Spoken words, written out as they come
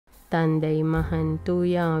தந்தை, மகன்,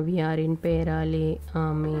 தூய ஆவியாரின் பெயராலே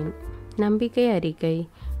ஆமேன். நம்பிக்கை அறிக்கை.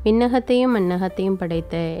 விண்ணகத்தையும் மண்ணகத்தையும்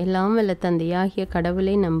படைத்த எல்லாம் வல்ல தந்தையாகிய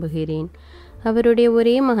கடவுளை நம்புகிறேன். அவருடைய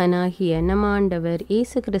ஒரே மகனாகிய நம் ஆண்டவர்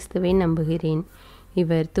இயேசு கிறிஸ்துவை நம்புகிறேன்.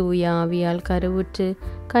 இவர் தூய ஆவியால் கருவுற்று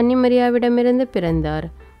கன்னிமரியாவிடமிருந்து பிறந்தார்.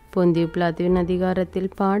 பொந்தியு பிலாத்துவின் அதிகாரத்தில்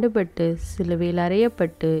பாடுபட்டு சிலுவையில்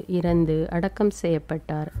அறையப்பட்டு இறந்து அடக்கம்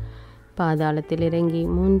செய்யப்பட்டார். பாதாளத்தில் இறங்கி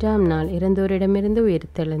 3ஆம் நாள் இறந்தோரிடமிருந்து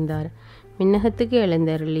உயிர்த்தெழுந்தார். விண்ணகத்துக்கு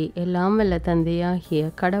எழுந்தருளி எல்லாம் வல்ல தந்தையாகிய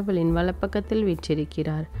கடவுளின் வலப்பக்கத்தில்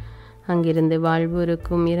வீற்றிருக்கிறார். அங்கிருந்து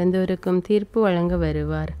வாழ்வோருக்கும் இறந்தோருக்கும் தீர்ப்பு வழங்க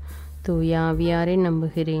வருவார். தூய ஆவியாரை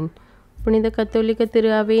நம்புகிறேன். புனித கத்தோலிக்க திரு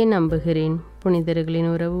அவையை நம்புகிறேன். புனிதர்களின்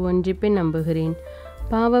உறவு ஒன்றிப்பை நம்புகிறேன்.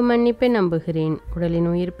 பாவ மன்னிப்பை நம்புகிறேன். உடலின்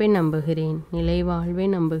உயிர்ப்பை நம்புகிறேன். நிலை வாழ்வை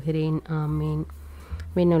நம்புகிறேன். ஆமேன்.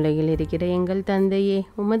 விண்ணுலகில் இருக்கிற எங்கள் தந்தையே,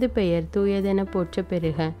 உமது பெயர் தூயதென போற்ற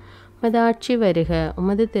பெறுக. உமது ஆட்சி வருக.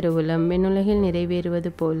 உமது திருவுளம் விண்ணுலகில்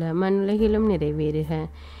நிறைவேறுவது போல மண்ணுலகிலும் நிறைவேறுக.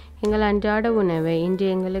 எங்கள் அன்றாட உணவை இன்று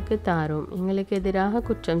எங்களுக்கு தாரும். எங்களுக்கு எதிராக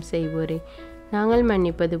குற்றம் செய்வோரை நாங்கள்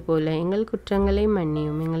மன்னிப்பது போல எங்கள் குற்றங்களை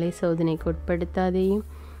மன்னியும். எங்களை சோதனைக்கு உட்படுத்தாதேயும்,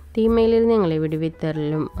 தீமையிலிருந்து எங்களை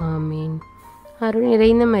விடுவித்தருளும். ஆமீன். அருள்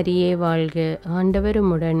நிறைந்த மரியே வாழ்க. ஆண்டவர்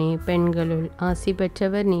உம்முடனே, பெண்களுள் ஆசி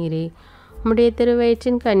பெற்றவர் நீரே. உம்முடைய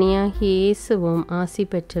திருவயிற்றின் கனியாகிய இயேசுவும் ஆசி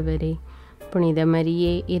பெற்றவரே. புனித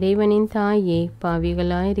மரியே, இறைவனின் தாயே,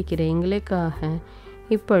 பாவிகளாயிருக்கிற எங்களுக்காக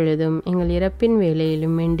இப்பொழுதும் எங்கள் இறப்பின்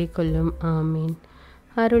வேளையிலும் வேண்டிக் கொள்ளும். ஆமீன்.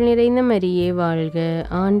 அருள் நிறைந்த மரியே வாழ்க.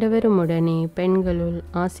 ஆண்டவர் உம்முடனே, பெண்களுள்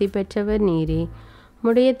ஆசி பெற்றவர் நீரே.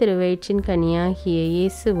 உம்முடைய திருவயிற்றின் கனியாகிய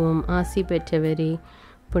இயேசுவும் ஆசி பெற்றவரே.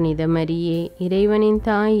 புனித மரியே, இறைவனின்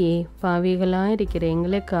தாயே, பாவிகளாயிருக்கிற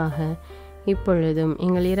எங்களுக்காக இப்பொழுதும்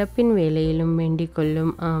எங்கள் இறப்பின் வேளையிலும் வேண்டிக்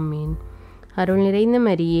கொள்ளும். ஆமீன். அருள் நிறைந்த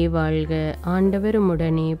மரியே வாழ்க. ஆண்டவர்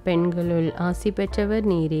உம்முடனே, பெண்களுள் ஆசி பெற்றவர்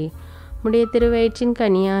நீரே. உம்முடைய திருவயிற்றின்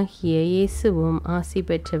கனியாகிய இயேசுவும் ஆசி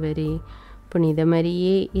பெற்றவரே. புனித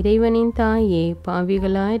மரியே, இறைவனின் தாயே,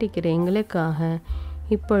 பாவிகளாயிருக்கிற எங்களுக்காக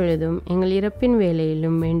இப்பொழுதும் எங்கள் இறப்பின்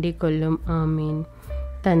வேளையிலும் வேண்டிக் கொள்ளும். ஆமீன்.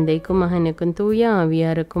 தந்தைக்கும் மகனுக்கும் தூய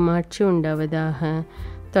ஆவியாருக்கும் ஆட்சி உண்டாவதாக.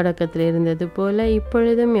 தொடக்கத்தில் இருந்தது போல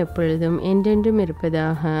இப்பொழுதும் எப்பொழுதும் என்றென்றும்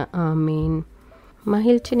இருப்பதாக. ஆமீன்.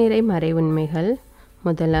 மகிழ்ச்சி நிறை மறை உண்மைகள்.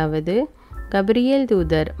 முதலாவது, கபிரியேல்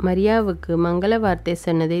தூதர் மரியாவுக்கு மங்கள வார்த்தை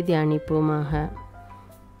சொன்னதை தியானிப்போமாக.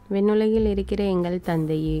 விண்ணுலகில் இருக்கிற எங்கள்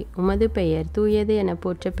தந்தையே, உமது பெயர் தூயது என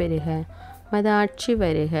போற்ற பெறுக. உமது ஆட்சி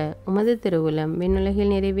வருக. உமது திருவுளம்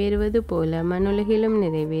விண்ணுலகில் நிறைவேறுவது போல மண்ணுலகிலும்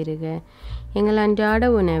நிறைவேறுக. எங்கள் அன்றாட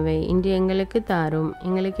உணவை இன்று எங்களுக்கு தாரும்.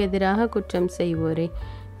 எங்களுக்கு எதிராக குற்றம் செய்வோரை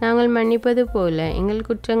நாங்கள் மன்னிப்பது போல எங்கள்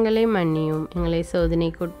குற்றங்களை மன்னியும். எங்களை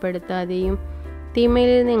சோதனைக்கு உட்படுத்தாதேயும்,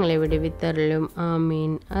 தீமையிலிருந்து எங்களை விடுவித்தருளும்.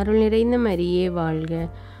 ஆமீன். அருள் நிறைந்த மரியே வாழ்க.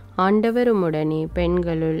 ஆண்டவர் உம்முடனே,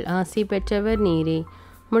 பெண்களுள் ஆசி பெற்றவர் நீரே.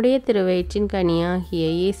 உம்முடைய திருவயிற்றின் கனியாகிய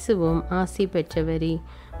இயேசுவும் ஆசி பெற்றவரே.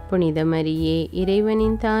 புனித மரியே,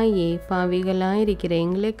 இறைவனின் தாயே, பாவிகளாயிருக்கிற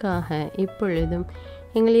எங்களுக்காக இப்பொழுதும்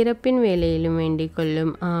எங்கள் இறப்பின் வேளையிலும் வேண்டிக்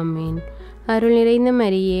கொள்ளும். ஆமீன். அருள் நிறைந்த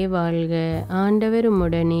மரியே வாழ்க. ஆண்டவர்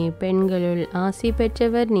உம்முடனே, பெண்களுள் ஆசி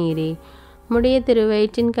பெற்றவர் நீரே. உம்முடைய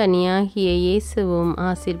திருவயிற்றின் கனியாகிய இயேசுவும்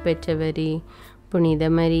ஆசி பெற்றவரே. புனித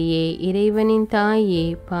மரியே, இறைவனின் தாயே,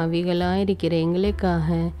 பாவிகளாயிருக்கிற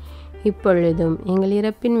எங்களுக்காக இப்பொழுதும் எங்கள்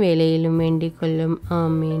இறப்பின் வேளையிலும் வேண்டிக் கொள்ளும்.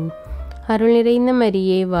 ஆமீன். அருள் நிறைந்த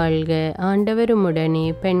மரியே வாழ்க. ஆண்டவர் உம்முடனே,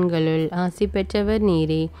 பெண்களுள் ஆசி பெற்றவர்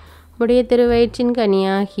நீரே. உம்முடைய திருவயிற்றின்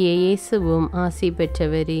கனியாகிய இயேசுவும் ஆசி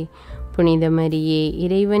பெற்றவரே. புனித மரியே,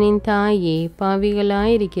 இறைவனின் தாயே,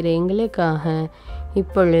 பாவிகளாயிருக்கிற எங்களுக்காக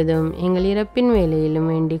இப்பொழுதும் எங்கள் இறப்பின் வேளையிலும்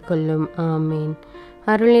வேண்டிக் கொள்ளும். ஆமீன்.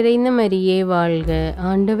 அருள் நிறைந்த மரியே வாழ்க.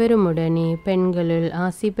 ஆண்டவர் உம்முடனே, பெண்களுள்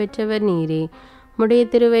ஆசி பெற்றவர் நீரே. உம்முடைய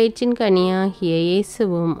திருவயிற்றின் கனியாகிய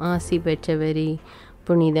இயேசுவும் ஆசி பெற்றவரே.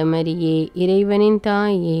 புனித மரியே, இறைவனின்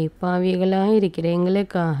தாயே, பாவிகளாயிருக்கிற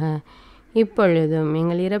எங்களுக்காக இப்பொழுதும்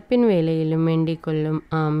எங்கள் இறப்பின் வேளையிலும் வேண்டிக் கொள்ளும்.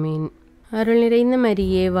 ஆமீன். அருள் நிறைந்த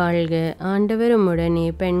மரியே வாழ்க. ஆண்டவர் உம்முடனே,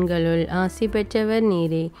 பெண்களுள் ஆசி பெற்றவர்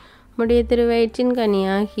நீரே. உம்முடைய திருவயிற்றின்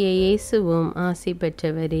கனியாகிய இயேசுவும் ஆசி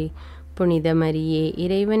பெற்றவரே. புனித மரியே,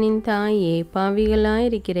 இறைவனின் தாயே,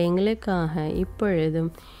 பாவிகளாயிருக்கிற எங்களுக்காக இப்பொழுதும்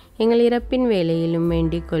எங்கள் இறப்பின் வேளையிலும்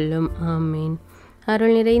வேண்டிக் கொள்ளும். ஆமீன்.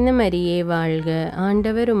 அருள் நிறைந்த மரியே வாழ்க.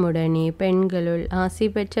 ஆண்டவர் உம்முடனே, பெண்களுள் ஆசி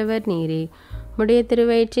பெற்றவர் நீரே. உம்முடைய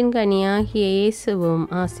திருவயிற்றின் கனியாகிய இயேசுவும்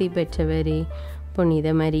ஆசி பெற்றவரே. புனித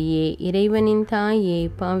மரியே, இறைவனின் தாயே,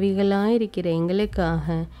 பாவிகளாயிருக்கிற எங்களுக்காக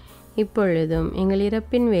இப்பொழுதும் எங்கள்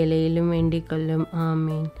இறப்பின் வேளையிலும் வேண்டிக் கொள்ளும்.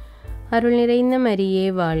 ஆமீன். அருள் நிறைந்த மரியே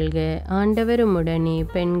வாழ்க. ஆண்டவர் உம்முடனே,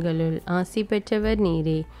 பெண்களுள் ஆசி பெற்றவர்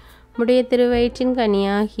நீரே. உடைய திருவயிற்றின்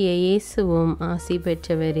கனியாகிய இயேசுவும் ஆசி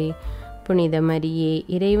பெற்றவரே. புனித மரியே,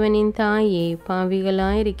 இறைவனின் தாயே,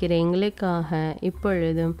 பாவிகளாயிருக்கிற எங்களுக்காக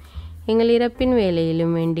இப்பொழுதும் எங்கள் இறப்பின்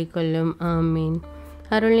வேளையிலும் வேண்டிக் கொள்ளும். ஆமீன்.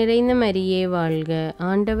 அருள் நிறைந்த மரியே வாழ்க,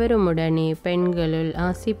 ஆண்டவர் உம்முடனே, பெண்களுள்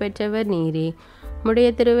ஆசி பெற்றவர் நீரே. உடைய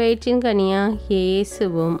திருவயிற்றின் கனியாகிய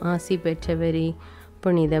இயேசுவும் ஆசி பெற்றவரே.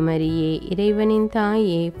 புனித மரியே, இறைவனின்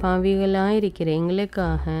தாயே, பாவிகளாயிருக்கிற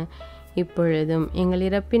எங்களுக்காக இப்பொழுதும் எங்கள்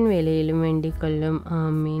இறப்பின் வேளையிலும் வேண்டிக் கொள்ளும்.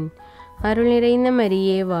 ஆமீன். அருள் நிறைந்த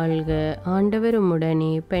மரியே வாழ்க, ஆண்டவர் உம்முடனே,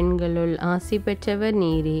 பெண்களுள் ஆசி பெற்றவர்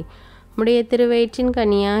நீரே. உடைய திருவயிற்றின்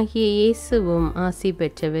கனியாகிய இயேசுவும் ஆசி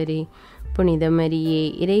பெற்றவரே. புனித மரியே,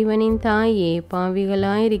 இறைவனின் தாயே,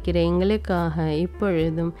 பாவிகளாயிருக்கிற எங்களுக்காக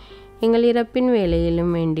இப்பொழுதும் எங்கள் இறப்பின்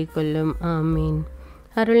வேளையிலும் வேண்டிக் கொள்ளும். ஆமீன்.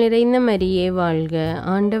 அருள் நிறைந்த மரியே வாழ்க,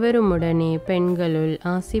 ஆண்டவர் உம்முடனே, பெண்களுள்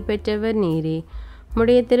ஆசி பெற்றவர் நீரே.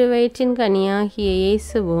 உடைய திருவயிற்றின் கனியாகிய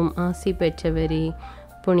இயேசுவும் ஆசி பெற்றவரே.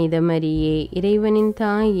 புனித மரியே, இறைவனின்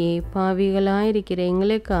தாயே, பாவிகளாயிருக்கிற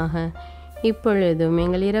எங்களுக்காக இப்பொழுதும்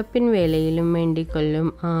எங்கள் இறப்பின் வேளையிலும் வேண்டிக்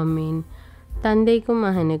கொள்ளும். ஆமீன். தந்தைக்கும்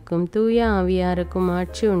மகனுக்கும் தூய ஆவியாருக்கும்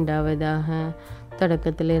ஆட்சி உண்டாவதாக.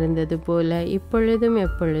 தொடக்கத்தில் இருந்தது போல இப்பொழுதும்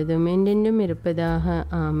எப்பொழுதும் என்றென்றும் இருப்பதாக.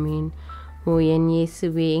 ஆமீன். ஓ என்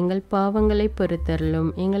இயேசுவே, எங்கள் பாவங்களை பொறுத்தருளும்,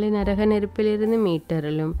 எங்களை நரக நெருப்பிலிருந்து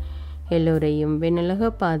மீட்டருளும், எல்லோரையும் விண்ணுலக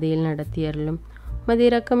பாதையில் நடத்தியருளும். உமது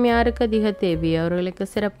இரக்கம் யாருக்கு அதிக தேவையோ அவர்களுக்கு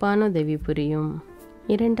சிறப்பான உதவி புரியும்.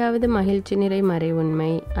 இரண்டாவது மகிழ்ச்சி நிறை மறை உண்மை.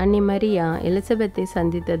 அன்னை மரியா எலிசபெத்தை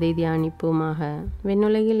சந்தித்ததை தியானிப்போமாக.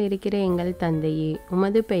 விண்ணுலகில் இருக்கிற எங்கள் தந்தையே,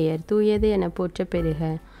 உமது பெயர் தூயது என போற்ற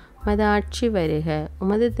பெறுக. உமது ஆட்சி வருக.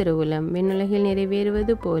 உமது திருவுளம் விண்ணுலகில்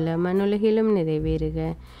நிறைவேறுவது போல மண்ணுலகிலும் நிறைவேறுக.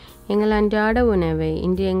 எங்கள் அன்றாட உணவை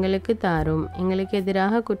இன்று எங்களுக்கு தாரும். எங்களுக்கு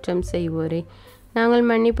எதிராக குற்றம் செய்வோரை நாங்கள்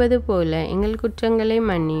மன்னிப்பது போல எங்கள் குற்றங்களை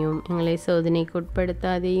மன்னியும். எங்களை சோதனைக்கு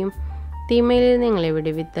உட்படுத்தாதையும் தீமையிலிருந்து எங்களை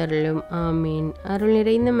விடுவித்தருளும். ஆமீன். அருள்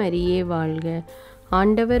நிறைந்த மரியே வாழ்க,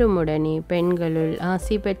 ஆண்டவர் உம்முடனே, பெண்களுள்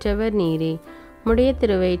ஆசி பெற்றவர் நீரே. உடைய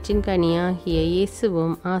திருவயிற்றின் கனியாகிய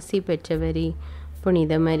இயேசுவும் ஆசி பெற்றவரே.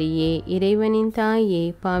 புனித மரியே, இறைவனின் தாயே,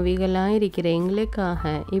 பாவிகளாயிருக்கிற எங்களுக்காக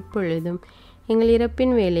இப்பொழுதும் எங்கள்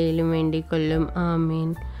இறப்பின் வேளையிலும் வேண்டிக் கொள்ளும்.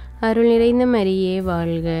 ஆமீன். அருள் நிறைந்த மரியே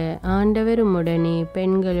வாழ்க, ஆண்டவர் உம்முடனே,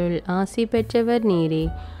 பெண்களுள் ஆசி பெற்றவர் நீரே.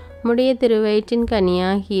 உடைய திருவயிற்றின்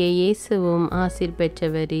கனியாகிய இயேசுவும் ஆசி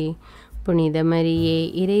பெற்றவரே. புனித மரியே,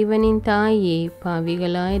 இறைவனின் தாயே,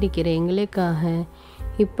 பாவிகளாயிருக்கிற எங்களுக்காக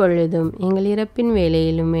இப்பொழுதும் எங்கள் இறப்பின்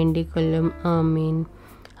வேளையிலும் வேண்டிக் கொள்ளும். ஆமீன்.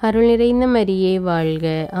 அருள் நிறைந்த மரியே வாழ்க,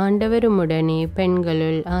 ஆண்டவர் உம்முடனே,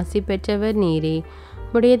 பெண்களுள் ஆசி பெற்றவர் நீரே.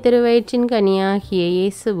 உடைய திருவயிற்றின் கனியாகிய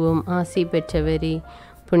இயேசுவும் ஆசி பெற்றவரே.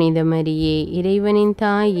 புனித மரியே, இறைவனின்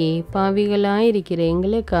தாயே, பாவிகளாயிருக்கிற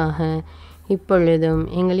எங்களுக்காக இப்பொழுதும்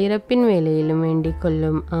எங்கள் இறப்பின் வேளையிலும் வேண்டிக்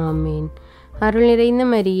கொள்ளும். ஆமீன். அருள் நிறைந்த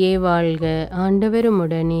மரியே வாழ்க, ஆண்டவர்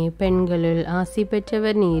உம்முடனே, பெண்களுள் ஆசி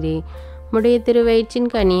பெற்றவர் நீரே. உடைய திருவயிற்றின்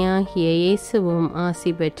கனியாகிய இயேசுவும்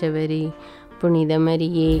ஆசி பெற்றவரே. புனித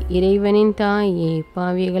மரியே, இறைவனின் தாயே,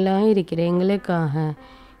 பாவிகளாயிருக்கிற எங்களுக்காக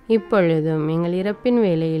இப்பொழுதும் எங்கள் இறப்பின்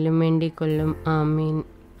வேளையிலும் வேண்டிக் கொள்ளும். ஆமீன்.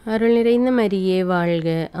 அருள் நிறைந்த மரியே வாழ்க,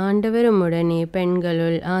 ஆண்டவர் உம்முடனே,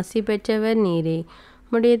 பெண்களுள் ஆசி பெற்றவர் நீரே.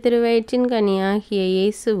 உடைய திருவயிற்றின் கனியாகிய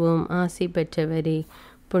இயேசுவும் ஆசி பெற்றவரே.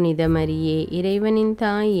 புனித மரியே, இறைவனின்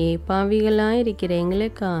தாயே, பாவிகளாயிருக்கிற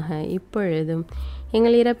எங்களுக்காக இப்பொழுதும்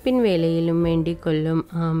எங்கள் இறப்பின் வேளையிலும் வேண்டிக் கொள்ளும்.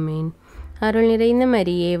 ஆமீன். அருள் நிறைந்த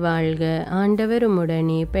மரியே வாழ்க, ஆண்டவர்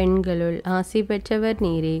உம்முடனே, பெண்களுள் ஆசி பெற்றவர்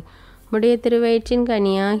நீரே. உடைய திருவயிற்றின்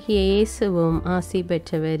கனியாகிய இயேசுவும் ஆசி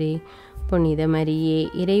பெற்றவரே. புனித மரியே,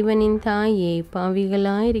 இறைவனின் தாயே,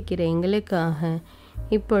 பாவிகளாயிருக்கிற எங்களுக்காக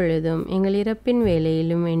இப்பொழுதும் எங்கள் இறப்பின்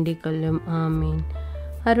வேளையிலும் வேண்டிக் கொள்ளும். ஆமீன்.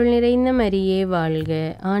 அருள் நிறைந்த மரியே வாழ்க,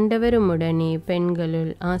 ஆண்டவர் உம்முடனே,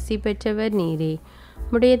 பெண்களுள் ஆசி பெற்றவர் நீரே.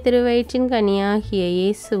 உடைய திருவயிற்றின் கனியாகிய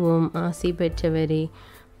இயேசுவும் ஆசி பெற்றவரே.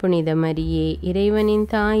 புனித மரியே, இறைவனின்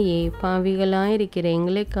தாயே, பாவிகளாயிருக்கிற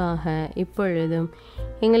எங்களுக்காக இப்பொழுதும்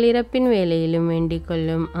எங்கள் இறப்பின் வேளையிலும் வேண்டிக்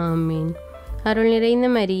கொள்ளும். ஆமீன். அருள் நிறைந்த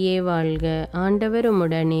மரியே வாழ்க, ஆண்டவர்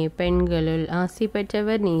உம்முடனே, பெண்களுள் ஆசி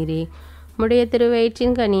பெற்றவர் நீரே. உடைய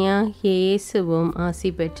திருவயிற்றின் கனியாகிய இயேசுவும் ஆசி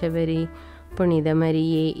பெற்றவரே. புனித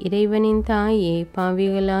மரியே, இறைவனின் தாயே,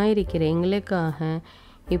 பாவிகளாயிருக்கிற எங்களுக்காக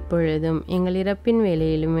இப்பொழுதும் எங்கள் இறப்பின்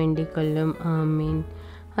வேளையிலும் வேண்டிக் கொள்ளும். ஆமீன்.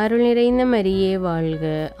 அருள் நிறைந்த மரியே வாழ்க,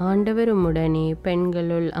 ஆண்டவர் உம்முடனே,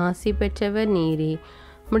 பெண்களுள் ஆசி பெற்றவர் நீரே.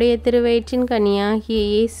 உடைய திருவயிற்றின் கனியாகிய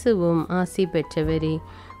இயேசுவும் ஆசி பெற்றவரே.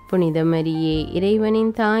 புனித மரியே,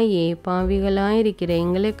 இறைவனின் தாயே, பாவிகளாயிருக்கிற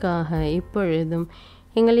எங்களுக்காக இப்பொழுதும்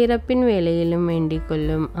எங்கள் இறப்பின் வேளையிலும் வேண்டிக்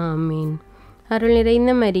கொள்ளும். ஆமீன். அருள்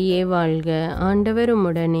நிறைந்த மரியே வாழ்க, ஆண்டவர்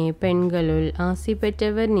உம்முடனே, பெண்களுள் ஆசி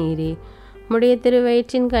பெற்றவர் நீரே. உம்முடைய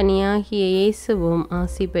திருவயிற்றின் கனியாகிய இயேசுவும்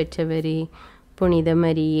ஆசி பெற்றவரே. புனித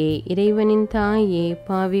மரியே, இறைவனின் தாயே,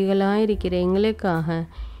 பாவிகளாயிருக்கிற எங்களுக்காக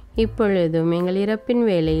இப்பொழுதும் எங்கள் இறப்பின்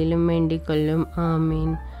வேளையிலும் வேண்டிக் கொள்ளும்.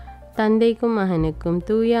 ஆமீன். தந்தைக்கும் மகனுக்கும்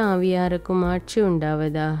தூய ஆவியாருக்கும் ஆட்சி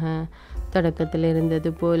உண்டாவதாக. தொடக்கத்தில்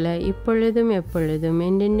இருந்தது போல இப்பொழுதும் எப்பொழுதும்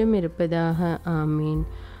என்றென்றும் இருப்பதாக. ஆமீன்.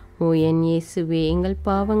 ஓ என் இயேசுவே, எங்கள்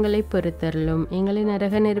பாவங்களை பொறுத்தருளும், எங்களை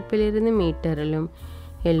நரக நெருப்பிலிருந்து மீட்டருளும்,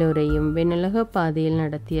 எல்லோரையும் விண்ணுலக பாதையில்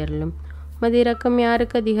நடத்தியருளும். உமது இரக்கம்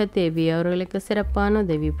யாருக்கு அதிக தேவையோ அவர்களுக்கு சிறப்பான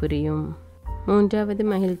உதவி புரியும். மூன்றாவது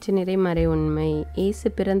மகிழ்ச்சி நிறை மறை உண்மை, இயேசு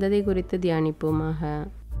பிறந்ததை குறித்து தியானிப்போமாக.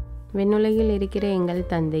 விண்ணுலகில் இருக்கிற எங்கள்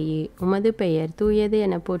தந்தையே, உமது பெயர் தூயது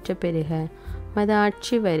என போற்ற பெறுக. உமது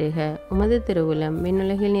ஆட்சி வருக. உமது திருவுளம்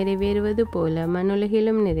விண்ணுலகில் நிறைவேறுவது போல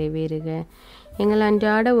மண்ணுலகிலும் நிறைவேறுக. எங்கள்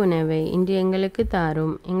அன்றாட உணவை இன்று எங்களுக்கு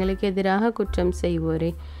தாரும். எங்களுக்கு எதிராக குற்றம்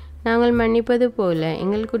செய்வோரை நாங்கள் மன்னிப்பது போல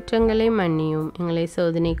எங்கள் குற்றங்களை மன்னியும். எங்களை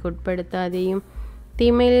சோதனைக்கு உட்படுத்தாதையும்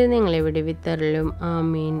தீமையிலிருந்து எங்களை விடுவித்தருளும்.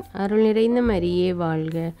 ஆமீன். அருள் நிறைந்த மரியே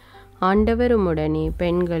வாழ்க, ஆண்டவர் உம்முடனே,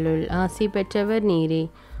 பெண்களுள் ஆசி பெற்றவர் நீரே.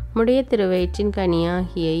 உம்முடைய திருவயிற்றின்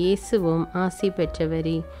கனியாகிய இயேசுவும் ஆசி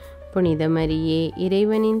பெற்றவரே. புனித மரியே,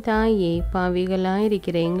 இறைவனின் தாயே,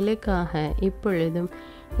 பாவிகளாயிருக்கிற எங்களுக்காக இப்பொழுதும்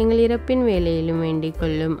எங்கள் இறப்பின் வேளையிலும் வேண்டிக்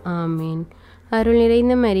கொள்ளும். ஆமீன். அருள்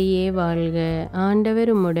நிறைந்த மரியே வாழ்க, ஆண்டவர்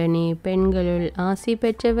உம்முடனே, பெண்களுள் ஆசி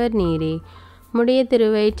பெற்றவர் நீரே. உம்முடைய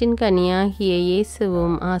திருவயிற்றின் கனியாகிய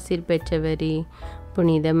இயேசுவும் ஆசி பெற்றவரே.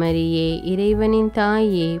 புனித மரியே, இறைவனின்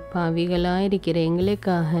தாயே, பாவிகளாயிருக்கிற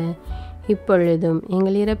எங்களுக்காக இப்பொழுதும்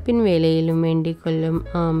எங்கள் இறப்பின் வேளையிலும் வேண்டிக் கொள்ளும்.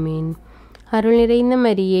 ஆமீன். அருள் நிறைந்த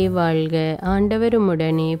மரியே வாழ்க, ஆண்டவர்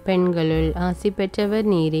உம்முடனே, பெண்களுள் ஆசி பெற்றவர்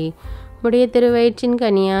நீரே. உம்முடைய திருவயிற்றின்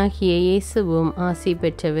கனியாகிய இயேசுவும் ஆசி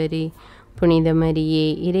பெற்றவரே. புனித மரியே,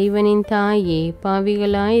 இறைவனின் தாயே,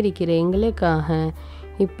 பாவிகளாயிருக்கிற எங்களுக்காக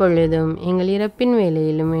இப்பொழுதும் எங்கள் இறப்பின்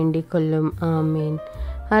வேளையிலும் வேண்டிக் கொள்ளும். ஆமீன்.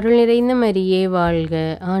 அருள் நிறைந்த மரியே வாழ்க,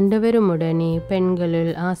 ஆண்டவர் உம்முடனே,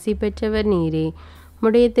 பெண்களுள் ஆசி பெற்றவர் நீரே.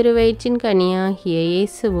 உம்முடைய திருவயிற்றின் கனியாகிய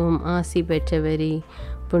இயேசுவும் ஆசி பெற்றவரே.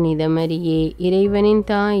 புனித மரியே, இறைவனின்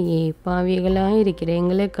தாயே, பாவிகளாயிருக்கிற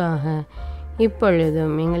எங்களுக்காக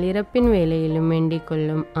இப்பொழுதும் எங்கள் இறப்பின் வேளையிலும் வேண்டிக்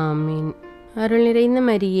கொள்ளும். ஆமீன். அருள் நிறைந்த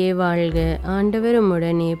மரியே வாழ்க, ஆண்டவர்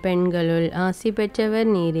உம்முடனே, பெண்களுள் ஆசி பெற்றவர்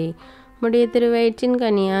நீரே. உம்முடைய திருவயிற்றின்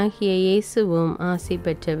கனியாகிய இயேசுவும் ஆசி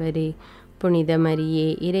பெற்றவரே. புனித மரியே,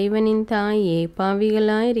 இறைவனின் தாயே,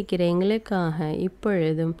 பாவிகளாயிருக்கிற எங்களுக்காக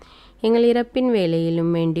இப்பொழுதும் எங்கள் இறப்பின்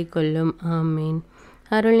வேளையிலும் வேண்டிக் கொள்ளும். ஆமீன்.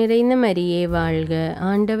 அருள் நிறைந்த மரியே வாழ்க,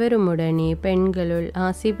 ஆண்டவர் உம்முடனே, பெண்களுள்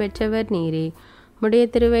ஆசி பெற்றவர் நீரே. உம்முடைய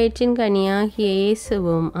திருவயிற்றின் கனியாகிய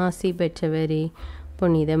இயேசுவும் ஆசி பெற்றவரே.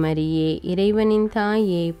 புனித மரியே, இறைவனின்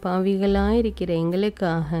தாயே, பாவிகளாயிருக்கிற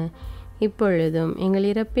எங்களுக்காக இப்பொழுதும் எங்கள்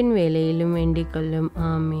இறப்பின் வேளையிலும் வேண்டிக் கொள்ளும்.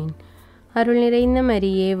 ஆமீன். அருள் நிறைந்த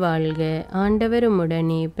மரியே வாழ்க, ஆண்டவர்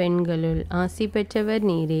உம்முடனே, பெண்களுள் ஆசி பெற்றவர்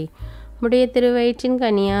நீரே. உம்முடைய திருவயிற்றின்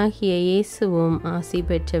கனியாகிய இயேசுவும் ஆசி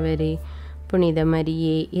பெற்றவரே. புனித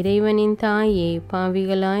மரியே, இறைவனின் தாயே,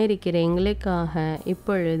 பாவிகளாயிருக்கிற எங்களுக்காக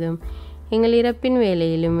இப்பொழுதும் எங்கள் இறப்பின்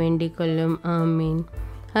வேளையிலும் வேண்டிக் கொள்ளும். ஆமீன்.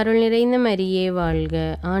 அருள் நிறைந்த மரியே வாழ்க,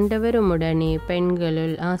 ஆண்டவர் உம்முடனே,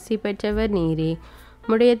 பெண்களுள் ஆசி பெற்றவர் நீரே.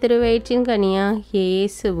 உம்முடைய திருவயிற்றின் கனியாகிய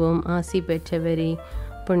இயேசுவும் ஆசி பெற்றவரே.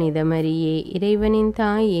 புனித மரியே, இறைவனின்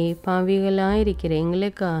தாயே, பாவிகளாயிருக்கிற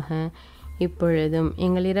எங்களுக்காக இப்பொழுதும்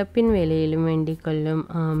எங்கள் இறப்பின் வேளையிலும் வேண்டிக் கொள்ளும்.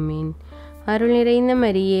 ஆமீன். அருள் நிறைந்த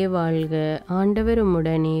மரியே வாழ்க, ஆண்டவர்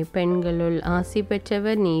உம்முடனே, பெண்களுள் ஆசி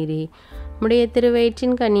பெற்றவர் நீரே. உம்முடைய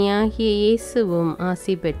திருவயிற்றின் கனியாகிய இயேசுவும்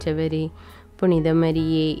ஆசி பெற்றவரே. புனித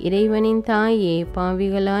மரியே, இறைவனின் தாயே,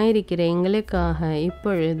 பாவிகளாயிருக்கிற எங்களுக்காக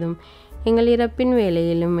இப்பொழுதும் எங்கள் இறப்பின்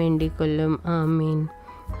வேளையிலும் வேண்டிக் கொள்ளும். ஆமீன்.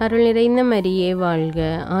 அருள் நிறைந்த மரியே வாழ்க,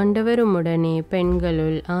 ஆண்டவர் உம்முடனே,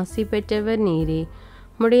 பெண்களுள் ஆசி பெற்றவர் நீரே.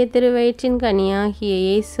 உம்முடைய திருவயிற்றின் கனியாகிய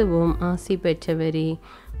இயேசுவும் ஆசி பெற்றவரே.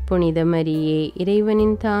 புனித மரியே,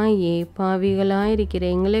 இறைவனின் தாயே, பாவிகளாயிருக்கிற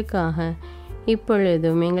எங்களுக்காக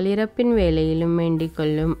இப்பொழுதும் எங்கள் இறப்பின் வேளையிலும் வேண்டிக்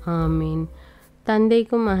கொள்ளும். ஆமீன்.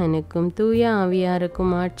 தந்தைக்கும் மகனுக்கும் தூய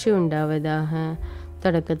ஆவியாருக்கும் ஆட்சி உண்டாவதாக.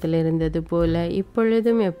 தொடக்கத்தில் இருந்தது போல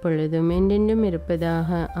இப்பொழுதும் எப்பொழுதும் என்றென்றும்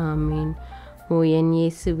இருப்பதாக. ஆமீன். ஓ என்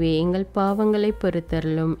இயேசுவே, எங்கள் பாவங்களை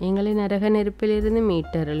பொறுத்தருளும், எங்களை நரக நெருப்பிலிருந்து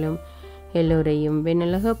மீட்டருளும், எல்லோரையும்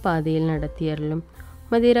விண்ணுலக பாதையில் நடத்தியருளும்.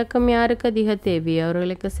 உமது இரக்கம் யாருக்கு அதிக தேவையோ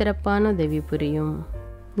அவர்களுக்கு சிறப்பான உதவி புரியும்.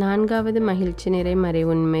 நான்காவது மகிழ்ச்சி நிறை மறை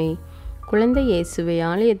உண்மை, குழந்தை இயேசுவை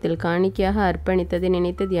ஆலயத்தில் காணிக்கையாக அர்ப்பணித்ததை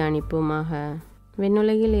நினைத்து தியானிப்போமாக.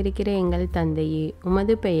 விண்ணுலகில் இருக்கிற எங்கள் தந்தையே,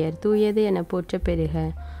 உமது பெயர் தூயது என போற்ற பெறுக.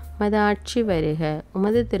 உமது ஆட்சி வருக.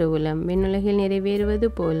 உமது திருவுளம் விண்ணுலகில் நிறைவேறுவது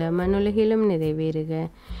போல மண்ணுலகிலும் நிறைவேறுக.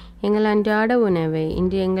 எங்கள் அன்றாட உணவை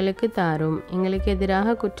இன்று எங்களுக்கு தாரும். எங்களுக்கு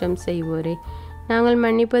எதிராக குற்றம் செய்வோரை நாங்கள்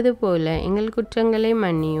மன்னிப்பது போல எங்கள் குற்றங்களை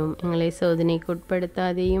மன்னியும். எங்களை சோதனைக்கு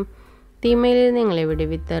உட்படுத்தாதையும் தீமையிலிருந்து எங்களை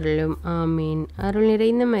விடுவித்தருளும். ஆமீன். அருள்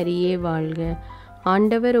நிறைந்த மரியே வாழ்க.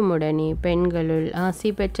 ஆண்டவர் உம்முடனே, பெண்களுள்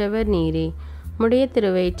ஆசி பெற்றவர் நீரே. உம்முடைய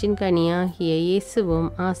திருவயிற்றின் கனியாகிய இயேசுவும்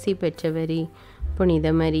ஆசி பெற்றவரே. புனித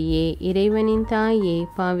மரியே, இறைவனின் தாயே,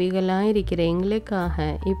 பாவிகளாயிருக்கிற எங்களுக்காக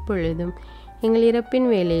இப்பொழுதும் எங்கள் இறப்பின்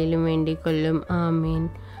வேளையிலும் வேண்டிக் கொள்ளும். ஆமீன்.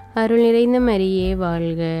 அருள் நிறைந்த மரியே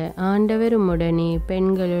வாழ்க. ஆண்டவர் உம்முடனே,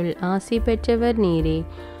 பெண்களுள் ஆசி பெற்றவர் நீரே.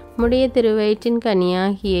 உம்முடைய திருவயிற்றின்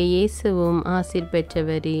கனியாகிய இயேசுவும் ஆசீர்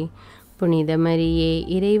பெற்றவரே. புனித மரியே,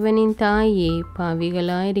 இறைவனின் தாயே,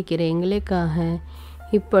 பாவிகளாயிருக்கிற எங்களுக்காக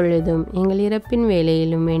இப்பொழுதும் எங்கள் இறப்பின்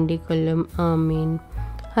வேளையிலும் வேண்டிக் கொள்ளும். ஆமீன்.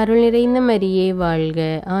 அருள் நிறைந்த மரியே வாழ்க.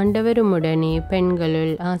 ஆண்டவர் உம்முடனே,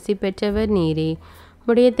 பெண்களுள் ஆசி பெற்றவர் நீரே.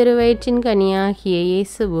 உம்முடைய திருவயிற்றின் கனியாகிய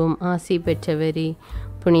இயேசுவும் ஆசி பெற்றவரே.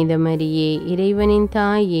 புனித மரியே, இறைவனின்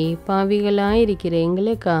தாயே, பாவிகளாயிருக்கிற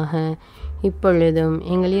எங்களுக்காக இப்பொழுதும்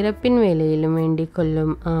எங்கள் இறப்பின் வேளையிலும் வேண்டிக்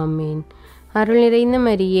கொள்ளும். ஆமீன். அருள் நிறைந்த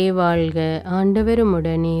மரியே வாழ்க. ஆண்டவர்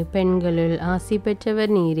உம்முடனே, பெண்களுள் ஆசி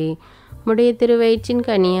பெற்றவர் நீரே. உம்முடைய திருவயிற்றின்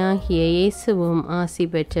கனியாகிய இயேசுவும் ஆசி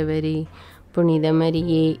பெற்றவரே. புனித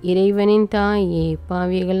மரியே, இறைவனின் தாயே,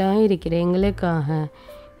 பாவிகளாயிருக்கிற எங்களுக்காக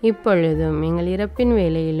இப்பொழுதும் எங்கள் இறப்பின்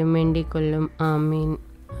வேளையிலும் வேண்டிக் கொள்ளும். ஆமீன்.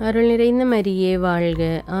 அருள் நிறைந்த மரியே வாழ்க.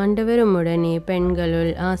 ஆண்டவர் உம்முடனே,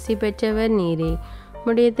 பெண்களுள் ஆசி பெற்றவர் நீரே.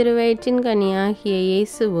 உம்முடைய திருவயிற்றின் கனியாகிய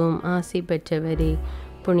இயேசுவும் ஆசி பெற்றவரே.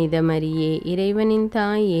 புனித மரியே, இறைவனின்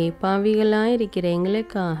தாயே, பாவிகளாயிருக்கிற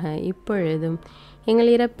எங்களுக்காக இப்பொழுதும் எங்கள்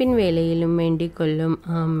இறப்பின் வேளையிலும் வேண்டிக் கொள்ளும்.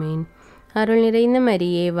 ஆமீன். அருள் நிறைந்த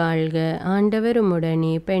மரியே வாழ்க. ஆண்டவர்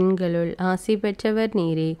உம்முடனே, பெண்களுள் ஆசி பெற்றவர்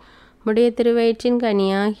நீரே. உம்முடைய திருவயிற்றின்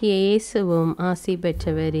கனியாகிய இயேசுவும் ஆசி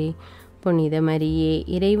பெற்றவரே. புனித மரியே,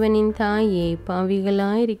 இறைவனின் தாயே,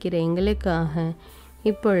 பாவிகளாயிருக்கிற எங்களுக்காக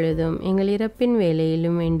இப்பொழுதும் எங்கள் இறப்பின்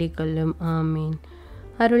வேளையிலும் வேண்டிக் கொள்ளும். ஆமீன்.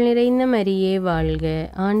 அருள் நிறைந்த மரியே வாழ்க.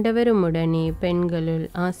 ஆண்டவர் உம்முடனே, பெண்களுள்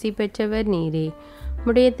ஆசி பெற்றவர் நீரே.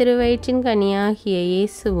 உம்முடைய திருவயிற்றின் கனியாகிய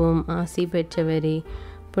இயேசுவும் ஆசி பெற்றவரே.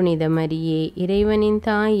 புனித மரியே, இறைவனின்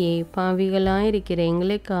தாயே, பாவிகளாயிருக்கிற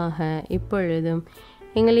எங்களுக்காக இப்பொழுதும்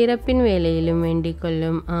எங்கள் இறப்பின் வேளையிலும் வேண்டிக்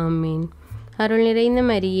கொள்ளும். ஆமீன். அருள் நிறைந்த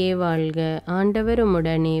மரியே வாழ்க. ஆண்டவர்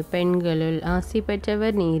உம்முடனே, பெண்களுள் ஆசி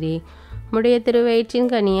பெற்றவர் நீரே. உம்முடைய திருவயிற்றின்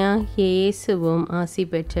கனியாகிய இயேசுவும் ஆசி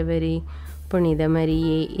பெற்றவரே. புனித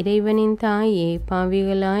மரியே, இறைவனின் தாயே,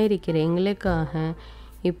 பாவிகளாயிருக்கிற எங்களுக்காக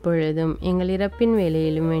இப்பொழுதும் எங்கள் இறப்பின்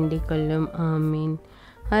வேளையிலும் வேண்டிக் கொள்ளும். ஆமீன்.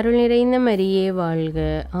 அருள் நிறைந்த மரியே வாழ்க.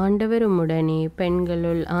 ஆண்டவர் உம்முடனே,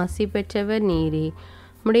 பெண்களுள் ஆசி பெற்றவர் நீரே.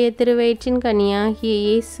 உம்முடைய திருவயிற்றின் கனியாகிய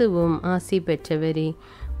இயேசுவும் ஆசி பெற்றவரே.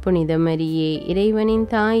 புனித மரியே, இறைவனின்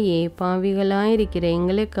தாயே, பாவிகளாயிருக்கிற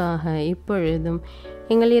எங்களுக்காக இப்பொழுதும்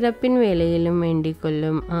எங்கள் இறப்பின் வேளையிலும் வேண்டிக்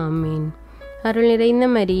கொள்ளும். ஆமீன். அருள் நிறைந்த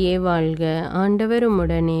மரியே வாழ்க. ஆண்டவர்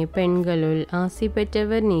உம்முடனே, பெண்களுள் ஆசி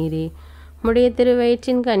பெற்றவர் நீரே. உம்முடைய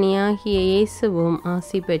திருவயிற்றின் கனியாகிய இயேசுவும்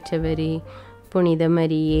ஆசி பெற்றவரே. புனித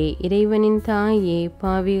மரியே, இறைவனின் தாயே,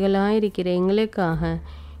 பாவிகளாயிருக்கிற எங்களுக்காக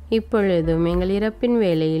இப்பொழுதும் எங்கள் இறப்பின்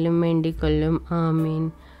வேளையிலும் வேண்டிக் கொள்ளும். ஆமீன்.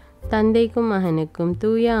 தந்தைக்கும் மகனுக்கும்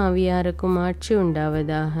தூய ஆவியாருக்கும் ஆட்சி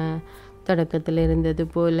உண்டாவதாக. தொடக்கத்தில் இருந்தது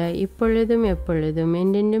போல இப்பொழுதும் எப்பொழுதும்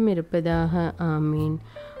என்றென்றும் இருப்பதாக. ஆமீன்.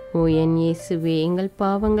 ஓ என் இயேசுவே, எங்கள்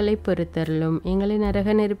பாவங்களை பொறுத்தருளும். எங்களை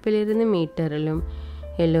நரக நெருப்பிலிருந்து மீட்டருளும்.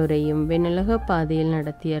 எல்லோரையும் விண்ணுலக பாதையில்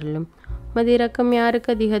நடத்தியருளும். உமது இரக்கம் யாருக்கு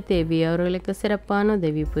அதிக தேவையோ அவர்களுக்கு சிறப்பான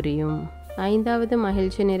உதவி புரியும். 5வது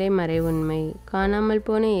மகிழ்ச்சி நிறை மறை உண்மை. காணாமல்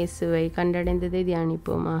போன இயேசுவை கண்டடைந்ததை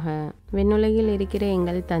தியானிப்போமாக. விண்ணுலகில் இருக்கிற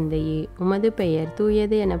எங்கள் தந்தையே, உமது பெயர்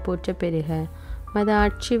தூயது என போற்ற பெறுக. உமது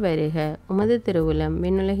ஆட்சி வருக. உமது திருவுளம்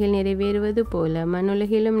விண்ணுலகில் நிறைவேறுவது போல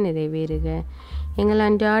மண்ணுலகிலும் நிறைவேறுக. எங்கள்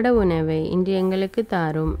அன்றாட உணவை இன்று எங்களுக்கு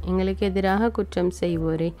தாரும். எங்களுக்கு எதிராக குற்றம்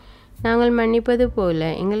செய்வோரை நாங்கள் மன்னிப்பது போல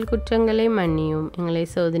எங்கள் குற்றங்களை மன்னியும். எங்களை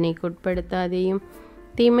சோதனைக்கு உட்படுத்தாதையும்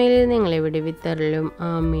தீமையிலிருந்து எங்களை விடுவித்தருளும்.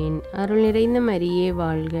 ஆமீன். அருள் நிறைந்த மரியே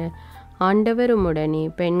வாழ்க. ஆண்டவர் உம்முடனே,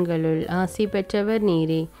 பெண்களுள் ஆசி பெற்றவர்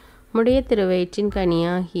நீரே. உம்முடைய திருவயிற்றின்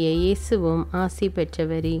கனியாகிய இயேசுவும் ஆசி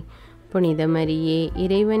பெற்றவரே. புனித மரியே,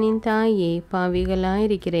 இறைவனின் தாயே,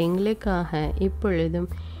 பாவிகளாயிருக்கிற எங்களுக்காக இப்பொழுதும்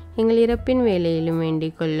எங்கள் இறப்பின் வேளையிலும்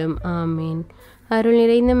வேண்டிக் கொள்ளும். ஆமீன். அருள்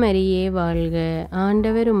நிறைந்த மரியே வாழ்க.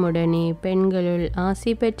 ஆண்டவர் உம்முடனே, பெண்களுள்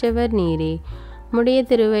ஆசி பெற்றவர் நீரே. உம்முடைய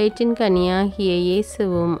திருவயிற்றின் கனியாகிய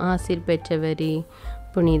இயேசுவும் ஆசீர் பெற்றவரே.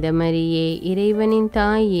 புனித மரியே, இறைவனின்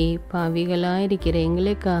தாயே, பாவிகளாயிருக்கிற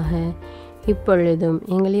எங்களுக்காக இப்பொழுதும்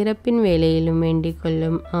எங்கள் இறப்பின் வேளையிலும் வேண்டிக்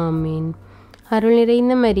கொள்ளும். ஆமீன். அருள்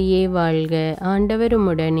நிறைந்த மரியே வாழ்க, ஆண்டவர்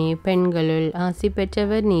உம்முடனே, பெண்களுள் ஆசி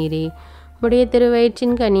பெற்றவர் நீரே. உடைய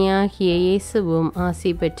திருவயிற்றின் கனியாகிய இயேசுவும்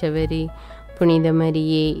ஆசி பெற்றவரே. புனித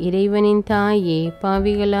மரியே, இறைவனின் தாயே,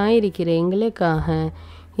 பாவிகளாயிருக்கிற எங்களுக்காக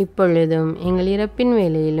இப்பொழுதும் எங்கள் இறப்பின்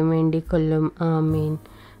வேளையிலும் வேண்டிக் கொள்ளும். ஆமீன்.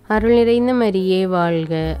 அருள் நிறைந்த மரியே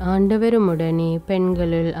வாழ்க, ஆண்டவர் உம்முடனே,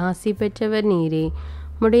 பெண்களுள் ஆசி பெற்றவர் நீரே.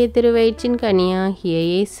 உடைய திருவயிற்றின் கனியாகிய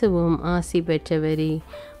இயேசுவும் ஆசி பெற்றவரே.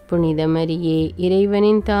 புனித மரியே,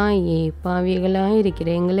 இறைவனின் தாயே, பாவிகளாயிருக்கிற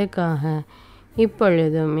எங்களுக்காக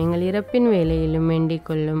இப்பொழுதும் எங்கள் இறப்பின் வேளையிலும் வேண்டிக்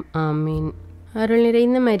கொள்ளும். ஆமீன். அருள்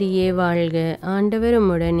நிறைந்த மரியே வாழ்க, ஆண்டவர்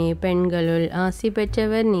உம்முடனே, பெண்களுள் ஆசி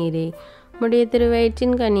பெற்றவர் நீரே. உடைய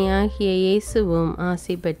திருவயிற்றின் கனியாகிய இயேசுவும்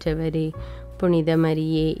ஆசி பெற்றவரே. புனித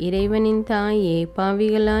மரியே, இறைவனின் தாயே,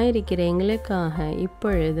 பாவிகளாயிருக்கிற எங்களுக்காக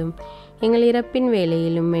இப்பொழுதும் எங்கள் இறப்பின்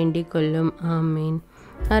வேளையிலும் வேண்டிக் கொள்ளும். ஆமீன்.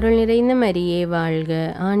 அருள் நிறைந்த மரியே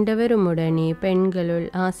வாழ்க, ஆண்டவர் உம்முடனே, பெண்களுள்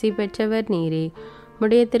ஆசி பெற்றவர் நீரே.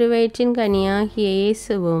 உடைய திருவயிற்றின் கனியாகிய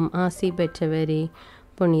இயேசுவும் ஆசி பெற்றவரே.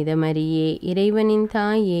 புனித மரியே, இறைவனின்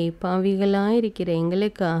தாயே, பாவிகளாயிருக்கிற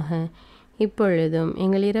எங்களுக்காக இப்பொழுதும்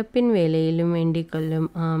எங்கள் இறப்பின் வேளையிலும் வேண்டிக் கொள்ளும்.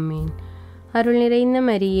 ஆமீன். அருள் நிறைந்த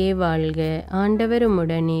மரியே வாழ்க, ஆண்டவர்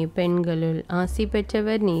உம்முடனே, பெண்களுள் ஆசி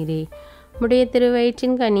பெற்றவர் நீரே. உடைய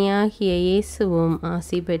திருவயிற்றின் கனியாகிய இயேசுவும்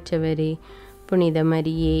ஆசி பெற்றவரே. புனித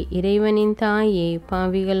மரியே, இறைவனின் தாயே,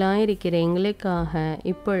 பாவிகளாயிருக்கிற எங்களுக்காக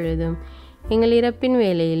இப்பொழுதும் எங்கள் இறப்பின்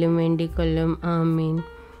வேளையிலும் வேண்டிக் கொள்ளும். ஆமீன்.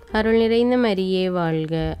 அருள் நிறைந்த மரியே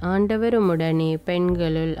வாழ்க, ஆண்டவர் உம்முடனே,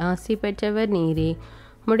 பெண்களுள் ஆசி பெற்றவர் நீரே.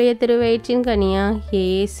 உடைய திருவயிற்றின் கனியாகிய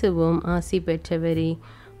இயேசுவும் ஆசி பெற்றவரே.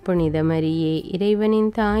 புனித மரியே, இறைவனின்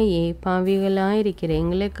தாயே, பாவிகளாயிருக்கிற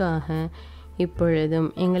எங்களுக்காக இப்பொழுதும்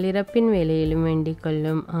எங்கள் இறப்பின் வேளையிலும் வேண்டிக்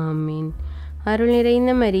கொள்ளும். ஆமீன். அருள்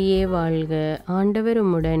நிறைந்த மரியே வாழ்க, ஆண்டவர்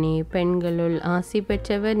உம்முடனே, பெண்களுள் ஆசி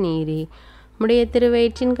பெற்றவர் நீரே. உடைய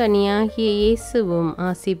திருவயிற்றின் கனியாகிய இயேசுவும்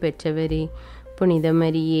ஆசி பெற்றவரே. புனித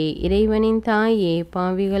மரியே, இறைவனின் தாயே,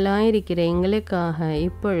 பாவிகளாயிருக்கிற எங்களுக்காக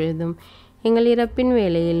இப்பொழுதும் எங்கள் இறப்பின்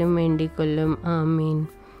வேளையிலும் வேண்டிக் கொள்ளும். ஆமீன்.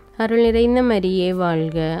 அருள் நிறைந்த மரியே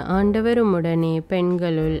வாழ்க, ஆண்டவர் உம்முடனே,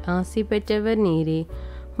 பெண்களுள் ஆசி பெற்றவர் நீரே.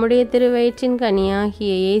 உடைய திருவயிற்றின்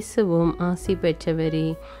கனியாகிய இயேசுவும் ஆசி பெற்றவரே.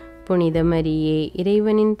 புனித மரியே,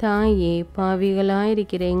 இறைவனின் தாயே,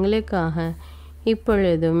 பாவிகளாயிருக்கிற எங்களுக்காக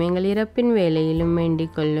இப்பொழுதும் எங்கள் இறப்பின் வேளையிலும்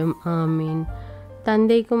வேண்டிக் கொள்ளும். ஆமீன்.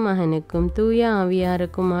 தந்தைக்கும் மகனுக்கும் தூய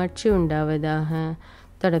ஆவியாருக்கும் ஆட்சி உண்டாவதாக.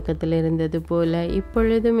 தொடக்கத்தில் இருந்தது போல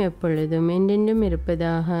இப்பொழுதும் எப்பொழுதும் என்றென்றும்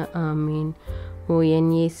இருப்பதாக. ஆமீன். ஓ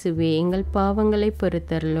என் இயேசுவே, எங்கள் பாவங்களை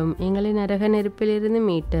பொறுத்தருளும், எங்களை நரக நெருப்பிலிருந்து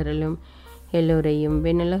மீட்டருளும், எல்லோரையும்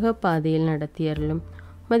விண்ணுலக பாதையில் நடத்தியருளும்.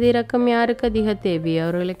 உமது இரக்கம் யாருக்கு அதிக தேவையோ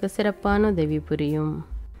அவர்களுக்கு சிறப்பான உதவி புரியும்.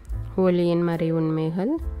 ஒளியின் மறை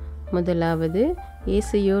உண்மைகள். முதலாவது,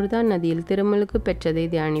 இயேசு யோர்தான் நதியில் திருமுழுக்கு பெற்றதை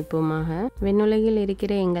தியானிப்போமாக. விண்ணுலகில்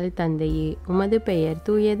இருக்கிற எங்கள் தந்தையே, உமது பெயர்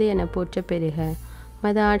தூயது என போற்ற பெறுக.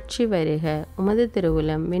 உமது ஆட்சி வருக. உமது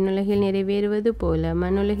திருவுளம் விண்ணுலகில் நிறைவேறுவது போல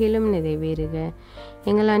மண்ணுலகிலும் நிறைவேறுக.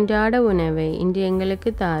 எங்கள் அன்றாட உணவை இன்று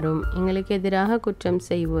எங்களுக்கு தாரும். எங்களுக்கு எதிராக குற்றம்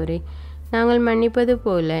செய்வோரை நாங்கள் மன்னிப்பது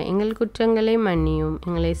போல எங்கள் குற்றங்களை மன்னியும்.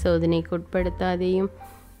 எங்களை சோதனைக்கு உட்படுத்தாதையும்,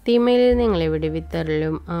 தீமையிலிருந்து எங்களை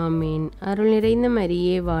விடுவித்தருளும். ஆமீன். அருள் நிறைந்த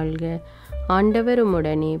மரியே வாழ்க, ஆண்டவர்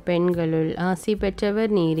உம்முடனே, பெண்களுள் ஆசி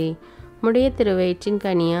பெற்றவர் நீரே. உடைய திருவயிற்றின்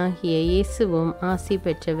கனியாகிய இயேசுவும் ஆசி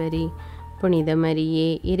பெற்றவரே. புனித மரியே,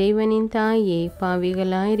 இறைவனின் தாயே,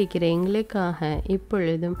 பாவிகளாயிருக்கிற எங்களுக்காக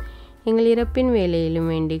இப்பொழுதும் எங்கள் இறப்பின் வேளையிலும்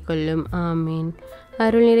வேண்டிக் கொள்ளும். ஆமீன்.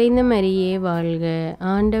 அருள் நிறைந்த மரியே வாழ்க,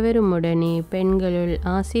 ஆண்டவர் உம்முடனே, பெண்களுள்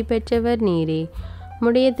ஆசி பெற்றவர் நீரே.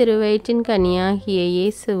 உடைய திருவயிற்றின் கனியாகிய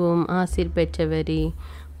இயேசுவும் ஆசி பெற்றவரே.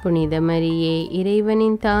 புனித மரியே,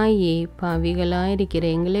 இறைவனின் தாயே, பாவிகளாயிருக்கிற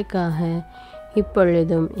எங்களுக்காக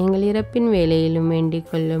இப்பொழுதும் எங்கள் இறப்பின் வேளையிலும் வேண்டிக்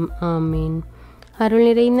கொள்ளும். ஆமீன். அருள்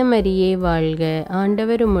நிறைந்த மரியே வாழ்க,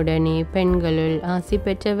 ஆண்டவர் உம்முடனே, பெண்களுள் ஆசி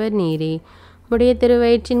பெற்றவர் நீரே. உடைய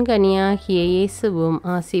திருவயிற்றின் கனியாகிய இயேசுவும்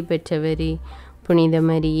ஆசி பெற்றவரே. புனித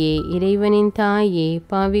மரியே, இறைவனின் தாயே,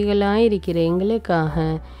 பாவிகளாயிருக்கிற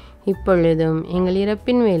எங்களுக்காக இப்பொழுதும் எங்கள்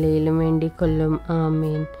இறப்பின் வேளையிலும் வேண்டிக் கொள்ளும்.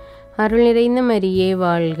 ஆமீன். அருள் நிறைந்த மரியே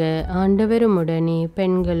வாழ்க, ஆண்டவர் உம்முடனே,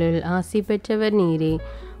 பெண்களுள் ஆசி பெற்றவர் நீரே.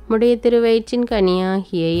 உடைய திருவயிற்றின்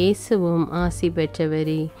கனியாகிய இயேசுவும் ஆசி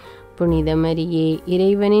பெற்றவரே. புனித மரியே,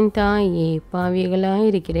 இறைவனின் தாயே,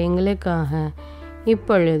 பாவிகளாயிருக்கிற எங்களுக்காக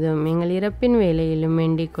இப்பொழுதும் எங்கள் இறப்பின் வேளையிலும்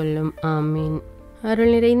வேண்டிக் கொள்ளும். ஆமீன். அருள்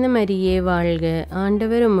நிறைந்த மரியே வாழ்க,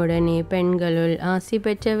 ஆண்டவர் உம்முடனே, பெண்களுள் ஆசி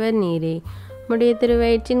பெற்றவர் நீரே. உடைய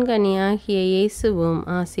திருவயிற்றின் கனியாகிய இயேசுவும்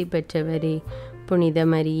ஆசி பெற்றவரே. புனித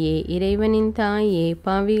மரியே இறைவனின் தாயே,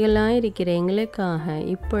 பாவிகளாயிருக்கிற எங்களுக்காக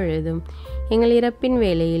இப்பொழுதும் எங்கள் இறப்பின்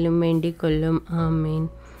வேளையிலும் வேண்டிக் கொள்ளும். ஆமேன்.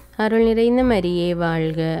 அருள் நிறைந்த மரியே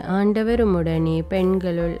வாழ்க, ஆண்டவர் உம்முடனே,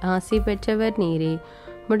 பெண்களுள் ஆசி பெற்றவர் நீரே.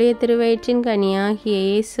 உம்முடைய திருவயிற்றின் கனியாகிய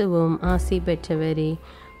இயேசுவும் ஆசி பெற்றவரே.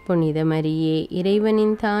 புனித மரியே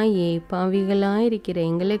இறைவனின் தாயே, பாவிகளாயிருக்கிற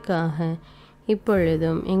எங்களுக்காக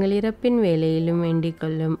இப்பொழுதும் எங்கள் இறப்பின் வேளையிலும் வேண்டிக்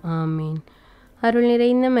கொள்ளும். ஆமேன். அருள்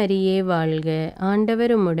நிறைந்த மரியே வாழ்க,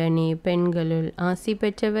 ஆண்டவர் உம்முடனே, பெண்களுள் ஆசி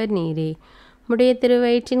பெற்றவர் நீரே. உம்முடைய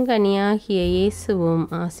திருவயிற்றின் கனியாகிய இயேசுவும்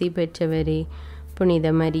ஆசி பெற்றவரே. புனித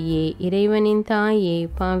மரியே இறைவனின் தாயே,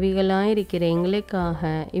 பாவிகளாயிருக்கிற எங்களுக்காக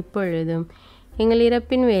இப்பொழுதும் எங்கள்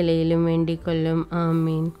இறப்பின் வேளையிலும் வேண்டிக் கொள்ளும்.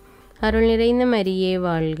 ஆமீன். அருள் நிறைந்த மரியே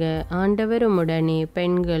வாழ்க, ஆண்டவர் உம்முடனே,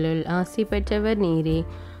 பெண்களுள் ஆசி பெற்றவர் நீரே.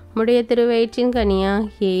 உம்முடைய திருவயிற்றின்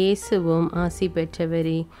கனியாகிய இயேசுவும் ஆசி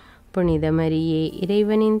பெற்றவரே. புனித மரியே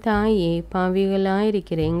இறைவனின் தாயே,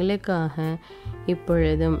 பாவிகளாயிருக்கிற எங்களுக்காக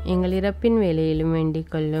இப்பொழுதும் எங்கள் இறப்பின் வேளையிலும்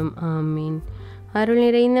வேண்டிக் கொள்ளும். ஆமீன். அருள்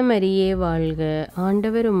நிறைந்த மரியே வாழ்க,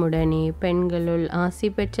 ஆண்டவர் உம்முடனே, பெண்களுள் ஆசி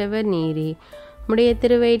பெற்றவர் நீரே. உம்முடைய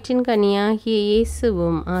திருவயிற்றின் கனியாகிய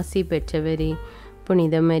இயேசுவும் ஆசி பெற்றவரே.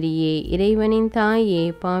 புனித மரியே இறைவனின் தாயே,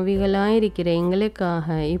 பாவிகளாயிருக்கிற எங்களுக்காக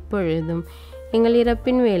இப்பொழுதும் எங்கள்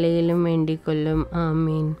இறப்பின் வேளையிலும் வேண்டிக் கொள்ளும்.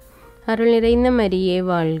 ஆமீன். அருள் நிறைந்த மரியே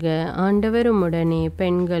வாழ்க, ஆண்டவர் உம்முடனே,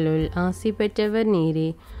 பெண்களுள் ஆசி பெற்றவர் நீரே.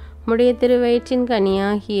 உம்முடைய திருவயிற்றின்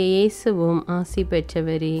கனியாகிய இயேசுவும் ஆசி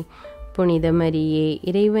பெற்றவரே. புனித மரியே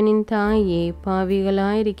இறைவனின் தாயே,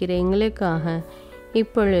 பாவிகளாயிருக்கிற எங்களுக்காக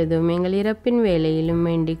இப்பொழுதும் எங்கள் இறப்பின் வேளையிலும்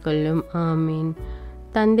வேண்டிக் கொள்ளும். ஆமீன்.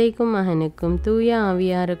 தந்தைக்கும் மகனுக்கும் தூய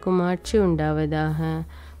ஆவியாருக்கும் ஆட்சி உண்டாவதாக.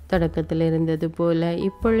 தொடக்கத்தில் இருந்தது போல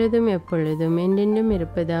இப்பொழுதும் எப்பொழுதும் என்றென்றும்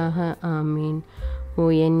இருப்பதாக. ஆமீன். ஓ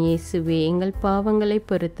என் இயேசுவே, எங்கள் பாவங்களை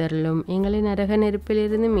பொறுத்தருளும், எங்களை நரக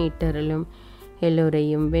நெருப்பிலிருந்து மீட்டருளும்,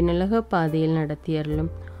 எல்லோரையும் விண்ணுலக பாதையில்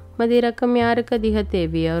நடத்தியருளும். உமது இரக்கம் யாருக்கு அதிக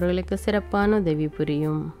தேவையோ அவர்களுக்கு சிறப்பான உதவி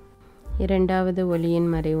புரியும். இரண்டாவது ஒளியின்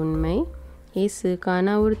மறை உண்மை. இயேசு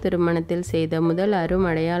கானாவூர் திருமணத்தில் செய்த முதல் அரும்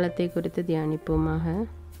அடையாளத்தை குறித்து தியானிப்போமாக.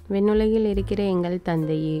 விண்ணுலகில் இருக்கிற எங்கள்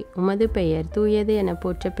தந்தையே, உமது பெயர் தூயது என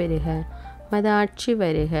போற்ற பெறுக. உமது ஆட்சி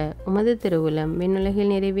வருக. உமது திருவுளம்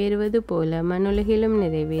விண்ணுலகில் நிறைவேறுவது போல மண்ணுலகிலும்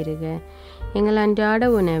நிறைவேறுக. எங்கள் அன்றாட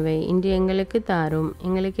உணவை இன்று எங்களுக்கு தாரும்.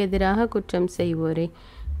 எங்களுக்கு எதிராக குற்றம் செய்வோரை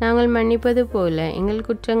நாங்கள் மன்னிப்பது போல எங்கள்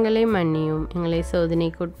குற்றங்களை மன்னியும். எங்களை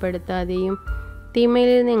சோதனைக்கு உட்படுத்தாதையும்,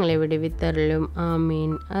 தீமையிலிருந்து எங்களை விடுவித்தருளும்.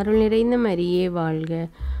 ஆமீன். அருள் நிறைந்த மரியே வாழ்க,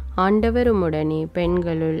 ஆண்டவர் உம்முடனே,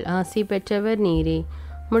 பெண்களுள் ஆசி பெற்றவர் நீரே.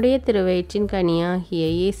 உம்முடைய திருவயிற்றின் கனியாகிய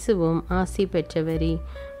இயேசுவும் ஆசி பெற்றவரே.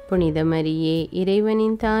 புனித மரியே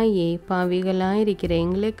இறைவனின் தாயே, பாவிகளாயிருக்கிற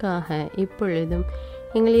எங்களுக்காக இப்பொழுதும்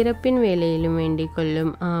எங்கள் இறப்பின் வேளையிலும் வேண்டிக்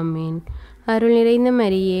கொள்ளும். ஆமீன். அருள் நிறைந்த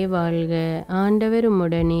மரியே வாழ்க, ஆண்டவர்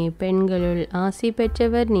உம்முடனே, பெண்களுள் ஆசி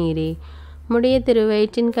பெற்றவர் நீரே. உம்முடைய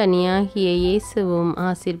திருவயிற்றின் கனியாகிய இயேசுவும்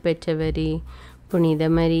ஆசி பெற்றவரே. புனித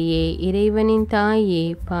மரியே இறைவனின் தாயே,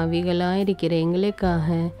 பாவிகளாயிருக்கிற எங்களுக்காக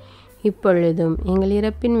இப்பொழுதும் எங்கள்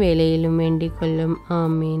இறப்பின் வேளையிலும் வேண்டிக் கொள்ளும்.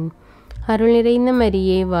 ஆமீன். அருள் நிறைந்த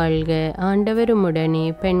மரியே வாழ்க, ஆண்டவர் உம்முடனே,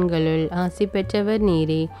 பெண்களுள் ஆசி பெற்றவர்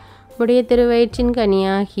நீரே. உம்முடைய திருவயிற்றின்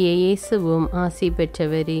கனியாகிய இயேசுவும் ஆசி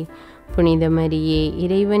பெற்றவரே. புனித மரியே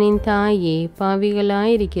இறைவனின் தாயே,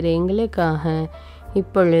 பாவிகளாயிருக்கிற எங்களுக்காக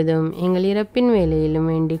இப்பொழுதும் எங்கள் இறப்பின் வேளையிலும்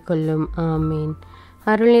வேண்டிக் கொள்ளும். ஆமீன்.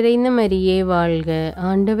 அருள் நிறைந்த மரியே வாழ்க,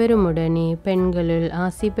 ஆண்டவர் உம்முடனே, பெண்களுள்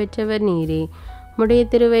ஆசி பெற்றவர் நீரே. உம்முடைய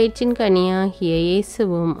திருவயிற்றின் கனியாகிய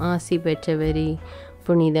இயேசுவும் ஆசி பெற்றவரே.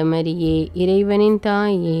 புனித மரியே இறைவனின்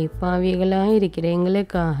தாயே, பாவிகளாயிருக்கிற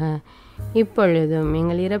எங்களுக்காக இப்பொழுதும்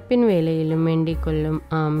எங்கள் இறப்பின் வேளையிலும் வேண்டிக் கொள்ளும்.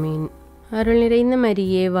 ஆமீன். அருள் நிறைந்த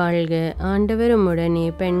மரியே வாழ்க, ஆண்டவர் உம்முடனே,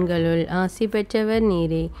 பெண்களுள் ஆசி பெற்றவர்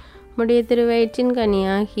நீரே. உம்முடைய திருவயிற்றின்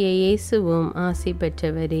கனியாகிய இயேசுவும் ஆசி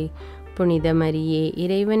பெற்றவரே. புனித மரியே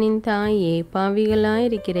இறைவனின் தாயே,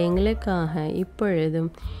 பாவிகளாயிருக்கிற எங்களுக்காக இப்பொழுதும்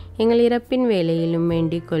எங்கள் இறப்பின் வேளையிலும்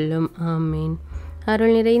வேண்டிக் கொள்ளும். ஆமீன்.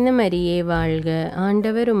 அருள் நிறைந்த மரியே வாழ்க,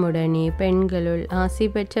 ஆண்டவர் உம்முடனே, பெண்களுள் ஆசி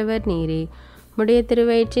பெற்றவர் நீரே. உம்முடைய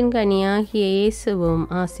திருவயிற்றின் கனியாகிய இயேசுவும்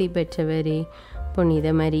ஆசி பெற்றவரே. புனித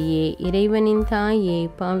மரியே இறைவனின் தாயே,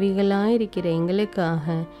 பாவிகளாயிருக்கிற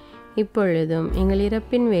எங்களுக்காக இப்பொழுதும் எங்கள்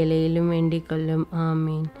இறப்பின் வேளையிலும் வேண்டிக் கொள்ளும்.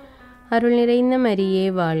 ஆமீன். அருள் நிறைந்த மரியே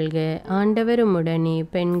வாழ்க, ஆண்டவர் உம்முடனே,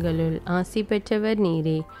 பெண்களுள் ஆசி பெற்றவர்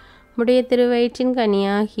நீரே. உம்முடைய திருவயிற்றின்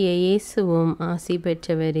கனியாகிய இயேசுவும் ஆசி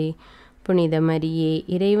பெற்றவரே. புனித மரியே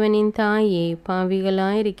இறைவனின் தாயே,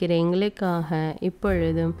 பாவிகளாயிருக்கிற எங்களுக்காக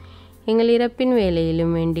இப்பொழுதும் எங்கள் இறப்பின்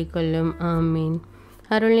வேளையிலும் வேண்டிக் கொள்ளும். ஆமீன்.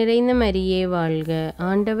 அருள் நிறைந்த மரியே வாழ்க,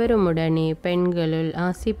 ஆண்டவர் உம்முடனே, பெண்களுள்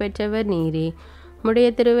ஆசி பெற்றவர் நீரே. உம்முடைய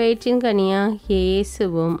திருவயிற்றின் கனியாகிய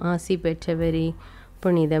இயேசுவும் ஆசி பெற்றவரே.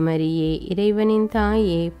 புனித மரியே, இறைவனின்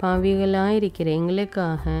தாயே, பாவிகளாயிருக்கிற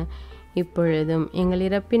எங்களுக்காக இப்பொழுதும் எங்கள்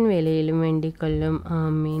இறப்பின் வேளையிலும் வேண்டிக் கொள்ளும்.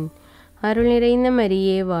 ஆமீன். அருள் நிறைந்த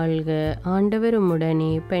மரியே வாழ்க, ஆண்டவர்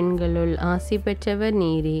உம்முடனே, பெண்களுள் ஆசி பெற்றவர்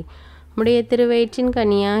நீரே. உம்முடைய திருவயிற்றின்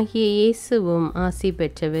கனியாகிய இயேசுவும் ஆசி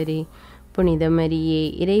பெற்றவரே. புனித மரியே,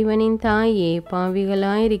 இறைவனின் தாயே,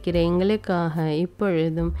 பாவிகளாயிருக்கிற எங்களுக்காக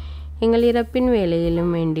இப்பொழுதும் எங்கள் இறப்பின்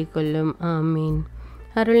வேளையிலும் வேண்டிக் கொள்ளும். ஆமீன்.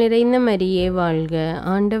 அருள் நிறைந்த மரியே வாழ்க,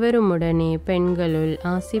 ஆண்டவர் உம்முடனே, பெண்களுள்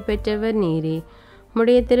ஆசி பெற்றவர் நீரே.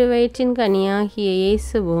 உம்முடைய திருவயிற்றின் கனியாகிய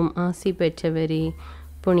இயேசுவும் ஆசி பெற்றவரே.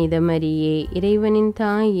 புனித மரியே, இறைவனின்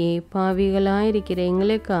தாயே, பாவிகளாயிருக்கிற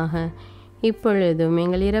எங்களுக்காக இப்பொழுதும்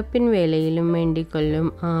எங்கள் இறப்பின் வேளையிலும் வேண்டிக்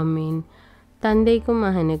கொள்ளும். ஆமீன். தந்தைக்கும்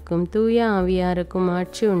மகனுக்கும் தூய ஆவியாருக்கும்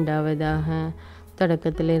ஆட்சி உண்டாவதாக.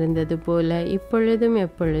 தொடக்கத்தில் இருந்தது போல இப்பொழுதும்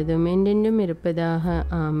எப்பொழுதும் என்றென்றும் இருப்பதாக.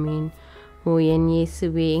 ஆமீன். ஓ என்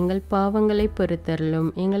இயேசுவே, எங்கள் பாவங்களை பொறுத்தருளும்,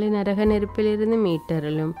 எங்களை நரக நெருப்பிலிருந்து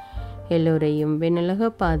மீட்டருளும், எல்லோரையும் விண்ணுலக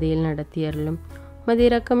பாதையில் நடத்தியருளும். உமது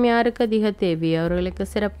இரக்கம் யாருக்கு அதிக தேவையோ அவர்களுக்கு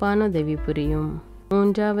சிறப்பான உதவி புரியும்.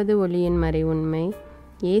 மூன்றாவது ஒளியின் மறை உண்மை.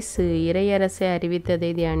 இயேசு இறையரசை அறிவித்ததை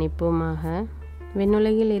தியானிப்போமாக.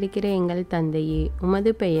 விண்ணுலகில் இருக்கிற எங்கள் தந்தையே,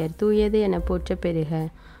 உமது பெயர் தூயது என போற்ற பெறுக.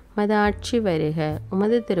 உமது ஆட்சி வருக.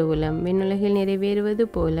 உமது திருவுளம் விண்ணுலகில் நிறைவேறுவது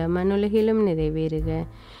போல மண்ணுலகிலும் நிறைவேறுக.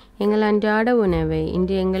 எங்கள் அன்றாட உணவை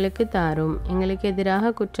இன்று எங்களுக்கு தாரும். எங்களுக்கு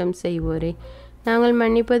எதிராக குற்றம் செய்வோரை நாங்கள்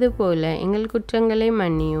மன்னிப்பது போல எங்கள் குற்றங்களை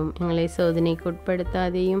மன்னியும். எங்களை சோதனைக்கு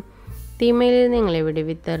உட்படுத்தாதையும் தீமையிலிருந்து எங்களை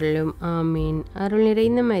விடுவித்தருளும். ஆமீன். அருள்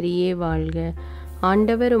நிறைந்த மரியே வாழ்க,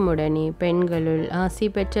 ஆண்டவர் உம்முடனே, பெண்களுள் ஆசி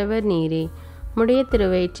பெற்றவர் நீரே. உம்முடைய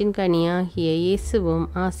திருவயிற்றின் கனியாகிய இயேசுவும்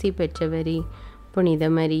ஆசி பெற்றவரே. புனித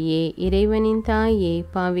மரியே, இறைவனின் தாயே,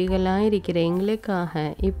 பாவிகளாயிருக்கிற எங்களுக்காக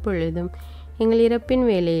இப்பொழுதும் எங்கள் இறப்பின்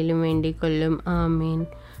வேளையிலும் வேண்டிக் கொள்ளும். ஆமீன்.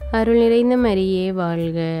 அருள் நிறைந்த மரியே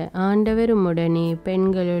வாழ்க, ஆண்டவர் உம்முடனே,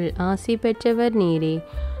 பெண்களுள் ஆசி பெற்றவர் நீரே.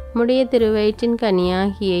 உம்முடைய திருவயிற்றின்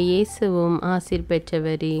கனியாகிய இயேசுவும் ஆசி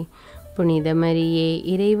பெற்றவரே. புனித மரியே,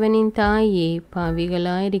 இறைவனின் தாயே,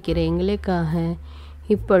 பாவிகளாயிருக்கிற எங்களுக்காக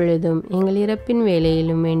இப்பொழுதும் எங்கள் இறப்பின்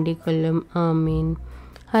வேளையிலும் வேண்டிக் கொள்ளும். ஆமீன்.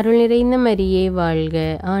 அருள் நிறைந்த மரியே வாழ்க,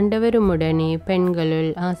 ஆண்டவர் உம்முடனே,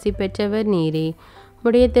 பெண்களுள் ஆசி பெற்றவர் நீரே.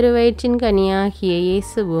 உம்முடைய திருவயிற்றின் கனியாகிய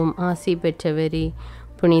இயேசுவும் ஆசி பெற்றவரே.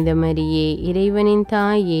 புனித மரியே, இறைவனின்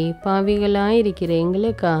தாயே, பாவிகளாயிருக்கிற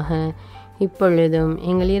எங்களுக்காக இப்பொழுதும்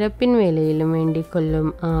எங்கள் இறப்பின் வேளையிலும் வேண்டிக்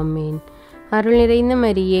கொள்ளும். ஆமீன். அருள் நிறைந்த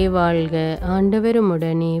மரியே வாழ்க, ஆண்டவர்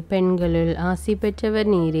உம்முடனே, பெண்களுள் ஆசி பெற்றவர்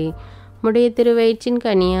நீரே. உம்முடைய திருவயிற்றின்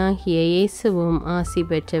கனியாகிய இயேசுவும் ஆசி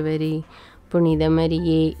பெற்றவரே. புனித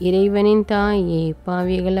மரியே, இறைவனின் தாயே,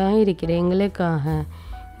 பாவிகளாயிருக்கிற எங்களுக்காக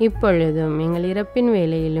இப்பொழுதும் எங்கள் இறப்பின்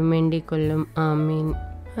வேளையிலும் வேண்டிக் கொள்ளும். ஆமீன்.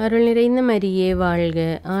 அருள் நிறைந்த மரியே வாழ்க,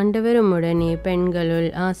 ஆண்டவர் உம்முடனே, பெண்களுள்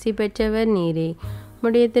ஆசி பெற்றவர் நீரே.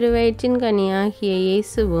 உம்முடைய திருவயிற்றின் கனியாகிய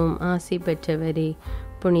இயேசுவும் ஆசி பெற்றவரே.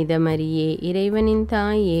 புனித மரியே, இறைவனின்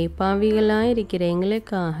தாயே, பாவிகளாயிருக்கிற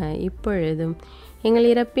எங்களுக்காக இப்பொழுதும் எங்கள்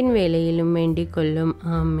இறப்பின் வேளையிலும் வேண்டிக் கொள்ளும்.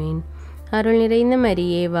 ஆமீன். அருள் நிறைந்த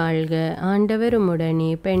மரியே வாழ்க, ஆண்டவர்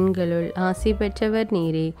உம்முடனே, பெண்களுள் ஆசி பெற்றவர்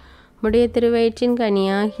நீரே. உம்முடைய திருவயிற்றின்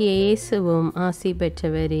கனியாகிய இயேசுவும் ஆசி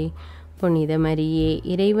பெற்றவரே. புனித மரியே,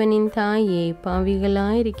 இறைவனின் தாயே,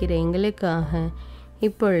 பாவிகளாயிருக்கிற எங்களுக்காக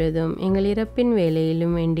இப்பொழுதும் எங்கள் இறப்பின்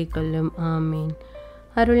வேளையிலும் வேண்டிக் கொள்ளும். ஆமீன்.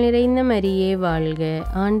 அருள் நிறைந்த மரியே வாழ்க,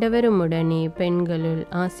 ஆண்டவர் உம்முடனே, பெண்களுள்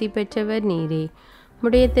ஆசி பெற்றவர் நீரே.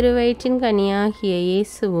 உம்முடைய திருவயிற்றின் கனியாகிய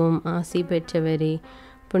இயேசுவும் ஆசி பெற்றவரே.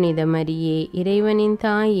 புனித மரியே, இறைவனின்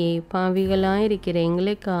தாயே, பாவிகளாயிருக்கிற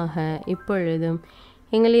எங்களுக்காக இப்பொழுதும்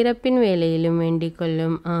எங்கள் இறப்பின் வேளையிலும் வேண்டிக்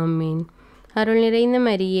கொள்ளும். ஆமீன். அருள் நிறைந்த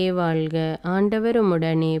மரியே வாழ்க, ஆண்டவர்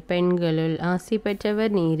உம்முடனே, பெண்களுள் ஆசி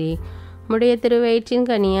பெற்றவர் நீரே. உம்முடைய திருவயிற்றின்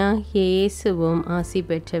கனியாகிய இயேசுவும் ஆசி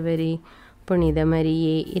பெற்றவரே. புனித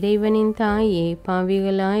மரியே, இறைவனின் தாயே,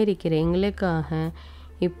 பாவிகளாயிருக்கிற எங்களுக்காக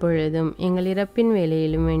இப்பொழுதும் எங்கள் இறப்பின்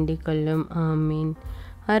வேளையிலும் வேண்டிக் கொள்ளும். ஆமீன்.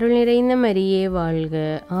 அருள் நிறைந்த மரியே வாழ்க,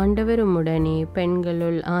 ஆண்டவர் உம்முடனே,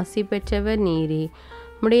 பெண்களுள் ஆசி பெற்றவர் நீரே.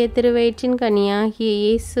 உம்முடைய திருவயிற்றின் கனியாகிய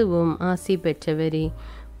இயேசுவும் ஆசி பெற்றவரே.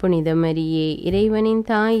 புனித மரியே, இறைவனின்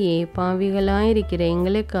தாயே, பாவிகளாயிருக்கிற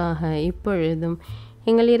எங்களுக்காக இப்பொழுதும்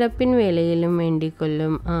எங்கள் இறப்பின் வேளையிலும் வேண்டிக்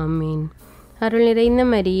கொள்ளும். ஆமீன். அருள் நிறைந்த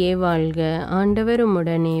மரியே வாழ்க, ஆண்டவர்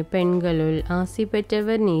உம்முடனே, பெண்களுள் ஆசி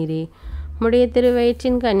பெற்றவர் நீரே. உம்முடைய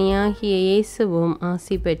திருவயிற்றின் கனியாகிய இயேசுவும்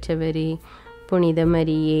ஆசி பெற்றவரே. புனித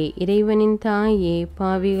மரியே, இறைவனின் தாயே,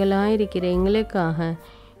 பாவிகளாயிருக்கிற எங்களுக்காக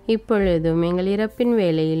இப்பொழுதும் எங்கள் இறப்பின்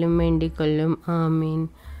வேளையிலும் வேண்டிக் கொள்ளும். ஆமீன்.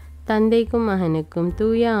 தந்தைக்கும் மகனுக்கும்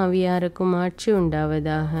தூய ஆவியாருக்கும் ஆட்சி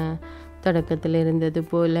உண்டாவதாக. தொடக்கத்தில் இருந்தது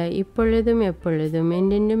போல இப்பொழுதும் எப்பொழுதும்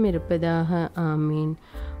என்றென்றும் இருப்பதாக. ஆமீன்.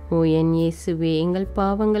 ஓ என் இயேசுவே, எங்கள்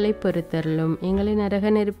பாவங்களை பொறுத்தருளும், எங்களை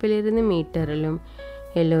நரக நெருப்பிலிருந்து மீட்டருளும்,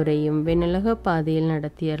 எல்லோரையும் விண்ணுலக பாதையில்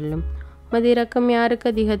நடத்தியருளும். உமது இரக்கம் யாருக்கு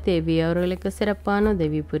அதிக தேவையோ அவர்களுக்கு சிறப்பான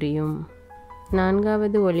உதவி புரியும்.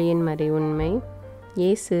 4வது ஒளியின் மறை உண்மை.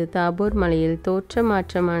 இயேசு தாபோர் மலையில் தோற்ற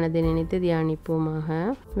மாற்றமானது நினைத்து தியானிப்போமாக.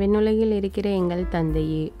 விண்ணுலகில் இருக்கிற எங்கள்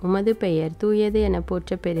தந்தையே, உமது பெயர் தூயது என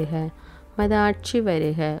போற்ற பெறுக. உமது ஆட்சி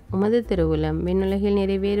வருக. உமது திருவுளம் விண்ணுலகில்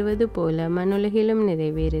நிறைவேறுவது போல மண்ணுலகிலும்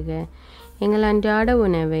நிறைவேறுக. எங்கள் அன்றாட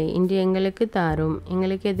உணவை இன்று எங்களுக்கு தாரும்.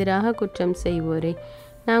 எங்களுக்கு எதிராக குற்றம் செய்வோரை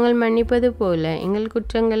நாங்கள் மன்னிப்பது போல எங்கள்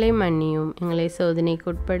குற்றங்களை மன்னியும். எங்களை சோதனைக்கு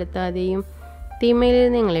உட்படுத்தாதையும்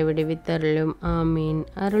தீமையிலிருந்து எங்களை விடுவித்தருளும். ஆமீன்.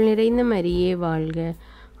 அருள் நிறைந்த மரியே வாழ்க.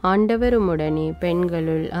 ஆண்டவர் உம்முடனே,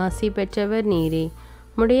 பெண்களுள் ஆசி பெற்றவர் நீரே.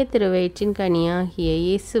 உம்முடைய திருவயிற்றின் கனியாகிய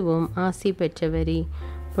இயேசுவும் ஆசி பெற்றவரே.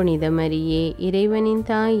 புனித மரியே, இறைவனின்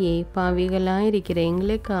தாயே, பாவிகளாயிருக்கிற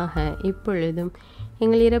எங்களுக்காக இப்பொழுதும்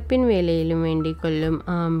எங்கள் இறப்பின் வேளையிலும் வேண்டிக் கொள்ளும்.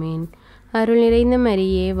 ஆமீன். அருள் நிறைந்த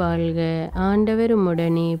மரியே வாழ்க. ஆண்டவர்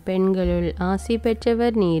உம்முடனே, பெண்களுள் ஆசி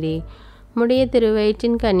பெற்றவர் நீரே. உம்முடைய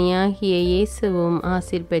திருவயிற்றின் கனியாகிய இயேசுவும்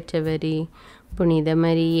ஆசீர் பெற்றவரே. புனித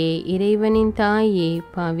மரியே, இறைவனின் தாயே,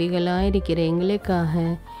 பாவிகளாயிருக்கிற எங்களுக்காக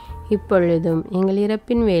இப்பொழுதும் எங்கள்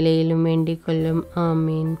இறப்பின் வேளையிலும் வேண்டிக் கொள்ளும்.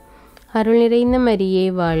 ஆமீன். அருள் நிறைந்த மரியே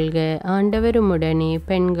வாழ்க. ஆண்டவர் உம்முடனே,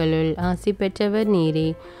 பெண்களுள் ஆசி பெற்றவர் நீரே.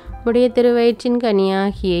 உம்முடைய திருவயிற்றின்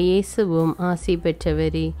கனியாகிய இயேசுவும் ஆசி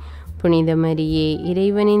பெற்றவரே. புனித மரியே,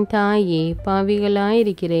 இறைவனின் தாயே,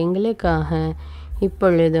 பாவிகளாயிருக்கிற எங்களுக்காக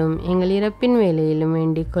இப்பொழுதும் எங்கள் இறப்பின் வேளையிலும்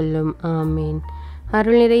வேண்டிக் கொள்ளும். ஆமீன்.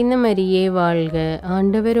 அருள் நிறைந்த மரியே வாழ்க.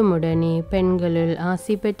 ஆண்டவர் உம்முடனே, பெண்களுள்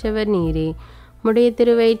ஆசி பெற்றவர் நீரே. உம்முடைய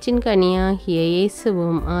திருவயிற்றின் கனியாகிய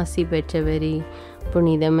இயேசுவும் ஆசி பெற்றவரே.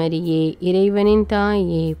 புனித மரியே, இறைவனின்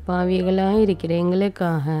தாயே, பாவிகளாயிருக்கிற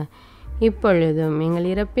எங்களுக்காக இப்பொழுதும் எங்கள்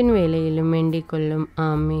இறப்பின் வேளையிலும் வேண்டிக் கொள்ளும்.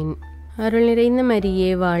 ஆமீன். அருள் நிறைந்த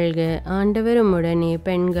மரியே வாழ்க. ஆண்டவர் உம்முடனே,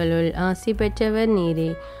 பெண்களுள் ஆசி பெற்றவர் நீரே.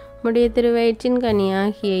 உம்முடைய திருவயிற்றின்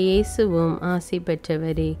கனியாகிய இயேசுவும் ஆசி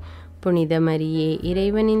பெற்றவரே. புனித மரியே,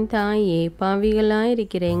 இறைவனின் தாயே,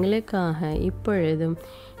 பாவிகளாயிருக்கிற எங்களுக்காக இப்பொழுதும்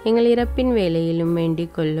எங்கள் இறப்பின் வேளையிலும்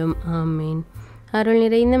வேண்டிக் கொள்ளும். ஆமீன். அருள்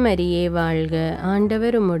நிறைந்த மரியே வாழ்க.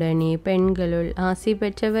 ஆண்டவர் உம்முடனே, பெண்களுள் ஆசி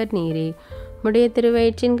பெற்றவர் நீரே. உம்முடைய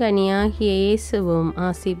திருவயிற்றின் கனியாகிய இயேசுவும்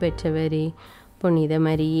ஆசி பெற்றவரே. புனித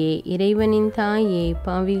மரியே, இறைவனின் தாயே,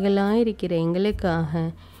 பாவிகளாயிருக்கிற எங்களுக்காக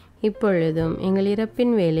இப்பொழுதும் எங்கள்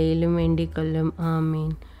இறப்பின் வேளையிலும் வேண்டிக் கொள்ளும்.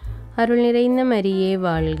 ஆமீன். அருள் நிறைந்த மரியே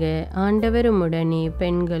வாழ்க. ஆண்டவர் உம்முடனே,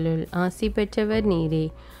 பெண்களுள் ஆசி பெற்றவர் நீரே.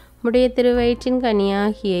 உம்முடைய திருவயிற்றின்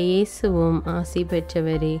கனியாகிய இயேசுவும் ஆசி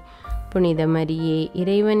பெற்றவரே. புனித மரியே,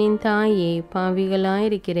 இறைவனின் தாயே,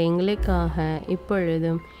 பாவிகளாயிருக்கிற எங்களுக்காக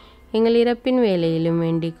இப்பொழுதும் எங்கள் இறப்பின் வேளையிலும்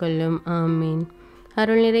வேண்டிக் கொள்ளும். ஆமீன்.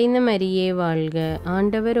 அருள் நிறைந்த மரியே வாழ்க.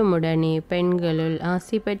 ஆண்டவர் உம்முடனே, பெண்களுள்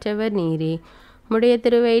ஆசி பெற்றவர் நீரே. உம்முடைய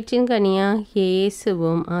திருவயிற்றின் கனியாகிய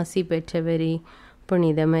இயேசுவும் ஆசி பெற்றவரே.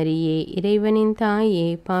 புனித மரியே, இறைவனின் தாயே,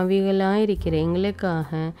 பாவிகளாயிருக்கிற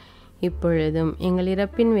எங்களுக்காக இப்பொழுதும் எங்கள்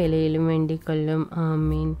இறப்பின் வேளையிலும் வேண்டிக் கொள்ளும்.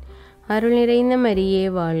 ஆமீன். அருள் நிறைந்த மரியே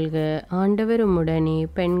வாழ்க. ஆண்டவர் உம்முடனே,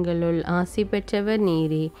 பெண்களுள் ஆசி பெற்றவர்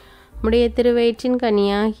நீரே. உம்முடைய திருவயிற்றின்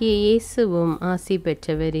கனியாகிய இயேசுவும் ஆசி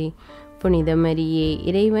பெற்றவரே. புனித மரியே,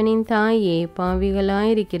 இறைவனின் தாயே,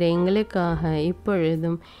 பாவிகளாயிருக்கிற எங்களுக்காக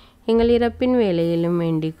இப்பொழுதும் எங்கள் இறப்பின் வேளையிலும்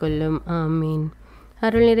வேண்டிக் கொள்ளும். ஆமீன்.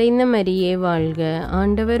 அருள் நிறைந்த மரியே வாழ்க.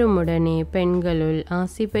 ஆண்டவர் உம்முடனே, பெண்களுள்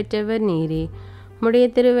ஆசி பெற்றவர் நீரே. உம்முடைய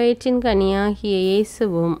திருவயிற்றின் கனியாகிய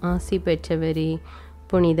இயேசுவும் ஆசி பெற்றவரே.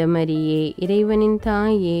 புனித மரியே, இறைவனின்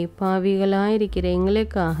தாயே, பாவிகளாயிருக்கிற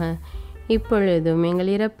எங்களுக்காக இப்பொழுதும் எங்கள்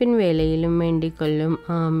இறப்பின் வேளையிலும் வேண்டிக் கொள்ளும்.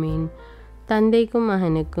 ஆமீன். தந்தைக்கும்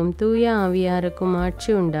மகனுக்கும் தூய ஆவியாருக்கும்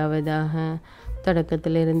ஆட்சி உண்டாவதாக.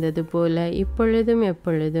 தொடக்கத்தில் இருந்தது போல இப்பொழுதும்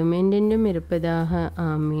எப்பொழுதும் என்றென்றும் இருப்பதாக.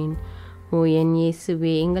 ஆமீன். ஓ என்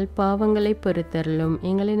இயேசுவே, எங்கள் பாவங்களை பொறுத்தருளும்,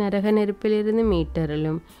 எங்களை நரக நெருப்பிலிருந்து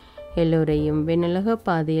மீட்டருளும், எல்லோரையும் விண்ணுலக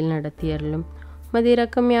பாதையில் நடத்தியருளும். உமது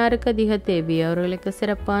இரக்கம் யாருக்கு அதிக தேவையோ அவர்களுக்கு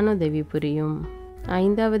சிறப்பான உதவி புரியும்.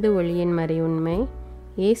 5வது ஒளியின் மறை உண்மை.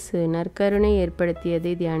 இயேசு நற்கருணை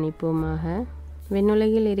ஏற்படுத்தியதை தியானிப்போமாக.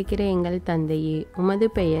 விண்ணுலகில் இருக்கிற எங்கள் தந்தையே, உமது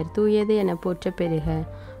பெயர் தூயது என போற்ற பெறுக.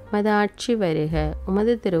 உமது ஆட்சி வருக.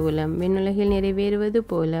 உமது திருவுளம் விண்ணுலகில் நிறைவேறுவது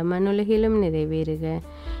போல மண்ணுலகிலும் நிறைவேறுக.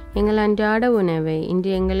 எங்கள் அன்றாட உணவை இன்று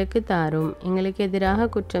எங்களுக்கு தாரும். எங்களுக்கு எதிராக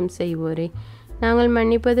குற்றம் செய்வோரை நாங்கள்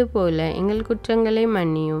மன்னிப்பது போல எங்கள் குற்றங்களை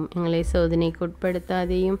மன்னியும். எங்களை சோதனைக்கு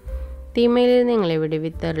உட்படுத்தாதையும் தீமையிலிருந்து எங்களை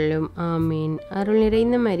விடுவித்தருளும். ஆமீன். அருள்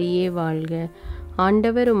நிறைந்த மரியே வாழ்க.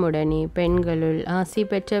 ஆண்டவர் உம்முடனே, பெண்களுள் ஆசி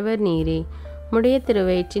பெற்றவர் நீரே. உம்முடைய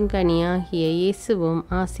திருவயிற்றின் கனியாகிய இயேசுவும்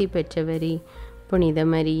ஆசி பெற்றவரே. புனித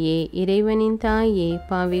மரியே, இறைவனின் தாயே,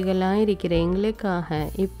 பாவிகளாயிருக்கிற எங்களுக்காக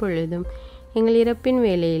இப்பொழுதும் எங்கள் இறப்பின்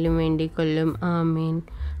வேளையிலும் வேண்டிக் கொள்ளும். ஆமீன்.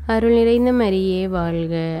 அருள் நிறைந்த மரியே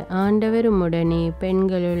வாழ்க, ஆண்டவர் உம்முடனே,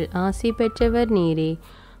 பெண்களுள் ஆசி பெற்றவர் நீரே.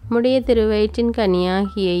 உம்முடைய திருவயிற்றின்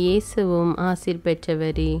கனியாகிய இயேசுவும் ஆசிர்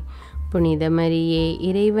பெற்றவரே. புனித மரியே,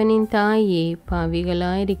 இறைவனின் தாயே,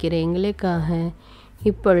 பாவிகளாயிருக்கிற எங்களுக்காக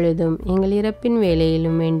இப்பொழுதும் எங்கள் இறப்பின்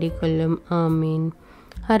வேளையிலும் வேண்டிக் கொள்ளும். ஆமீன்.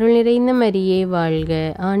 அருள் நிறைந்த மரியே வாழ்க,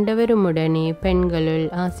 ஆண்டவர் உம்முடனே, பெண்களுள்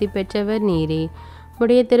ஆசி பெற்றவர் நீரே.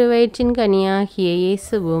 உம்முடைய திருவயிற்றின் கனியாகிய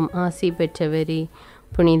இயேசுவும் ஆசி பெற்றவரே.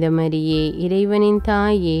 புனித மரியே, இறைவனின்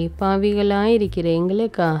தாயே, பாவிகளாயிருக்கிற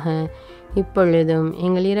எங்களுக்காக இப்பொழுதும்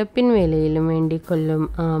எங்கள் இறப்பின் வேளையிலும் வேண்டிக் கொள்ளும்.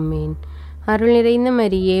 ஆமீன். அருள் நிறைந்த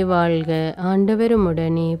மரியே வாழ்க, ஆண்டவர்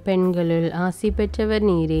உம்முடனே, பெண்களுள் ஆசி பெற்றவர்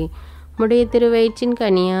நீரே. உம்முடைய திருவயிற்றின்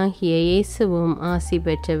கனியாகிய இயேசுவும் ஆசி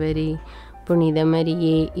பெற்றவரே. புனித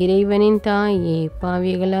மரியே, இறைவனின் தாயே,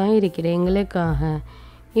 பாவிகளாயிருக்கிற எங்களுக்காக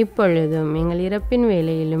இப்பொழுதும் எங்கள் இறப்பின்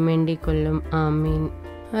வேளையிலும் வேண்டிக் கொள்ளும். ஆமீன்.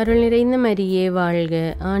 அருள் நிறைந்த மரியே வாழ்க,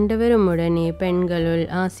 ஆண்டவர் உம்முடனே, பெண்களுள்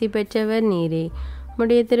ஆசி பெற்றவர் நீரே.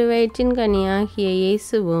 உம்முடைய திருவயிற்றின் கனியாகிய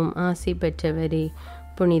இயேசுவும் ஆசி பெற்றவரே.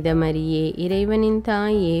 புனித மரியே, இறைவனின்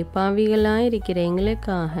தாயே, பாவிகளாயிருக்கிற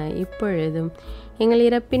எங்களுக்காக இப்பொழுதும் எங்கள்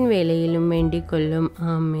இறப்பின் வேளையிலும் வேண்டிக் கொள்ளும்.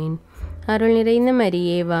 ஆமீன். அருள் நிறைந்த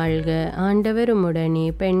மரியே வாழ்க, ஆண்டவர் உம்முடனே,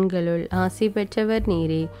 பெண்களுள் ஆசி பெற்றவர்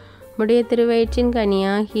நீரே. உம்முடைய திருவயிற்றின்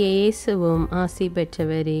கனியாகிய இயேசுவும் ஆசி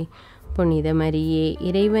பெற்றவரே. புனித மரியே,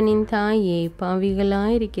 இறைவனின் தாயே,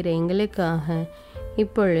 பாவிகளாயிருக்கிற எங்களுக்காக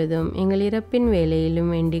இப்பொழுதும் எங்கள் இறப்பின்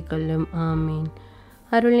வேளையிலும் வேண்டிக் கொள்ளும். ஆமீன்.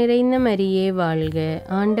 அருள் நிறைந்த மரியே வாழ்க,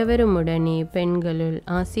 ஆண்டவர் உம்முடனே, பெண்களுள்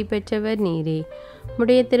ஆசி பெற்றவர் நீரே.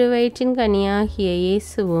 உம்முடைய திருவயிற்றின் கனியாகிய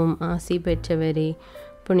இயேசுவும் ஆசி பெற்றவரே.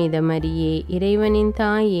 புனித மரியே, இறைவனின்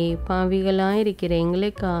தாயே, பாவிகளாயிருக்கிற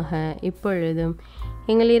எங்களுக்காக இப்பொழுதும்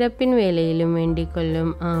எங்கள் இறப்பின் வேளையிலும் வேண்டிக்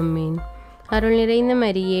கொள்ளும். ஆமீன். அருள் நிறைந்த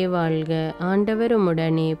மரியே வாழ்க, ஆண்டவர்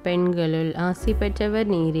உம்முடனே, பெண்களுள் ஆசி பெற்றவர்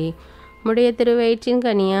நீரே. உம்முடைய திருவயிற்றின்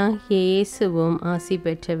கனியாகிய இயேசுவும் ஆசி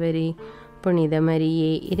பெற்றவரே. புனித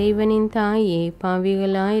மரியே, இறைவனின் தாயே,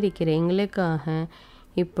 பாவிகளாயிருக்கிற எங்களுக்காக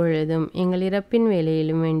இப்பொழுதும் எங்கள் இறப்பின்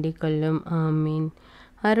வேளையிலும் வேண்டிக் கொள்ளும். ஆமீன்.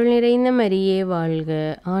 அருள் நிறைந்த மரியே வாழ்க,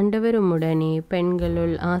 ஆண்டவர் உம்முடனே,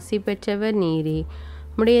 பெண்களுள் ஆசி பெற்றவர் நீரே.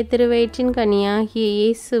 உம்முடைய திருவயிற்றின் கனியாகிய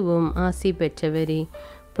இயேசுவும் ஆசி பெற்றவரே.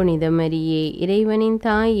 புனித மரியே, இறைவனின்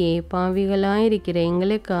தாயே, பாவிகளாயிருக்கிற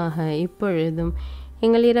எங்களுக்காக இப்பொழுதும்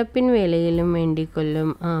எங்கள் இறப்பின் வேளையிலும் வேண்டிக்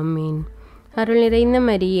கொள்ளும். ஆமீன். அருள் நிறைந்த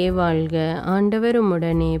மரியே வாழ்க, ஆண்டவர்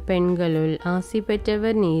உம்முடனே, பெண்களுள் ஆசி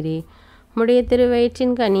பெற்றவர் நீரே. உம்முடைய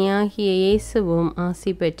திருவயிற்றின் கனியாகிய இயேசுவும்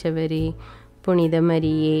ஆசி பெற்றவரே. புனித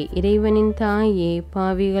மரியே, இறைவனின் தாயே,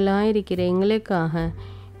 பாவிகளாயிருக்கிற எங்களுக்காக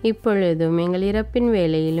இப்பொழுதும் எங்கள் இறப்பின்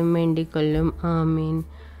வேளையிலும் வேண்டிக் கொள்ளும். ஆமீன்.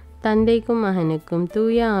 தந்தைக்கும் மகனுக்கும்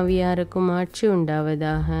தூய ஆவியாருக்கும் ஆட்சி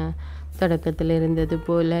உண்டாவதாக. தொடக்கத்தில் இருந்தது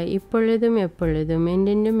போல இப்பொழுதும் எப்பொழுதும்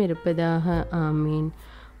என்றென்றும் இருப்பதாக. ஆமீன்.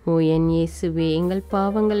 ஓ என் இயேசுவே, எங்கள்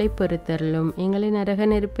பாவங்களை பொறுத்தருளும், எங்களை நரக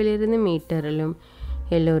நெருப்பிலிருந்து மீட்டருளும்,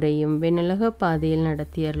 எல்லோரையும் விண்ணுலக பாதையில்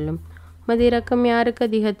நடத்தியருளும். உமது இரக்கம் யாருக்கு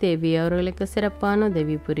அதிக தேவையோ அவர்களுக்கு சிறப்பான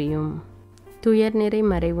உதவி புரியும். துயர் நிறை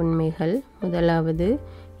மறை உண்மைகள். முதலாவது,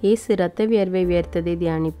 இயேசு இரத்த வியர்வை வியர்த்ததை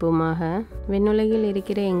தியானிப்போமாக. விண்ணுலகில்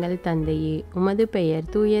இருக்கிற எங்கள் தந்தையே, உமது பெயர்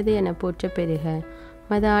தூயது என போற்ற பெறுக.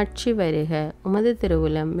 உமது ஆட்சி வருக. உமது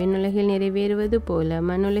திருவுளம் விண்ணுலகில் நிறைவேறுவது போல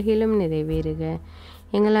மண்ணுலகிலும் நிறைவேறுக.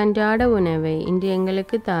 எங்கள் அன்றாட உணவை இன்று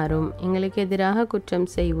எங்களுக்கு தாரும். எங்களுக்கு எதிராக குற்றம்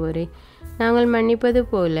செய்வோரை நாங்கள் மன்னிப்பது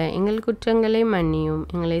போல எங்கள் குற்றங்களை மன்னியும்.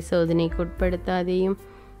 எங்களை சோதனைக்கு உட்படுத்தாதையும்,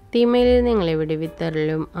 தீமையிலிருந்து எங்களை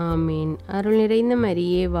விடுவித்தருளும். ஆமீன். அருள் நிறைந்த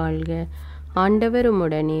மரியே வாழ்க, ஆண்டவர்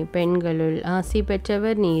உம்முடனே, பெண்களுள் ஆசி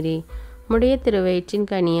பெற்றவர் நீரே. உம்முடைய திருவயிற்றின்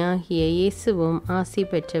கனியாகிய இயேசுவும் ஆசி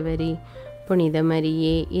பெற்றவரே. புனித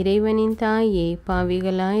மரியே, இறைவனின் தாயே,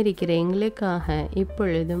 பாவிகளாயிருக்கிற எங்களுக்காக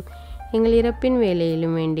இப்பொழுதும் எங்கள் இறப்பின்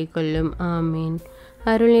வேளையிலும் வேண்டிக் கொள்ளும். ஆமீன்.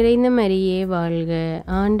 அருள் நிறைந்த மரியே வாழ்க,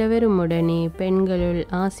 ஆண்டவர் உம்முடனே, பெண்களுள்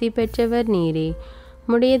ஆசி பெற்றவர் நீரே.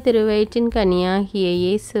 உம்முடைய திருவயிற்றின் கனியாகிய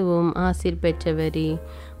இயேசுவும் ஆசிர் பெற்றவரே.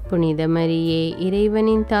 புனித மரியே,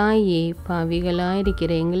 இறைவனின் தாயே,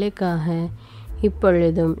 பாவிகளாயிருக்கிற எங்களுக்காக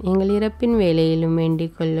இப்பொழுதும் எங்கள் இறப்பின் வேளையிலும்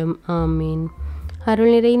வேண்டிக் கொள்ளும். ஆமீன்.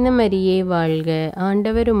 அருள் நிறைந்த மரியே வாழ்க,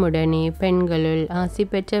 ஆண்டவர் உம்முடனே, பெண்களுள் ஆசி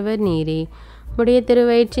பெற்றவர் நீரே. உம்முடைய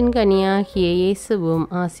திருவயிற்றின் கனியாகிய இயேசுவும்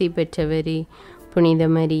ஆசி பெற்றவரே. புனித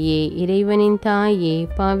மரியே, இறைவனின் தாயே,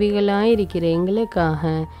 பாவிகளாயிருக்கிற எங்களுக்காக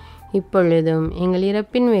இப்பொழுதும் எங்கள்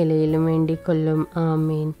இறப்பின் வேளையிலும் வேண்டிக் கொள்ளும்.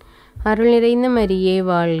 ஆமீன். அருள் நிறைந்த மரியே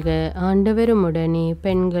வாழ்க, ஆண்டவர் உம்முடனே,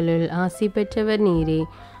 பெண்களுள் ஆசி பெற்றவர் நீரே.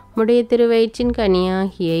 உம்முடைய திருவயிற்றின்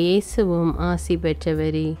கனியாகிய இயேசுவும் ஆசி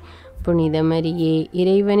பெற்றவரே. புனித மரியே,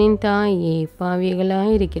 இறைவனின் தாயே,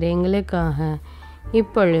 பாவிகளாயிருக்கிற எங்களுக்காக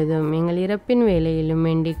இப்பொழுதும் எங்கள் இறப்பின் வேளையிலும்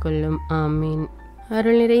வேண்டிக் கொள்ளும். ஆமீன்.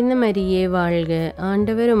 அருள் நிறைந்த மரியே வாழ்க,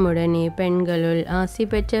 ஆண்டவர் உம்முடனே, பெண்களுள் ஆசி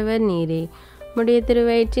பெற்றவர் நீரே. உம்முடைய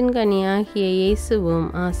திருவயிற்றின் கனியாகிய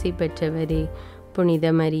இயேசுவும் ஆசி பெற்றவரே.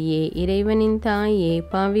 புனித மரியே, இறைவனின் தாயே,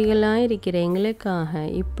 பாவிகளாயிருக்கிற எங்களுக்காக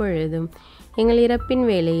இப்பொழுதும் எங்கள் இறப்பின்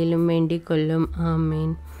வேளையிலும் வேண்டிக் கொள்ளும்.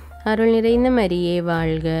 ஆமீன். அருள் நிறைந்த மரியே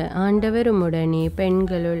வாழ்க, ஆண்டவர் உம்முடனே,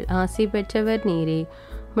 பெண்களுள் ஆசி பெற்றவர் நீரே.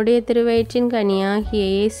 உம்முடைய திருவயிற்றின் கனியாகிய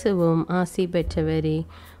இயேசுவும் ஆசி பெற்றவரே.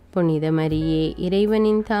 புனித மரியே,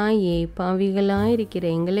 இறைவனின் தாயே, பாவிகளாயிருக்கிற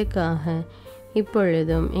எங்களுக்காக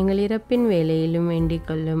இப்பொழுதும் எங்கள் இறப்பின் வேளையிலும் வேண்டிக்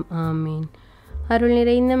கொள்ளும். ஆமீன். அருள்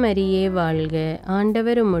நிறைந்த மரியே வாழ்க,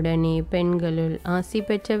 ஆண்டவர் உம்முடனே, பெண்களுள் ஆசி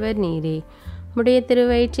பெற்றவர் நீரே. உம்முடைய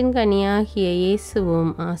திருவயிற்றின் கனியாகிய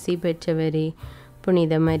இயேசுவும் ஆசி பெற்றவரே.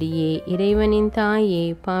 புனித மரியே, இறைவனின் தாயே,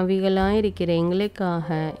 பாவிகளாயிருக்கிற எங்களுக்காக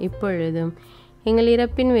இப்பொழுதும் எங்கள்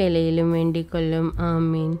இறப்பின் வேளையிலும் வேண்டிக் கொள்ளும்.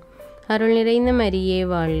 ஆமீன். அருள் நிறைந்த மரியே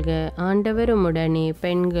வாழ்க, ஆண்டவர் உம்முடனே,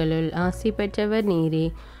 பெண்களுள் ஆசி பெற்றவர் நீரே.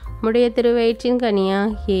 உம்முடைய திருவயிற்றின்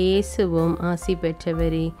கனியாகிய இயேசுவும் ஆசி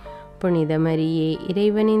பெற்றவரே. புனித மரியே,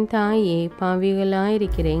 இறைவனின் தாயே,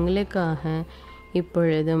 பாவிகளாயிருக்கிற எங்களுக்காக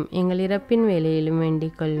இப்பொழுதும் எங்கள் இறப்பின் வேளையிலும்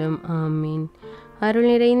வேண்டிக் கொள்ளும். ஆமீன். அருள்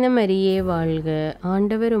நிறைந்த மரியே வாழ்க,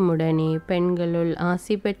 ஆண்டவர் உம்முடனே, பெண்களுள்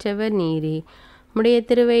ஆசி பெற்றவர் நீரே. உம்முடைய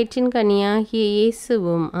திருவயிற்றின் கனியாகிய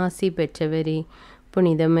இயேசுவும் ஆசி பெற்றவரே.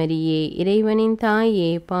 புனித மரியே, இறைவனின்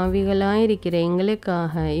தாயே, பாவிகளாயிருக்கிற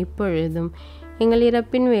எங்களுக்காக இப்பொழுதும் எங்கள்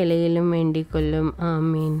இறப்பின் வேளையிலும் வேண்டிக் கொள்ளும்.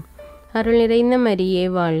 ஆமீன். அருள் நிறைந்த மரியே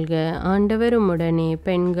வாழ்க, ஆண்டவர் உம்முடனே,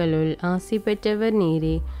 பெண்களுள் ஆசி பெற்றவர்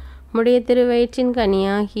நீரே. உம்முடைய திருவயிற்றின்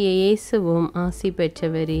கனியாகிய இயேசுவும் ஆசி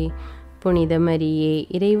பெற்றவரே. புனித மரியே,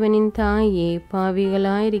 இறைவனின் தாயே,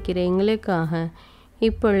 பாவிகளாயிருக்கிற எங்களுக்காக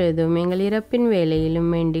இப்பொழுதும் எங்கள் இறப்பின் வேளையிலும்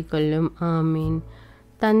வேண்டிக் கொள்ளும். ஆமீன்.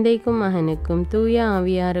 தந்தைக்கும் மகனுக்கும் தூய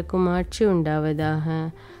ஆவியாருக்கும் ஆட்சி உண்டாவதாக.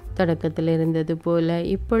 தொடக்கத்தில் இருந்தது போல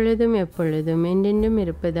இப்பொழுதும் எப்பொழுதும் என்றென்றும்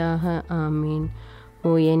இருப்பதாக. ஆமீன்.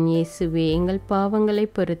 ஓ என் இயேசுவே, எங்கள் பாவங்களை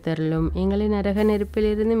பொறுத்தருளும், எங்களை நரக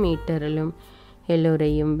நெருப்பிலிருந்து மீட்டருளும்,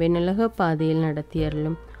 எல்லோரையும் விண்ணுலக பாதையில்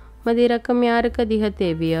நடத்தியருளும். உமது இரக்கம் யாருக்கு அதிக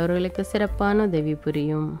தேவையோ அவர்களுக்கு சிறப்பான உதவி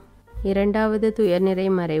புரியும். இரண்டாவது துயர்நிறை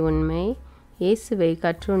மறை உண்மை. இயேசுவை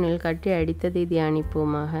கற்றூணில் கட்டி அடித்ததை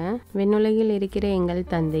தியானிப்போமாக. விண்ணுலகில் இருக்கிற எங்கள்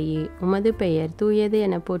தந்தையே, உமது பெயர் தூயது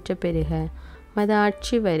என போற்ற பெறுக. உமது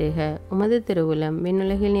ஆட்சி வருக. உமது திருவுளம்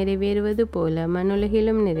விண்ணுலகில் நிறைவேறுவது போல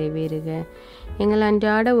மண்ணுலகிலும் நிறைவேறுக. எங்கள்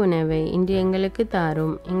அன்றாட உணவை இன்று எங்களுக்கு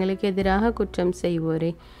தாரும். எங்களுக்கு எதிராக குற்றம்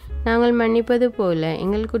செய்வோரை நாங்கள் மன்னிப்பது போல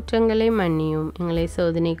எங்கள் குற்றங்களை மன்னியும். எங்களை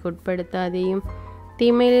சோதனைக்கு உட்படுத்தாதையும்,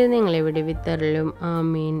 தீமையிலிருந்து எங்களை விடுவித்தருளும்.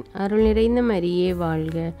 ஆமீன். அருள் நிறைந்த மரியே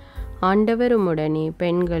வாழ்க, ஆண்டவர் உம்முடனே,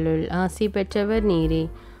 பெண்களுள் ஆசி பெற்றவர் நீரே.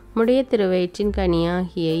 உம்முடைய திருவயிற்றின்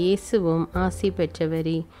கனியாகிய இயேசுவும் ஆசி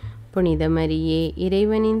பெற்றவரே. புனித மரியே,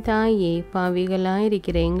 இறைவனின் தாயே,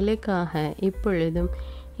 பாவிகளாயிருக்கிற எங்களுக்காக இப்பொழுதும்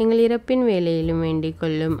எங்கள் இறப்பின் வேளையிலும் வேண்டிக்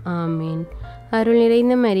கொள்ளும். ஆமீன். அருள்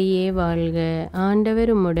நிறைந்த மரியே வாழ்க,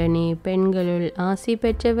 ஆண்டவர் உம்முடனே, பெண்களுள் ஆசி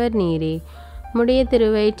பெற்றவர் நீரே. உம்முடைய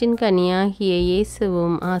திருவயிற்றின் கனியாகிய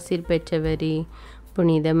இயேசுவும் ஆசி பெற்றவரே.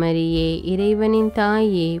 புனித மரியே, இறைவனின்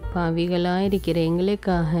தாயே, பாவிகளாயிருக்கிற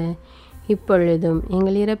எங்களுக்காக இப்பொழுதும்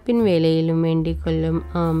எங்கள் இறப்பின் வேளையிலும் வேண்டிக் கொள்ளும்.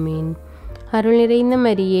 ஆமீன். அருள் நிறைந்த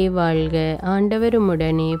மரியே வாழ்க, ஆண்டவர்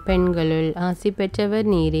உம்முடனே, பெண்களுள் ஆசி பெற்றவர்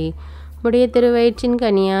நீரே. உம்முடைய திருவயிற்றின்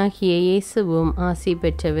கனியாகிய இயேசுவும் ஆசி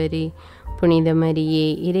பெற்றவரே. புனித மரியே,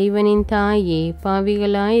 இறைவனின் தாயே,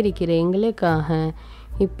 பாவிகளாயிருக்கிற எங்களுக்காக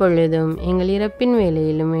இப்பொழுதும் எங்கள் இறப்பின்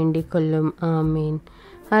வேளையிலும் வேண்டிக் கொள்ளும். ஆமீன்.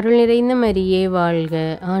 அருள் நிறைந்த மரியே வாழ்க,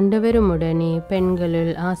 ஆண்டவர் உம்முடனே,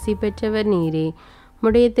 பெண்களுள் ஆசி பெற்றவர் நீரே.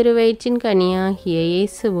 உம்முடைய திருவயிற்றின் கனியாகிய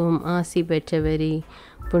இயேசுவும் ஆசி பெற்றவரே.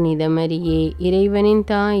 புனித மரியே, இறைவனின்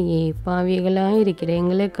தாயே, பாவிகளாயிருக்கிற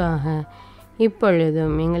எங்களுக்காக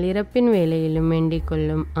இப்பொழுதும் எங்கள் இறப்பின் வேளையிலும் வேண்டிக்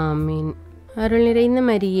கொள்ளும். ஆமீன். அருள் நிறைந்த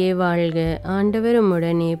மரியே வாழ்க, ஆண்டவர்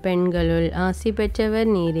உம்முடனே, பெண்களுள் ஆசி பெற்றவர்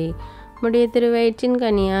நீரே. உம்முடைய திருவயிற்றின்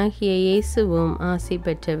கனியாகிய இயேசுவும் ஆசி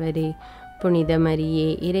பெற்றவரே. புனித மரியே,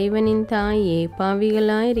 இறைவனின் தாயே,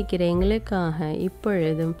 பாவிகளாயிருக்கிற எங்களுக்காக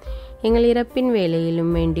இப்பொழுதும் எங்கள் இறப்பின்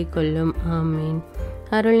வேளையிலும் வேண்டிக் கொள்ளும். ஆமீன்.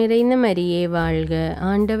 அருள் நிறைந்த மரியே வாழ்க,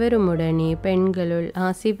 ஆண்டவர் உம்முடனே, பெண்களுள்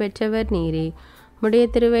ஆசி பெற்றவர் நீரே. உம்முடைய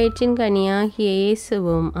திருவயிற்றின் கனியாகிய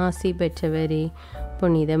இயேசுவும் ஆசி பெற்றவரே.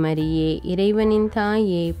 புனித மரியே, இறைவனின்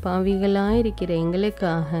தாயே, பாவிகளாயிருக்கிற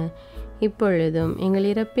எங்களுக்காக இப்பொழுதும் எங்கள்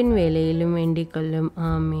இறப்பின் வேளையிலும் வேண்டிக் கொள்ளும்.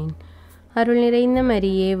 ஆமீன். அருள் நிறைந்த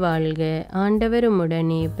மரியே வாழ்க. ஆண்டவர்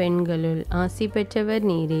உம்முடனே, பெண்களுள் ஆசி பெற்றவர்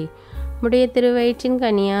நீரே. உம்முடைய திருவயிற்றின்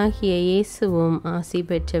கனியாகிய இயேசுவும் ஆசி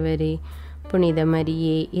பெற்றவரே. புனித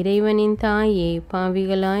மரியே, இறைவனின் தாயே,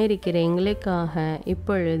 பாவிகளாயிருக்கிற எங்களுக்காக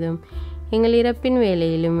இப்பொழுதும் எங்கள் இறப்பின்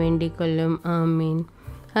வேளையிலும் வேண்டிக் கொள்ளும். ஆமீன்.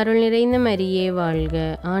 அருள் நிறைந்த மரியே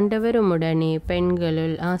வாழ்க. ஆண்டவர் உம்முடனே,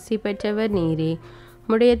 பெண்களுள் ஆசி பெற்றவர் நீரே.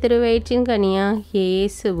 உம்முடைய திருவயிற்றின் கனியாகிய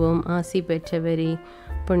இயேசுவும் ஆசி பெற்றவரே.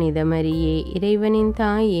 புனித மரியே, இறைவனின்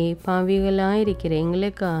தாயே, பாவிகளாயிருக்கிற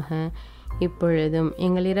எங்களுக்காக இப்பொழுதும்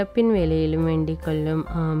எங்கள் இறப்பின் வேளையிலும் வேண்டிக் கொள்ளும்.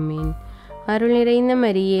 ஆமீன். அருள் நிறைந்த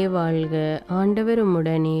மரியே வாழ்க. ஆண்டவர்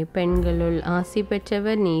உம்முடனே, பெண்களுள் ஆசி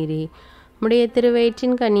பெற்றவர் நீரே. உம்முடைய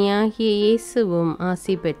திருவயிற்றின் கனியாகிய இயேசுவும்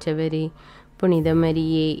ஆசி பெற்றவரே. புனித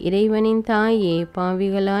மரியே, இறைவனின் தாயே,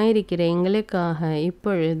 பாவிகளாயிருக்கிற எங்களுக்காக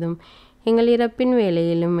இப்பொழுதும் எங்கள் இறப்பின்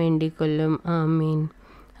வேளையிலும் வேண்டிக் கொள்ளும். ஆமீன்.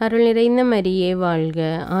 அருள் நிறைந்த மரியே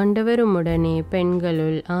வாழ்க. ஆண்டவர் உம்முடனே,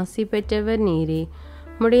 பெண்களுள் ஆசி பெற்றவர் நீரே.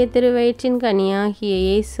 உம்முடைய திருவயிற்றின் கனியாகிய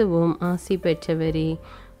இயேசுவும் ஆசி பெற்றவரே.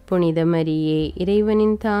 புனித மரியே,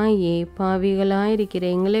 இறைவனின் தாயே, பாவிகளாயிருக்கிற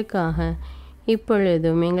எங்களுக்காக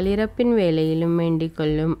இப்பொழுதும் எங்கள் இறப்பின் வேளையிலும் வேண்டிக்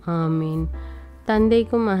கொள்ளும். ஆமீன்.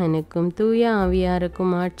 தந்தைக்கும் மகனுக்கும் தூய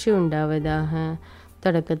ஆவியாருக்கும் ஆட்சி உண்டாவதாக.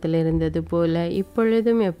 தொடக்கத்தில் இருந்தது போல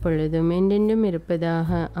இப்பொழுதும் எப்பொழுதும் என்றென்றும்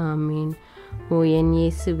இருப்பதாக. ஆமீன். ஓ என்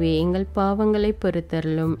இயேசுவே, எங்கள் பாவங்களை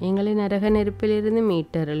பொறுத்தருளும், எங்களை நரக நெருப்பிலிருந்து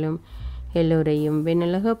மீட்டருளும், எல்லோரையும்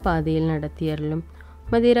விண்ணுலக பாதையில் நடத்தியருளும்.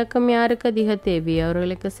 உமது இரக்கம் யாருக்கு அதிக தேவையோ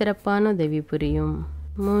அவர்களுக்கு சிறப்பான உதவி புரியும்.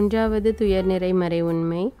 மூன்றாவது துயர் நிறை மறை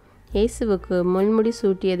உண்மை. இயேசுவுக்கு முள்முடி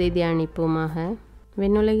சூட்டியதை தியானிப்போமாக.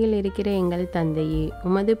 விண்ணுலகில் இருக்கிற எங்கள் தந்தையே,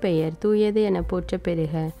 உமது பெயர் தூயது என போற்ற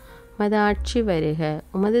பெறுக. உமது ஆட்சி வருக.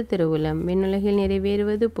 உமது திருவுளம் விண்ணுலகில்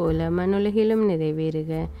நிறைவேறுவது போல மண்ணுலகிலும்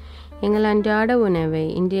நிறைவேறுக. எங்கள் அன்றாட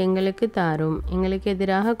உணவை இன்று எங்களுக்கு தாரும். எங்களுக்கு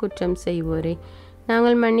எதிராக குற்றம் செய்வோரை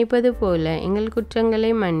நாங்கள் மன்னிப்பது போல எங்கள்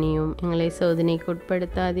குற்றங்களை மன்னியும். எங்களை சோதனைக்கு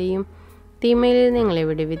உட்படுத்தாதையும் தீமையிலிருந்து எங்களை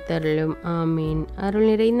விடுவித்தருளும். ஆமீன். அருள்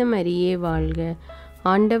நிறைந்த மரியே வாழ்க.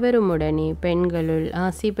 ஆண்டவர் உம்முடனே, பெண்களுள்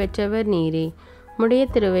ஆசி பெற்றவர் நீரே. உம்முடைய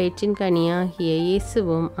திருவயிற்றின் கனியாகிய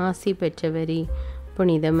இயேசுவும் ஆசி பெற்றவரே.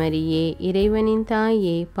 புனித மரியே, இறைவனின்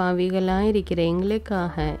தாயே, பாவிகளாயிருக்கிற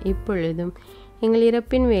எங்களுக்காக இப்பொழுதும் எங்கள்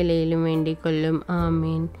இறப்பின் வேளையிலும் வேண்டிக் கொள்ளும்.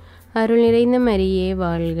 ஆமீன். அருள் நிறைந்த மரியே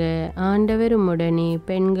வாழ்க. ஆண்டவர் உம்முடனே,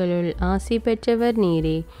 பெண்களுள் ஆசி பெற்றவர்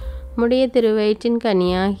நீரே. உம்முடைய திருவயிற்றின்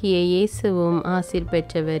கனியாகிய இயேசுவும் ஆசி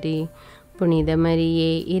பெற்றவரே. புனித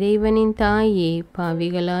மரியே, இறைவனின் தாயே,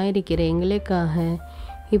 பாவிகளாயிருக்கிற எங்களுக்காக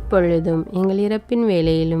இப்பொழுதும் எங்கள் இறப்பின்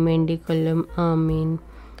வேளையிலும் வேண்டிக் கொள்ளும். ஆமீன்.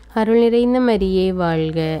 அருள் நிறைந்த மரியே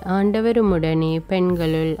வாழ்க. ஆண்டவர் உம்முடனே,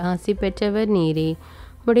 பெண்களுள் ஆசி பெற்றவர் நீரே.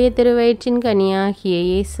 உம்முடைய திருவயிற்றின் கனியாகிய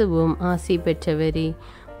இயேசுவும் ஆசி பெற்றவரே.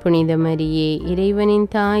 புனித மரியே, இறைவனின்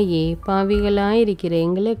தாயே, பாவிகளாயிருக்கிற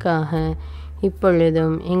எங்களுக்காக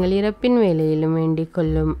இப்பொழுதும் எங்கள் இறப்பின் வேளையிலும் வேண்டிக்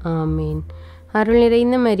கொள்ளும். ஆமீன். அருள்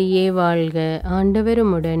நிறைந்த மரியே வாழ்க. ஆண்டவர்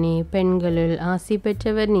உம்முடனே, பெண்களுள் ஆசி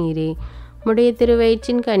பெற்றவர் நீரே. உம்முடைய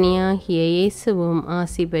திருவயிற்றின் கனியாகிய இயேசுவும்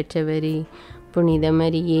ஆசி பெற்றவரே. புனித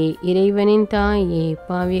மரியே, இறைவனின் தாயே,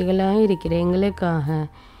 பாவிகளாயிருக்கிற எங்களுக்காக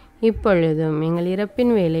இப்பொழுதும் எங்கள்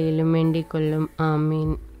இறப்பின் வேளையிலும் வேண்டிக் கொள்ளும்.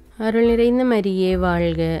 ஆமீன். அருள் நிறைந்த மரியே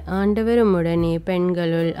வாழ்க. ஆண்டவர் உம்முடனே,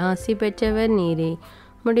 பெண்களுள் ஆசி பெற்றவர் நீரே.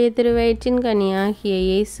 உம்முடைய திருவயிற்றின் கனியாகிய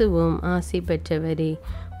இயேசுவும் ஆசி பெற்றவரே.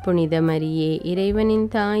 புனித மரியே, இறைவனின்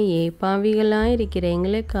தாயே, பாவிகளாயிருக்கிற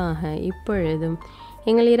எங்களுக்காக இப்பொழுதும்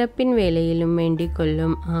எங்கள் இறப்பின் வேளையிலும் வேண்டிக்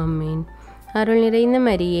கொள்ளும். ஆமீன். அருள் நிறைந்த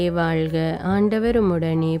மரியே வாழ்க. ஆண்டவர்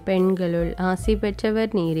உம்முடனே, பெண்களுள் ஆசி பெற்றவர்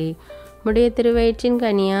நீரே. உம்முடைய திருவயிற்றின்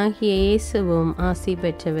கனியாகிய இயேசுவும் ஆசி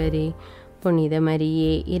பெற்றவரே. புனித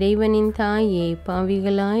மரியே, இறைவனின் தாயே,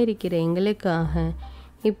 பாவிகளாயிருக்கிற எங்களுக்காக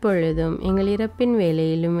இப்பொழுதும் எங்கள் இறப்பின்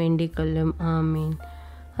வேளையிலும் வேண்டிக் கொள்ளும். ஆமீன்.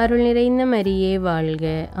 அருள் நிறைந்த மரியே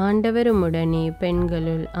வாழ்க. ஆண்டவர் உம்முடனே,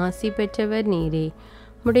 பெண்களுள் ஆசி பெற்றவர் நீரே.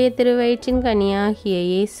 உம்முடைய திருவயிற்றின் கனியாகிய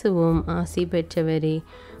இயேசுவும் ஆசி பெற்றவரே.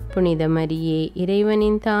 புனித மரியே,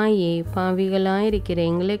 இறைவனின் தாயே, பாவிகளாயிருக்கிற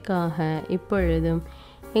எங்களுக்காக இப்பொழுதும்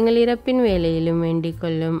எங்கள் இறப்பின் வேளையிலும் வேண்டிக்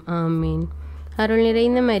கொள்ளும். ஆமீன். அருள்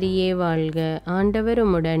நிறைந்த மரியே வாழ்க. ஆண்டவர்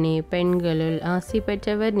உம்முடனே, பெண்களுள் ஆசி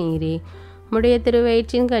பெற்றவர் நீரே. உம்முடைய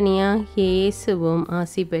திருவயிற்றின் கனியாகிய இயேசுவும்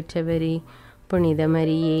ஆசி பெற்றவரே. புனித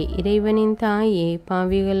மரியே, இறைவனின் தாயே,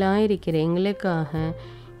 பாவிகளாயிருக்கிற எங்களுக்காக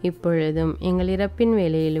இப்பொழுதும் எங்கள் இறப்பின்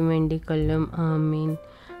வேளையிலும் வேண்டிக் கொள்ளும். ஆமீன்.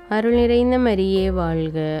 அருள் நிறைந்த மரியே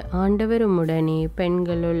வாழ்க. ஆண்டவர் உம்முடனே,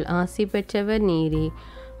 பெண்களுள் ஆசி பெற்றவர் நீரே.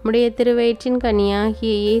 உம்முடைய திருவயிற்றின்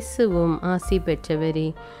கனியாகிய இயேசுவும் ஆசி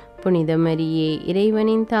பெற்றவரே. புனித மரியே,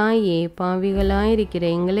 இறைவனின் தாயே, பாவிகளாயிருக்கிற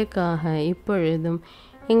எங்களுக்காக இப்பொழுதும்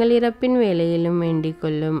எங்கள் இறப்பின் வேளையிலும் வேண்டிக்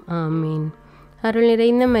கொள்ளும். ஆமீன். அருள்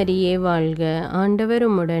நிறைந்த மரியே வாழ்க, ஆண்டவர்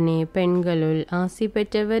உம்முடனே, பெண்களுள் ஆசி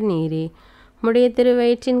பெற்றவர் நீரே. உம்முடைய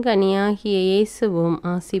திருவயிற்றின் கனியாகிய இயேசுவும்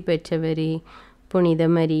ஆசி பெற்றவரே. புனித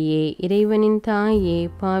மரியே, இறைவனின் தாயே,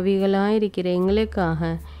 பாவிகளாயிருக்கிற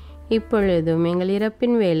எங்களுக்காக இப்பொழுதும் எங்கள்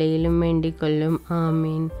இறப்பின் வேளையிலும் வேண்டிக் கொள்ளும்.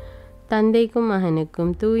 ஆமீன். தந்தைக்கும்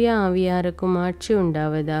மகனுக்கும் தூய ஆவியாருக்கும் ஆட்சி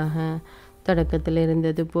உண்டாவதாக. தொடக்கத்தில்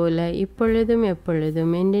இருந்தது போல இப்பொழுதும்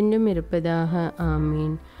எப்பொழுதும் என்றென்றும் இருப்பதாக.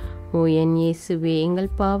 ஆமீன். ஓ என் இயேசுவே, எங்கள்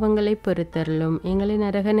பாவங்களை பொறுத்தருளும், எங்களை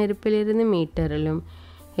நரக நெருப்பிலிருந்து மீட்டருளும்,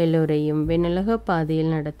 எல்லோரையும் விண்ணுலக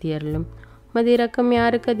பாதையில் நடத்தியருளும். உமது இரக்கம்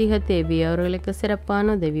யாருக்கு அதிக தேவையோ அவர்களுக்கு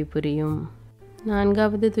சிறப்பான உதவி புரியும்.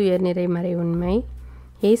 4வது துயர் நிறை மறை உண்மை.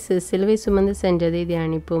 இயேசு சிலுவை சுமந்து சென்றதை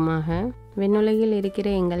தியானிப்போமாக. விண்ணுலகில் இருக்கிற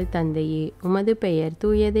எங்கள் தந்தையே, உமது பெயர்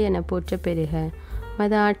தூயது என போற்ற பெறுக.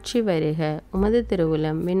 உமது ஆட்சி வருக. உமது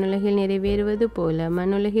திருவுளம் விண்ணுலகில் நிறைவேறுவது போல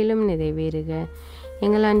மண்ணுலகிலும் நிறைவேறுக.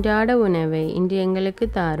 எங்கள் அன்றாட உணவை இன்று எங்களுக்கு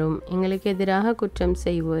தாரும். எங்களுக்கு எதிராக குற்றம்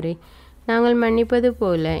செய்வோரை நாங்கள் மன்னிப்பது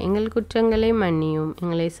போல எங்கள் குற்றங்களை மன்னியும்.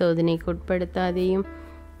 எங்களை சோதனைக்கு உட்படுத்தாதையும்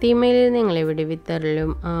தீமையிலிருந்து எங்களை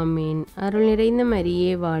விடுவித்தருளும். ஆமீன். அருள் நிறைந்த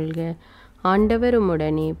மரியே வாழ்க, ஆண்டவர்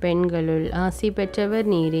உம்முடனே, பெண்களுள் ஆசி பெற்றவர்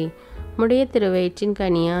நீரே. உம்முடைய திருவயிற்றின்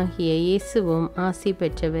கனியாகிய இயேசுவும் ஆசி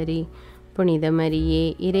பெற்றவரே. புனித மரியே,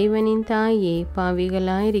 இறைவனின் தாயே,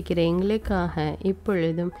 பாவிகளாயிருக்கிற எங்களுக்காக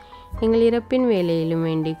இப்பொழுதும் எங்கள் இறப்பின் வேளையிலும்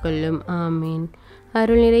வேண்டிக் கொள்ளும். ஆமீன்.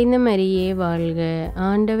 அருள் நிறைந்த மரியே வாழ்க,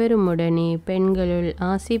 ஆண்டவர் உம்முடனே, பெண்களுள்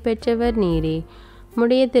ஆசி பெற்றவர் நீரே.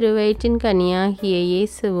 உம்முடைய திருவயிற்றின் கனியாகிய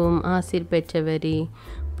இயேசுவும் ஆசி பெற்றவரே.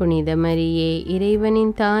 புனித மரியே,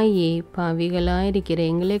 இறைவனின் தாயே, பாவிகளாயிருக்கிற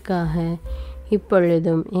எங்களுக்காக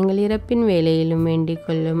இப்பொழுதும் எங்கள் இறப்பின் வேளையிலும் வேண்டிக்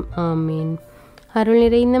கொள்ளும். ஆமீன். அருள்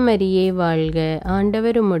நிறைந்த மரியே வாழ்க,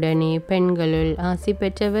 ஆண்டவர் உம்முடனே, பெண்களுள் ஆசி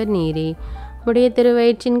பெற்றவர் நீரே. உம்முடைய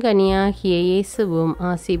திருவயிற்றின் கனியாகிய இயேசுவும்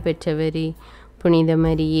ஆசி பெற்றவரே. புனித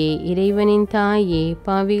மரியே, இறைவனின் தாயே,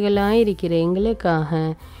 பாவிகளாயிருக்கிற எங்களுக்காக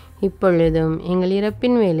இப்பொழுதும் எங்கள்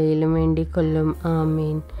இறப்பின் வேளையிலும் வேண்டிக் கொள்ளும்.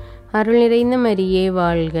 ஆமீன். அருள் நிறைந்த மரியே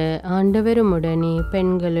வாழ்க, ஆண்டவர் உம்முடனே,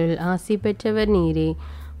 பெண்களுள் ஆசி பெற்றவர் நீரே.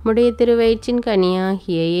 உம்முடைய திருவயிற்றின்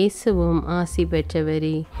கனியாகிய இயேசுவும் ஆசி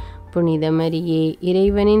பெற்றவரே. புனித மரியே,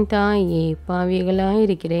 இறைவனின் தாயே,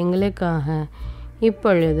 பாவிகளாயிருக்கிற எங்களுக்காக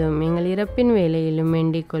இப்பொழுதும் எங்கள் இறப்பின் வேளையிலும்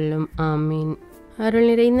வேண்டிக் கொள்ளும். ஆமீன். அருள்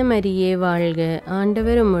நிறைந்த மரியே வாழ்க,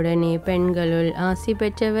 ஆண்டவர் உம்முடனே, பெண்களுள் ஆசி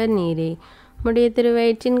பெற்றவர் நீரே. உம்முடைய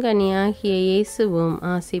திருவயிற்றின் கனியாகிய இயேசுவும்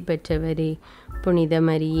ஆசி பெற்றவரே. புனித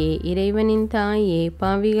மரியே, இறைவனின் தாயே,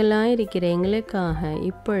 பாவிகளாயிருக்கிற எங்களுக்காக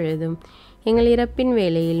இப்பொழுதும் எங்கள் இறப்பின்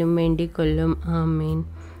வேளையிலும் வேண்டிக் கொள்ளும். ஆமீன்.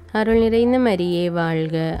 அருள் நிறைந்த மரியே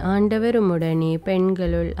வாழ்க, ஆண்டவர் உம்முடனே,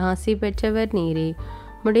 பெண்களுள் ஆசி பெற்றவர் நீரே.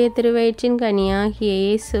 உம்முடைய திருவயிற்றின் கனியாகிய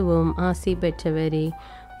இயேசுவும் ஆசி பெற்றவரே.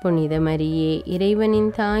 புனித மரியே,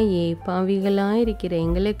 இறைவனின் தாயே, பாவிகளாயிருக்கிற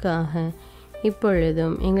எங்களுக்காக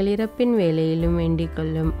இப்பொழுதும் எங்கள் இறப்பின் வேளையிலும் வேண்டிக்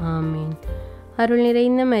கொள்ளும். ஆமீன். அருள்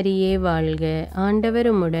நிறைந்த மரியே வாழ்க, ஆண்டவர்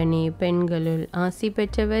உம்முடனே, பெண்களுள் ஆசி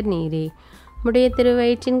பெற்றவர் நீரே. உம்முடைய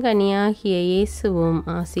திருவயிற்றின் கனியாகிய இயேசுவும்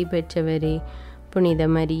ஆசி பெற்றவரே. புனித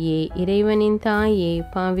மரியே, இறைவனின் தாயே,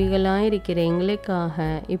 பாவிகளாயிருக்கிற எங்களுக்காக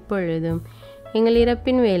இப்பொழுதும் எங்கள்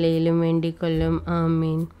இறப்பின் வேளையிலும் வேண்டிக் கொள்ளும்.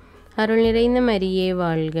 ஆமீன். அருள் நிறைந்த மரியே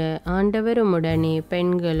வாழ்க, ஆண்டவர் உம்முடனே,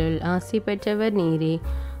 பெண்களுள் ஆசி பெற்றவர் நீரே.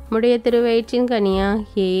 உம்முடைய திருவயிற்றின்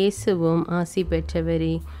கனியாகிய இயேசுவும் ஆசி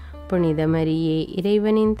பெற்றவரே. புனித மரியே,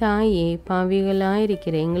 இறைவனின் தாயே,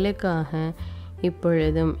 பாவிகளாயிருக்கிற எங்களுக்காக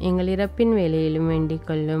இப்பொழுதும் எங்கள் இறப்பின் வேளையிலும் வேண்டிக்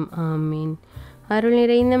கொள்ளும். ஆமீன். அருள்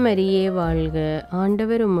நிறைந்த மரியே வாழ்க,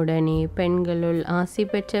 ஆண்டவர் உம்முடனே, பெண்களுள் ஆசி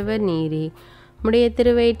பெற்றவர் நீரே. உம்முடைய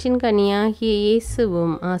திருவயிற்றின் கனியாகிய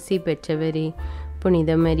இயேசுவும் ஆசி பெற்றவரே.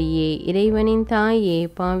 புனித மரியே, இறைவனின் தாயே,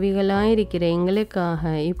 பாவிகளாயிருக்கிற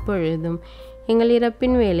எங்களுக்காக இப்பொழுதும் எங்கள்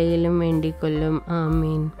இறப்பின் வேளையிலும் வேண்டிக் கொள்ளும்.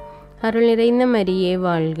 ஆமீன். அருள் நிறைந்த மரியே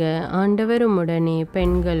வாழ்க, ஆண்டவர் உம்முடனே,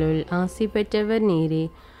 பெண்களுள் ஆசி பெற்றவர் நீரே.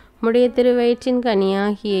 உம்முடைய திருவயிற்றின்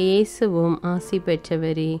கனியாகிய இயேசுவும் ஆசி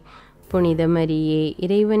பெற்றவரே. புனித மரியே,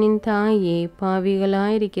 இறைவனின் தாயே,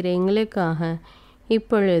 பாவிகளாயிருக்கிற எங்களுக்காக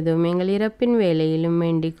இப்பொழுதும் எங்கள் இறப்பின் வேளையிலும்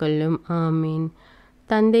வேண்டிக் கொள்ளும். ஆமீன்.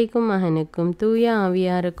 தந்தைக்கும் மகனுக்கும் தூய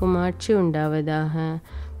ஆவியாருக்கும் ஆட்சி உண்டாவதாக.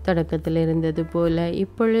 தொடக்கத்தில் இருந்தது போல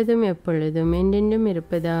இப்பொழுதும் எப்பொழுதும் என்றென்றும்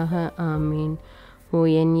இருப்பதாக. ஆமீன். ஓ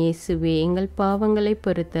என் இயேசுவே, எங்கள் பாவங்களை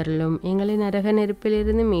பொறுத்தருளும், எங்களை நரக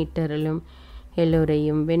நெருப்பிலிருந்து மீட்டருளும்,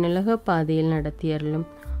 எல்லோரையும் விண்ணுலக பாதையில் நடத்தியருளும்.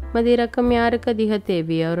 உமது இரக்கம் யாருக்கு அதிக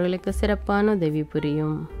தேவையோ அவர்களுக்கு சிறப்பான உதவி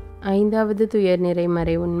புரியும். 5வது துயர் நிறை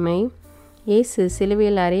மறை உண்மை. இயேசு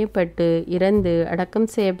சிலுவையில் அறையப்பட்டு இறந்து அடக்கம்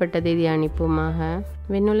செய்யப்பட்டதை தியானிப்போமாக.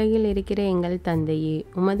 விண்ணுலகில் இருக்கிற எங்கள் தந்தையே,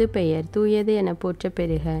 உமது பெயர் தூயது என போற்ற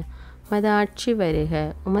பெறுக. உமது ஆட்சி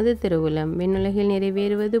வருக. உமது திருவுளம் விண்ணுலகில்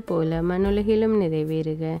நிறைவேறுவது போல மண்ணுலகிலும்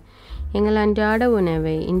நிறைவேறுக. எங்கள் அன்றாட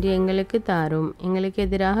உணவை இன்று எங்களுக்கு தாரும். எங்களுக்கு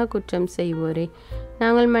எதிராக குற்றம் செய்வோரை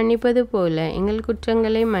நாங்கள் மன்னிப்பது போல எங்கள்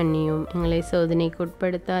குற்றங்களை மன்னியும். எங்களை சோதனைக்கு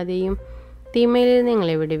உட்படுத்தாதையும் தீமையிலிருந்து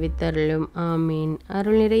எங்களை விடுவித்தருளும். ஆமீன்.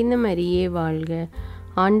 அருள் நிறைந்த மரியே வாழ்க.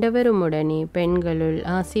 ஆண்டவர் உம்முடனே, பெண்களுள்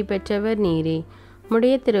ஆசி பெற்றவர் நீரே.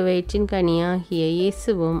 உம்முடைய திருவயிற்றின் கனியாகிய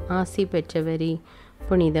இயேசுவும் ஆசி பெற்றவரே.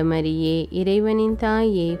 புனித மரியே, இறைவனின்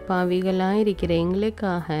தாயே, பாவிகளாயிருக்கிற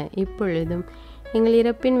எங்களுக்காக இப்பொழுதும் எங்கள்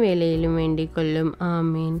இறப்பின் வேளையிலும் வேண்டிக் கொள்ளும்.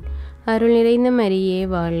 ஆமீன். அருள் நிறைந்த மரியே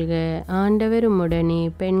வாழ்க. ஆண்டவர் உம்முடனே,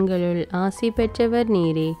 பெண்களுள் ஆசி பெற்றவர்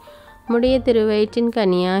நீரே. உம்முடைய திருவயிற்றின்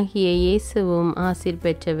கனியாகிய இயேசுவும் ஆசீர்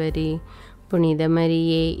பெற்றவரே. புனித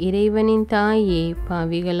மரியே, இறைவனின் தாயே,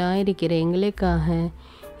 பாவிகளாயிருக்கிற எங்களுக்காக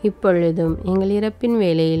இப்பொழுதும் எங்கள் இறப்பின்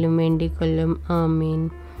வேளையிலும் வேண்டிக் கொள்ளும். ஆமீன்.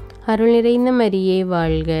 அருள் நிறைந்த மரியே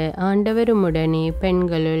வாழ்க. ஆண்டவர் உம்முடனே,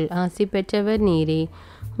 பெண்களுள் ஆசி பெற்றவர் நீரே.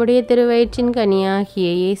 உம்முடைய திருவயிற்றின் கனியாகிய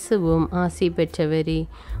இயேசுவும் ஆசி பெற்றவரே.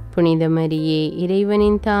 புனித மரியே,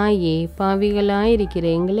 இறைவனின் தாயே, பாவிகளாயிருக்கிற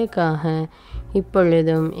எங்களுக்காக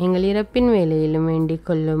இப்பொழுதும் எங்கள் இறப்பின் வேளையிலும் வேண்டிக்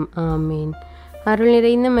கொள்ளும். ஆமீன். அருள்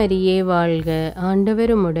நிறைந்த மரியே வாழ்க.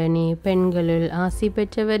 ஆண்டவர் உம்முடனே, பெண்களுள் ஆசி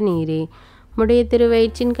பெற்றவர் நீரே. உம்முடைய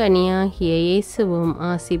திருவயிற்றின் கனியாகிய இயேசுவும்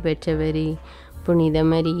ஆசி பெற்றவரே. புனித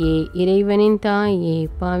மரியே, இறைவனின் தாயே,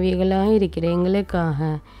 பாவிகளாயிருக்கிற எங்களுக்காக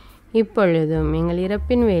இப்பொழுதும் எங்கள்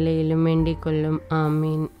இறப்பின் வேளையிலும் வேண்டிக் கொள்ளும்.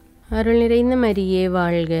 ஆமீன். அருள் நிறைந்த மரியே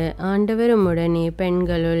வாழ்க. ஆண்டவர் உம்முடனே,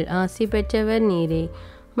 பெண்களுள் ஆசி பெற்றவர் நீரே.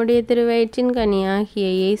 உம்முடைய திருவயிற்றின் கனியாகிய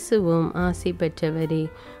இயேசுவும் ஆசி பெற்றவரே.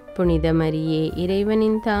 புனித மரியே,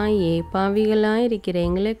 இறைவனின் தாயே, பாவிகளாயிருக்கிற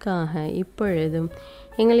எங்களுக்காக இப்பொழுதும்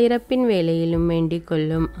எங்கள் இறப்பின் வேளையிலும் வேண்டிக்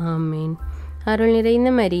கொள்ளும். ஆமீன். அருள் நிறைந்த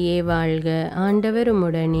மரியே வாழ்க. ஆண்டவர்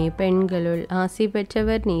உம்முடனே, பெண்களுள் ஆசி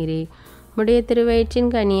பெற்றவர் நீரே. உம்முடைய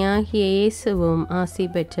திருவயிற்றின் கனியாகிய இயேசுவும் ஆசி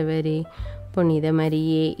பெற்றவரே. புனித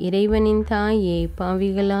மரியே, இறைவனின் தாயே,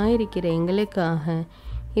 பாவிகளாயிருக்கிற எங்களுக்காக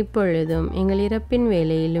இப்பொழுதும் எங்கள் இறப்பின்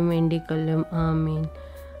வேளையிலும் வேண்டிக் கொள்ளும். ஆமீன்.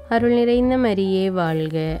 அருள் நிறைந்த மரியே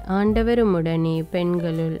வாழ்க. ஆண்டவர் உம்முடனே,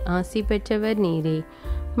 பெண்களுள் ஆசி பெற்றவர் நீரே.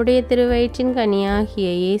 உம்முடைய திருவயிற்றின் கனியாகிய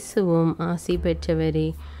இயேசுவும் ஆசி பெற்றவரே.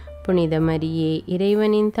 புனித மரியே,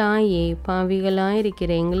 இறைவனின் தாயே,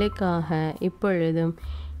 பாவிகளாயிருக்கிற எங்களுக்காக இப்பொழுதும்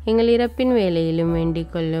எங்கள் இறப்பின் வேளையிலும்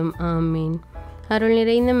வேண்டிக் கொள்ளும். ஆமீன். அருள்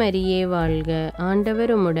நிறைந்த மரியே வாழ்க.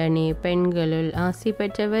 ஆண்டவர் உம்முடனே, பெண்களுள் ஆசி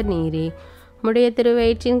பெற்றவர் நீரே. உம்முடைய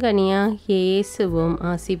திருவயிற்றின் கனியாகிய இயேசுவும்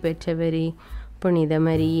ஆசி பெற்றவரே. புனித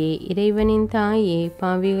மரியே, இறைவனின் தாயே,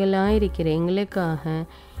 பாவிகளாயிருக்கிற எங்களுக்காக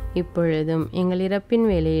இப்பொழுதும் எங்கள் இறப்பின்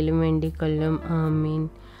வேளையிலும் வேண்டிக் கொள்ளும். ஆமீன்.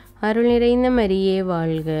 அருள் நிறைந்த மரியே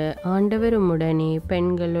வாழ்க. ஆண்டவர் உம்முடனே,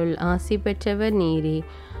 பெண்களுள் ஆசி பெற்றவர் நீரே.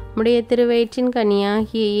 உம்முடைய திருவயிற்றின்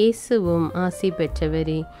கனியாகிய இயேசுவும் ஆசி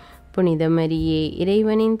பெற்றவரே. புனித மரியே,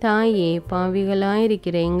 இறைவனின் தாயே,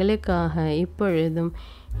 பாவிகளாயிருக்கிற எங்களுக்காக இப்பொழுதும்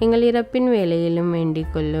எங்கள் இறப்பின் வேளையிலும்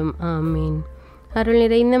வேண்டிக் கொள்ளும். ஆமீன். அருள்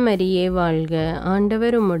நிறைந்த மரியே வாழ்க.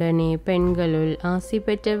 ஆண்டவர் உம்முடனே, பெண்களுள் ஆசி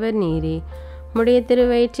பெற்றவர் நீரே. உம்முடைய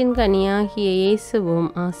திருவயிற்றின் கனியாகிய இயேசுவும்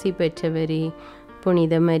ஆசி பெற்றவரே.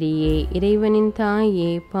 புனித மரியே, இறைவனின்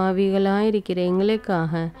தாயே, பாவிகளாயிருக்கிற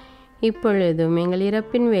எங்களுக்காக இப்பொழுதும் எங்கள்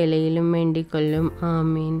இறப்பின் வேளையிலும் வேண்டிக் கொள்ளும்.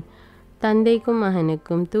 ஆமீன். தந்தைக்கும்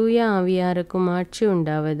மகனுக்கும் தூய ஆவியாருக்கும் ஆட்சி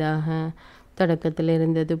உண்டாவதாக. தொடக்கத்தில்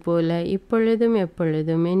இருந்தது போல இப்பொழுதும்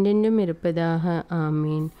எப்பொழுதும் என்றென்றும் இருப்பதாக.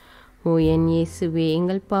 ஆமீன். ஓ என் இயேசுவே,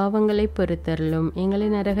 எங்கள் பாவங்களை பொறுத்தருளும். எங்களை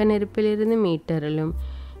நரக நெருப்பிலிருந்து மீட்டருளும்.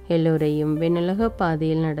 எல்லோரையும் விண்ணுலக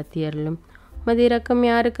பாதையில் நடத்தியருளும். உமது இரக்கம்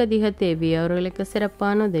யாருக்கு அதிக தேவையோ அவர்களுக்கு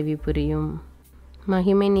சிறப்பான உதவி புரியும்.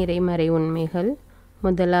 மகிமை நிறைமறை உண்மைகள்.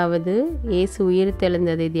 முதலாவது, இயேசு உயிர்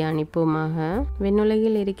தெழுந்ததை தியானிப்போமாக.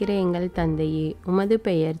 விண்ணுலகில் இருக்கிற எங்கள் தந்தையே, உமது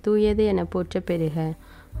பெயர் தூயது என போற்ற பெறுக.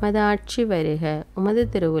 உமது ஆட்சி வருக. உமது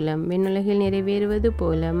திருவுளம் விண்ணுலகில் நிறைவேறுவது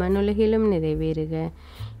போல மண்ணுலகிலும் நிறைவேறுக.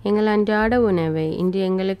 எங்கள் அன்றாட உணவை இன்று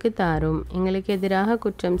எங்களுக்கு தாரும். எங்களுக்கு எதிராக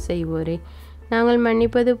குற்றம் செய்வோரை நாங்கள்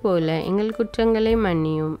மன்னிப்பது போல எங்கள் குற்றங்களை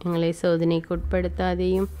மன்னியும். எங்களை சோதனைக்கு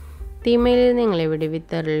உட்படுத்தாதையும் தீமையிலிருந்து எங்களை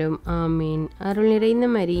விடுவித்தருளும். ஆமீன். அருள் நிறைந்த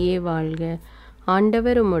மரியே வாழ்க.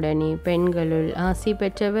 ஆண்டவர் உம்முடனே, பெண்களுள் ஆசி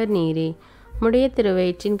பெற்றவர் நீரே. உம்முடைய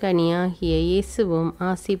திருவயிற்றின் கனியாகிய இயேசுவும்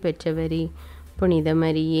ஆசி பெற்றவரே. புனித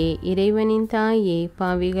மரியே, இறைவனின் தாயே,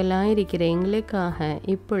 பாவிகளாயிருக்கிற எங்களுக்காக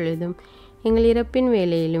இப்பொழுதும் எங்கள் இறப்பின்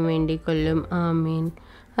வேளையிலும் வேண்டிக் கொள்ளும். ஆமீன்.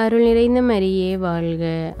 அருள் நிறைந்த மரியே வாழ்க.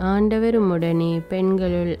 ஆண்டவர் உம்முடனே,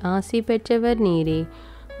 பெண்களுள் ஆசி பெற்றவர் நீரே.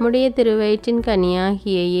 உம்முடைய திருவயிற்றின்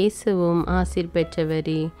கனியாகிய இயேசுவும் ஆசீர்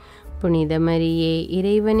பெற்றவரே. புனித மரியே,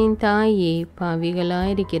 இறைவனின் தாயே,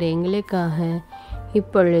 பாவிகளாயிருக்கிற எங்களுக்காக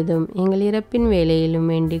இப்பொழுதும் எங்கள் இறப்பின் வேளையிலும்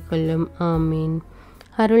வேண்டிக் கொள்ளும். ஆமீன்.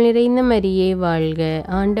 அருள் நிறைந்த மரியே வாழ்க,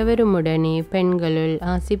 ஆண்டவர் உம்முடனே, பெண்களுள்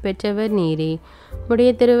ஆசி பெற்றவர் நீரே.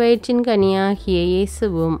 உம்முடைய திருவயிற்றின் கனியாகிய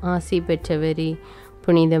இயேசுவும் ஆசி பெற்றவரே.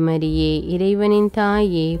 புனித மரியே, இறைவனின்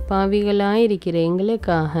தாயே, பாவிகளாயிருக்கிற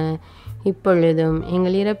எங்களுக்காக இப்பொழுதும்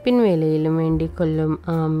எங்கள் இறப்பின் வேளையிலும் வேண்டிக் கொள்ளும்.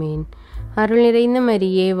 ஆமீன். அருள் நிறைந்த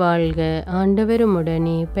மரியே வாழ்க, ஆண்டவர்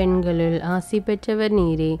உம்முடனே, பெண்களுள் ஆசி பெற்றவர்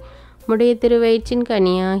நீரே. உம்முடைய திருவயிற்றின்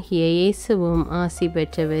கனியாகிய இயேசுவும் ஆசி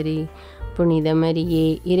பெற்றவரே. புனித மரியே,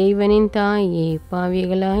 இறைவனின் தாயே,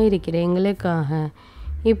 பாவிகளாயிருக்கிற எங்களுக்காக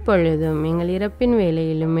இப்பொழுதும் எங்கள் இறப்பின்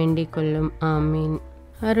வேளையிலும் வேண்டிக் கொள்ளும். ஆமீன்.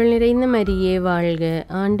 அருள் நிறைந்த மரியே வாழ்க,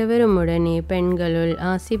 ஆண்டவர் உம்முடனே, பெண்களுள்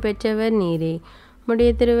ஆசி பெற்றவர் நீரே. உம்முடைய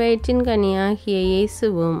திருவயிற்றின் கனியாகிய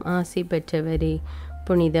இயேசுவும் ஆசி பெற்றவரே.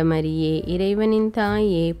 புனித மரியே, இறைவனின்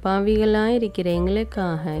தாயே, பாவிகளாயிருக்கிற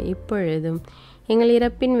எங்களுக்காக இப்பொழுதும் எங்கள்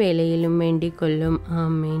இறப்பின் வேளையிலும் வேண்டிக் கொள்ளும்.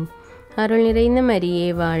 ஆமீன். அருள் நிறைந்த மரியே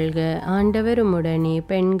வாழ்க, ஆண்டவர் உம்முடனே,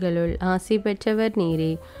 பெண்களுள் ஆசி பெற்றவர்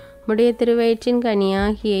நீரே. உம்முடைய திருவயிற்றின்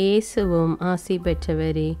கனியாகிய இயேசுவும் ஆசி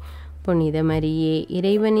பெற்றவரே. புனித மரியே,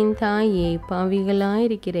 இறைவனின் தாயே,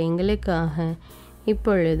 பாவிகளாயிருக்கிற எங்களுக்காக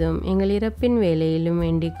இப்பொழுதும் எங்கள் இறப்பின் வேளையிலும்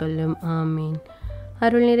வேண்டிக் கொள்ளும். ஆமீன்.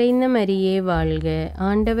 அருள் நிறைந்த மரியே வாழ்க,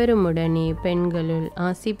 ஆண்டவர் உம்முடனே, பெண்களுள்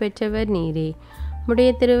ஆசி பெற்றவர் நீரே. உம்முடைய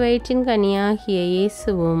திருவயிற்றின் கனியாகிய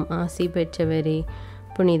இயேசுவும் ஆசி பெற்றவரே.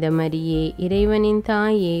 புனித மரியே, இறைவனின்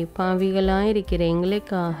தாயே, பாவிகளாயிருக்கிற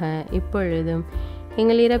எங்களுக்காக இப்பொழுதும்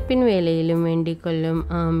எங்கள் இறப்பின் வேளையிலும் வேண்டிக் கொள்ளும்.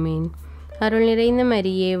 ஆமீன். அருள் நிறைந்த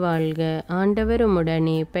மரியே வாழ்க, ஆண்டவர்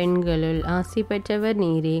உம்முடனே, பெண்களுள் ஆசி பெற்றவர்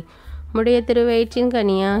நீரே. உம்முடைய திருவயிற்றின்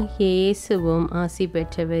கனியாகிய இயேசுவும் ஆசி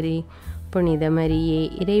பெற்றவரே. புனித மரியே,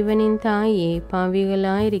 இறைவனின் தாயே,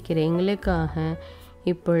 பாவிகளாயிருக்கிற எங்களுக்காக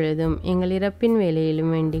இப்பொழுதும் எங்கள் இறப்பின்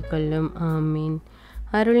வேளையிலும் வேண்டிக் கொள்ளும். ஆமீன்.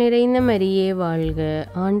 அருள் நிறைந்த மரியே வாழ்க,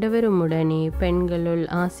 ஆண்டவர் உம்முடனே, பெண்களுள்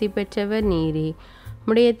ஆசி பெற்றவர் நீரே.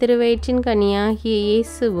 உம்முடைய திருவயிற்றின் கனியாகிய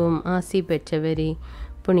இயேசுவும் ஆசி பெற்றவரே.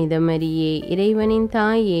 புனித மரியே, இறைவனின்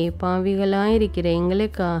தாயே, பாவிகளாயிருக்கிற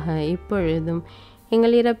எங்களுக்காக இப்பொழுதும்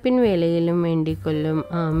எங்கள் இறப்பின் வேளையிலும் வேண்டிக் கொள்ளும்.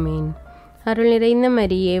 ஆமீன். அருள் நிறைந்த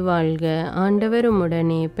மரியே வாழ்க, ஆண்டவர்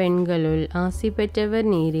உம்முடனே, பெண்களுள் ஆசி பெற்றவர்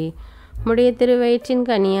நீரே. உம்முடைய திருவயிற்றின்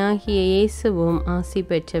கனியாகிய இயேசுவும் ஆசி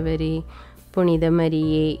பெற்றவரே. புனித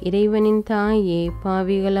மரியே, இறைவனின் தாயே,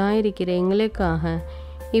 பாவிகளாயிருக்கிற எங்களுக்காக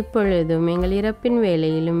இப்பொழுதும் எங்கள் இறப்பின்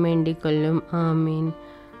வேளையிலும் வேண்டிக் கொள்ளும். ஆமீன்.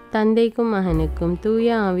 தந்தைக்கும் மகனுக்கும் தூய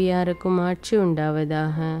ஆவியாருக்கும் ஆட்சி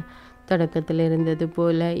உண்டாவதாக. தொடக்கத்தில் இருந்தது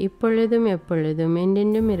போல இப்பொழுதும் எப்பொழுதும்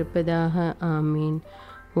என்றென்றும் இருப்பதாக. ஆமீன்.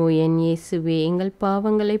 ஓ என் இயேசுவே, எங்கள்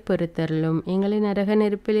பாவங்களை பொறுத்தருளும், எங்களை நரக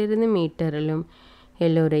நெருப்பிலிருந்து மீட்டருளும்,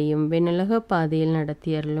 எல்லோரையும் விண்ணுலக பாதையில்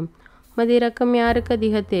நடத்தியருளும். உமது இரக்கம் யாருக்கு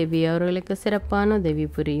அதிக தேவையோ அவர்களுக்கு சிறப்பான உதவி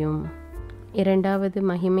புரியும். இரண்டாவது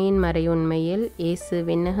மகிமையின் மறையுண்மையில் இயேசு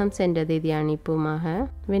விண்ணகம் சென்றதை தியானிப்போமாக.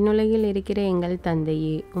 விண்ணுலகில் இருக்கிற எங்கள்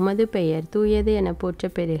தந்தையே, உமது பெயர் தூயது என போற்ற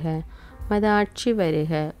பெறுக. உமது ஆட்சி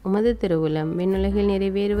வருக. உமது திருவுளம் விண்ணுலகில்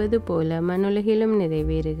நிறைவேறுவது போல மண்ணுலகிலும்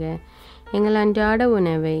நிறைவேறுக. எங்கள் அன்றாட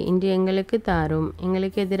உணவை இன்று எங்களுக்கு தாரும்.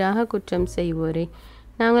 எங்களுக்கு எதிராக குற்றம் செய்வோரை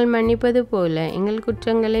நாங்கள் மன்னிப்பது போல எங்கள்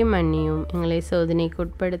குற்றங்களை மன்னியும். எங்களை சோதனைக்கு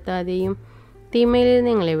உட்படுத்தாதேயும்,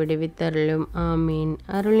 தீமையிலிருந்து எங்களை விடுவித்தருளும். ஆமீன்.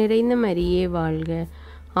 அருள் நிறைந்த மரியே வாழ்க,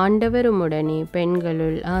 ஆண்டவர் உம்முடனே,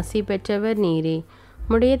 பெண்களுள் ஆசி பெற்றவர் நீரே.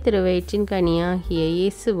 உம்முடைய திருவயிற்றின் கனியாகிய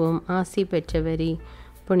இயேசுவும் ஆசி பெற்றவரே.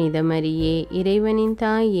 புனித மரியே, இறைவனின்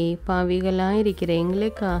தாயே, பாவிகளாயிருக்கிற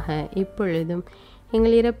எங்களுக்காக இப்பொழுதும்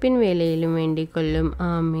எங்கள் இறப்பின் வேளையிலும் வேண்டிக் கொள்ளும்.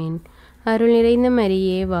 ஆமீன். அருள் நிறைந்த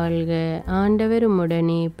மரியே வாழ்க, ஆண்டவர்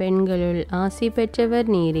உம்முடனே, பெண்களுள் ஆசி பெற்றவர்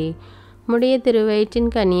நீரே. உம்முடைய திருவயிற்றின்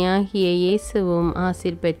கனியாகிய இயேசுவும்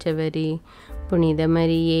ஆசீர் பெற்றவரே. புனித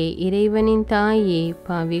மரியே, இறைவனின் தாயே,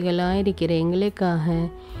 பாவிகளாயிருக்கிற எங்களுக்காக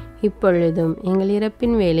இப்பொழுதும் எங்கள்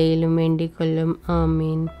இறப்பின் வேளையிலும் வேண்டிக் கொள்ளும்.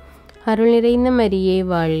 ஆமீன். அருள் நிறைந்த மரியே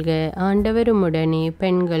வாழ்க, ஆண்டவர் உம்முடனே,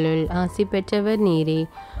 பெண்களுள் ஆசி பெற்றவர் நீரே.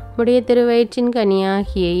 உம்முடைய திருவயிற்றின்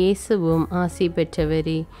கனியாகிய இயேசுவும் ஆசி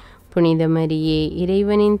பெற்றவரே. புனித மரியே,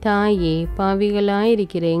 இறைவனின் தாயே,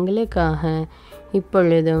 பாவிகளாயிருக்கிற எங்களுக்காக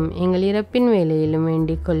இப்பொழுதும் எங்கள் இறப்பின் வேளையிலும்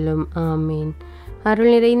வேண்டிக் கொள்ளும். ஆமீன்.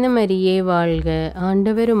 அருள் நிறைந்த மரியே வாழ்க,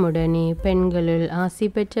 ஆண்டவர் உம்முடனே, பெண்களுள் ஆசி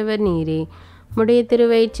பெற்றவர் நீரே. உம்முடைய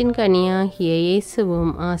திருவயிற்றின் கனியாகிய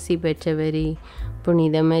இயேசுவும் ஆசி பெற்றவரே.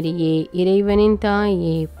 புனித மரியே, இறைவனின்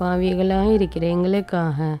தாயே, பாவிகளாயிருக்கிற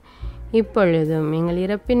எங்களுக்காக இப்பொழுதும் எங்கள்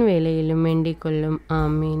இறப்பின் வேளையிலும் வேண்டிக் கொள்ளும்.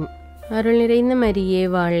 ஆமீன். அருள் நிறைந்த மரியே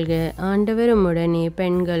வாழ்க, ஆண்டவர் உம்முடனே,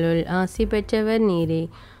 பெண்களுள் ஆசி பெற்றவர் நீரே.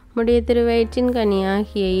 உம்முடைய திருவயிற்றின்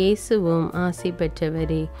கனியாகிய இயேசுவும் ஆசி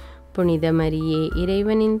பெற்றவரே. புனித மரியே,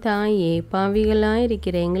 இறைவனின் தாயே,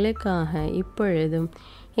 பாவிகளாயிருக்கிற எங்களுக்காக இப்பொழுதும்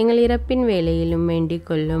எங்கள் இறப்பின் வேளையிலும் வேண்டிக்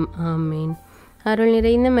கொள்ளும். ஆமேன். அருள்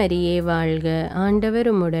நிறைந்த மரியே வாழ்க,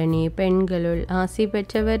 ஆண்டவர் உம்முடனே, பெண்களுள் ஆசி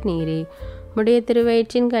பெற்றவர் நீரே. உம்முடைய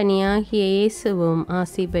திருவயிற்றின் கனியாகிய இயேசுவும்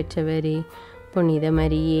ஆசி பெற்றவரே. புனித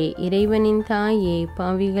மரியே, இறைவனின் தாயே,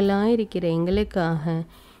 பாவிகளாயிருக்கிற எங்களுக்காக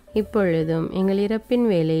இப்பொழுதும் எங்கள் இறப்பின்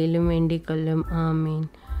வேளையிலும் வேண்டிக் கொள்ளும். ஆமேன்.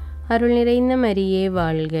 அருள் நிறைந்த மரியே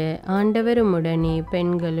வாழ்க, ஆண்டவர் உம்முடனே,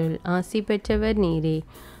 பெண்களுள் ஆசி பெற்றவர் நீரே.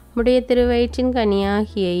 உம்முடைய திருவயிற்றின்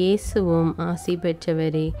கனியாகிய இயேசுவும் ஆசி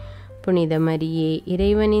பெற்றவரே. புனித மரியே,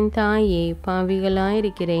 இறைவனின் தாயே,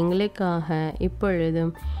 பாவிகளாயிருக்கிற எங்களுக்காக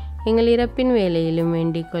இப்பொழுதும் எங்கள் இறப்பின் வேளையிலும்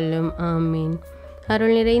வேண்டிக் கொள்ளும். ஆமீன்.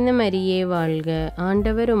 அருள் நிறைந்த மரியே வாழ்க,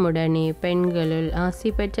 ஆண்டவர் உம்முடனே, பெண்களுள்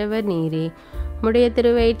ஆசி பெற்றவர் நீரே. உம்முடைய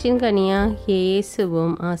திருவயிற்றின் கனியாகிய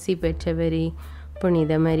இயேசுவும் ஆசி பெற்றவரே.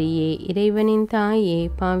 புனித மரியே, இறைவனின் தாயே,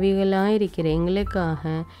 பாவிகளாயிருக்கிற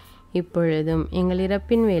எங்களுக்காக இப்பொழுதும் எங்கள்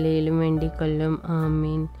இறப்பின் வேளையிலும் வேண்டிக் கொள்ளும்.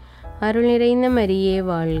 ஆமீன். அருள் நிறைந்த மரியே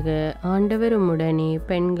வாழ்க, ஆண்டவர் உம்முடனே,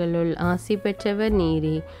 பெண்களுள் ஆசி பெற்றவர்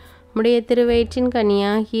நீரே. உம்முடைய திருவயிற்றின்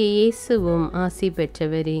கனியாகிய இயேசுவும் ஆசி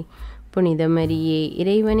பெற்றவரே. புனித மரியே,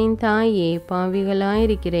 இறைவனின் தாயே,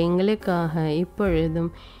 பாவிகளாயிருக்கிற எங்களுக்காக இப்பொழுதும்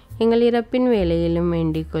எங்கள் இறப்பின் வேளையிலும்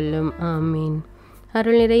வேண்டிக் கொள்ளும். ஆமீன்.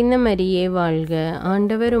 அருள் நிறைந்த மரியே வாழ்க,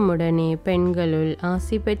 ஆண்டவர் உம்முடனே, பெண்களுள்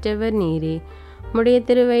ஆசி பெற்றவர் நீரே. உம்முடைய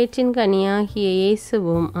திருவயிற்றின் கனியாகிய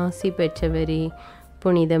இயேசுவும் ஆசி பெற்றவரே.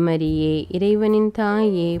 புனித மரியே, இறைவனின்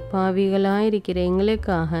தாயே, பாவிகளாயிருக்கிற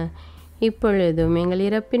எங்களுக்காக இப்பொழுதும் எங்கள்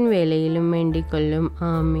இறப்பின் வேளையிலும் வேண்டிக் கொள்ளும்.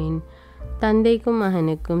 ஆமீன். தந்தைக்கும்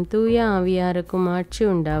மகனுக்கும் தூய ஆவியாருக்கும் ஆட்சி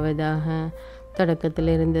உண்டாவதாக. தொடக்கத்தில்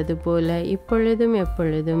இருந்தது போல இப்பொழுதும்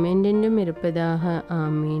எப்பொழுதும் என்றென்றும் இருப்பதாக.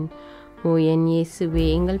 ஆமீன். ஓ என் இயேசுவே,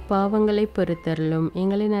 எங்கள் பாவங்களை பொறுத்தருளும்,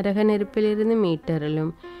 எங்களை நரக நெருப்பிலிருந்து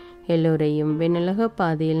மீட்டருளும், எல்லோரையும் விண்ணுலக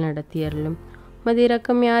பாதையில் நடத்தியருளும். உமது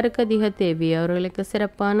இரக்கம் யாருக்கு அதிக தேவையோ அவர்களுக்கு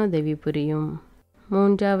சிறப்பான உதவி புரியும்.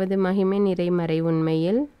 மூன்றாவது மகிமை நிறைமறை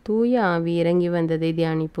உண்மையில் தூய ஆவி இறங்கி வந்ததை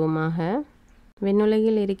தியானிப்போமாக.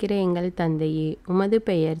 விண்ணுலகில் இருக்கிற எங்கள் தந்தையே, உமது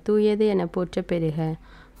பெயர் தூயது என போற்ற பெறுக.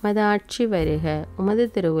 உமது ஆட்சி வருக. உமது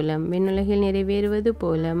திருவுளம் விண்ணுலகில் நிறைவேறுவது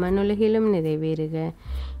போல மண்ணுலகிலும் நிறைவேறுக.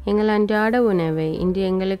 எங்கள் அன்றாட உணவை இன்று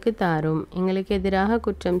எங்களுக்கு தாரும். எங்களுக்கு எதிராக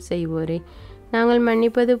குற்றம் செய்வோரை நாங்கள்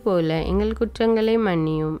மன்னிப்பது போல எங்கள் குற்றங்களை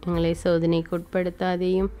மன்னியும். எங்களை சோதனைக்கு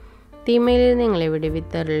உட்படுத்தாதையும், தீமையிலிருந்து எங்களை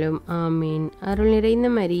விடுவித்தருளும். ஆமீன். அருள் நிறைந்த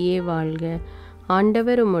மரியே வாழ்க,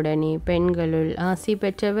 ஆண்டவர் உம்முடனே, பெண்களுள் ஆசி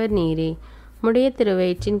பெற்றவர் நீரே. உம்முடைய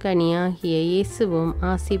திருவயிற்றின் கனியாகிய இயேசுவும்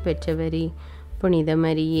ஆசி பெற்றவரே. புனித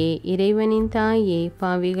மரியே, இறைவனின் தாயே,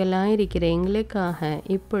 பாவிகளாயிருக்கிற எங்களுக்காக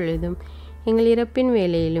இப்பொழுதும் எங்கள் இறப்பின்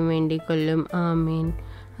வேளையிலும் வேண்டிக் கொள்ளும். ஆமீன்.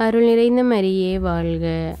 அருள் நிறைந்த மரியே வாழ்க,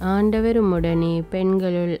 ஆண்டவர் உம்முடனே,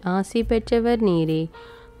 பெண்களுள் ஆசி பெற்றவர் நீரே.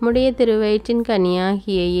 உம்முடைய திருவயிற்றின்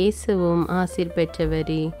கனியாகிய இயேசுவும் ஆசி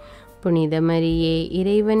பெற்றவரே. புனித மரியே,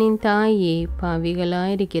 இறைவனின் தாயே,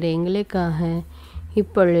 பாவிகளாயிருக்கிற எங்களுக்காக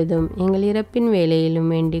இப்பொழுதும் எங்கள் இறப்பின் வேளையிலும்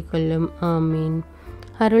வேண்டிக் கொள்ளும். ஆமீன்.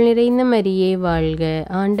 அருள் நிறைந்த மரியே வாழ்க,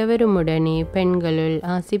 ஆண்டவர் உம்முடனே, பெண்களுள்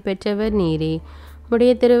ஆசி பெற்றவர் நீரே.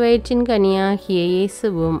 உம்முடைய திருவயிற்றின் கனியாகிய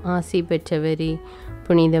இயேசுவும் ஆசி பெற்றவரே.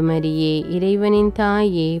 புனித மரியே, இறைவனின்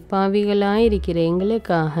தாயே, பாவிகளாயிருக்கிற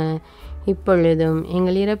எங்களுக்காக இப்பொழுதும்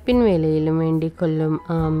எங்கள் இறப்பின் வேளையிலும் வேண்டிக் கொள்ளும்.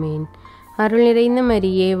 ஆமீன். அருள் நிறைந்த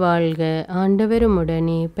மரியே வாழ்க, ஆண்டவர்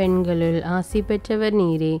உம்முடனே, பெண்களுள் ஆசி பெற்றவர்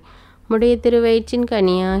நீரே. உம்முடைய திருவயிற்றின்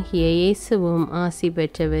கனியாகிய இயேசுவும் ஆசி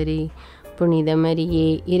பெற்றவரே. புனித மரியே,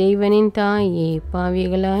 இறைவனின் தாயே,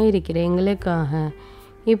 பாவிகளாயிருக்கிற எங்களுக்காக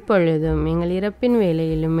இப்பொழுதும் எங்கள் இறப்பின்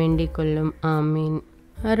வேளையிலும் வேண்டிக் கொள்ளும். ஆமீன்.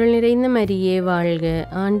 அருள் நிறைந்த மரியே வாழ்க,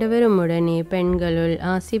 ஆண்டவர் உம்முடனே, பெண்களுள்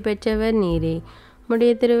ஆசி பெற்றவர் நீரே.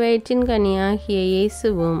 உம்முடைய திருவயிற்றின் கனியாகிய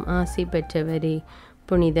இயேசுவும் ஆசி பெற்றவரே.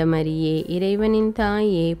 புனித மரியே, இறைவனின்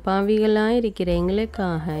தாயே, பாவிகளாயிருக்கிற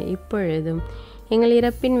எங்களுக்காக இப்பொழுதும் எங்கள்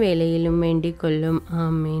இறப்பின் வேளையிலும் வேண்டிக் கொள்ளும்.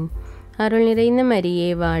 ஆமீன். அருள் நிறைந்த மரியே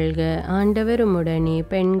வாழ்க, ஆண்டவர் உம்முடனே,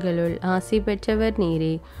 பெண்களுள் ஆசி பெற்றவர்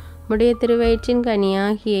நீரே. உம்முடைய திருவயிற்றின்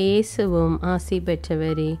கனியாகிய இயேசுவும் ஆசி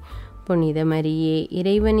பெற்றவரே. புனித மரியே,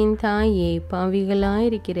 இறைவனின் தாயே,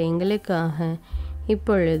 பாவிகளாயிருக்கிற எங்களுக்காக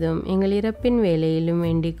இப்பொழுதும் எங்கள் இறப்பின் வேளையிலும்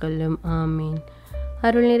வேண்டிக் கொள்ளும். ஆமீன்.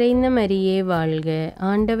 அருள் நிறைந்த மரியே வாழ்க,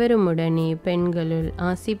 ஆண்டவர் உம்முடனே, பெண்களுள்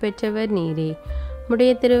ஆசி பெற்றவர் நீரே.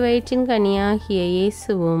 உம்முடைய திருவயிற்றின் கனியாகிய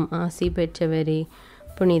இயேசுவும் ஆசி பெற்றவரே.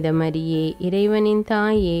 புனித மரியே, இறைவனின்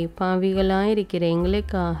தாயே, பாவிகளாயிருக்கிற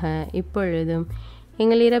எங்களுக்காக இப்பொழுதும்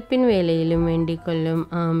எங்கள் இறப்பின் வேளையிலும் வேண்டிக் கொள்ளும்.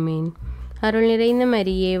 ஆமீன். அருள் நிறைந்த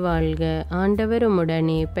மரியே வாழ்க. ஆண்டவர்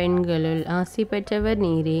உம்முடனே, பெண்களுள் ஆசி பெற்றவர்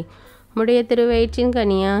நீரே. உம்முடைய திருவயிற்றின்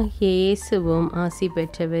கனியாகிய இயேசுவும் ஆசி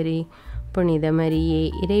பெற்றவரே. புனித மரியே,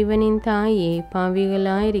 இறைவனின் தாயே,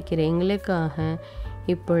 பாவிகளாயிருக்கிற எங்களுக்காக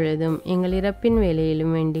இப்பொழுதும் எங்கள் இறப்பின்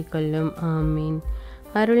வேளையிலும் வேண்டிக் கொள்ளும். ஆமீன்.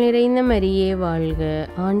 அருள் நிறைந்த மரியே வாழ்க.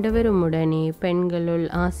 ஆண்டவர் உம்முடனே, பெண்களுள்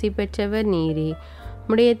ஆசி பெற்றவர் நீரே.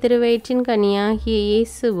 உம்முடைய திருவயிற்றின் கனியாகிய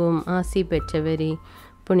இயேசுவும் ஆசி பெற்றவரே.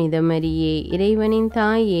 புனித மரியே, இறைவனின்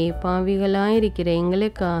தாயே, பாவிகளாயிருக்கிற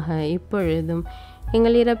எங்களுக்காக இப்பொழுதும்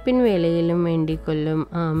எங்கள் இறப்பின் வேளையிலும் வேண்டிக் கொள்ளும்.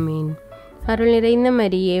 ஆமீன். அருள் நிறைந்த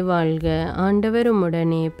மரியே வாழ்க. ஆண்டவர்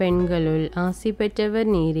உம்முடனே, பெண்களுள் ஆசி பெற்றவர்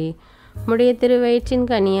நீரே. உம்முடைய திருவயிற்றின்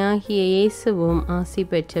கனியாகிய இயேசுவும் ஆசி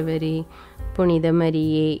பெற்றவரே. புனித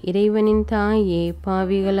மரியே, இறைவனின் தாயே,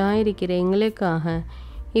 பாவிகளாயிருக்கிற எங்களுக்காக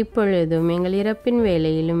இப்பொழுதும் எங்கள் இறப்பின்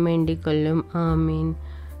வேளையிலும் வேண்டிக் கொள்ளும். ஆமீன்.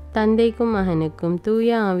 தந்தைக்கும் மகனுக்கும் தூய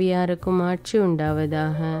ஆவியாருக்கும் ஆட்சி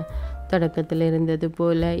உண்டாவதாக. தொடக்கத்தில் இருந்தது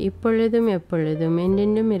போல இப்பொழுதும் எப்பொழுதும்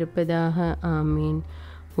என்றென்றும் இருப்பதாக. ஆமீன்.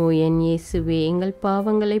 ஓ என் இயேசுவே, எங்கள்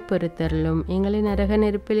பாவங்களை பொறுத்தருளும், எங்களை நரக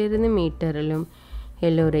நெருப்பிலிருந்து மீட்டருளும்,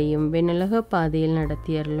 எல்லோரையும் விண்ணுலக பாதையில்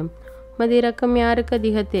நடத்தியருளும். உமது இரக்கம் யாருக்கு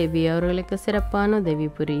அதிக தேவையோ அவர்களுக்கு சிறப்பான உதவி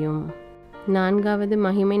புரியும். 4வது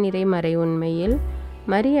மகிமை நிறை மறை உண்மையில்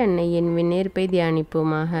மரி அன்னையின் விண்ணேற்பை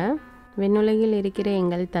தியானிப்போமாக. விண்ணுலகில் இருக்கிற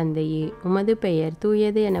எங்கள் தந்தையே, உமது பெயர்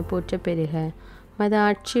தூயது என போற்ற பெறுக. உமது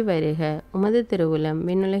ஆட்சி வருக. உமது திருவுளம்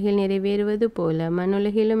விண்ணுலகில் நிறைவேறுவது போல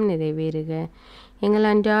மண்ணுலகிலும் நிறைவேறுக. எங்கள்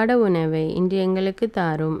அன்றாட உணவை இன்று எங்களுக்கு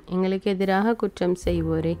தாரும். எங்களுக்கு எதிராக குற்றம்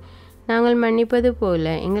செய்வோரை நாங்கள் மன்னிப்பது போல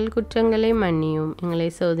எங்கள் குற்றங்களை மன்னியும். எங்களை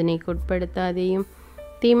சோதனைக்கு உட்படுத்தாதையும்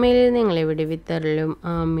தீமையிலிருந்து எங்களை விடுவித்தருளும்.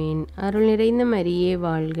 ஆமீன். அருள் நிறைந்த மரியே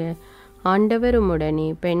வாழ்க. ஆண்டவர் உம்முடனே,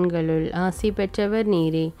 பெண்களுள் ஆசி பெற்றவர்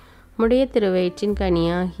நீரே. உம்முடைய திருவயிற்றின்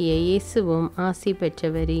கனியாகிய இயேசுவும் ஆசி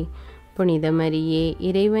பெற்றவரே. புனித மரியே,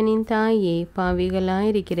 இறைவனின் தாயே,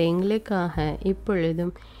 பாவிகளாயிருக்கிற எங்களுக்காக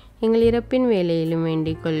இப்பொழுதும் எங்கள் இறப்பின் வேளையிலும்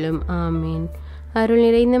வேண்டிக் கொள்ளும். ஆமீன். அருள்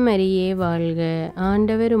நிறைந்த மரியே வாழ்க.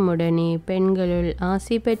 ஆண்டவர் உம்முடனே, பெண்களுள்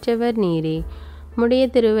ஆசி பெற்றவர் நீரே. உம்முடைய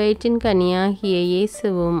திருவயிற்றின் கனியாகிய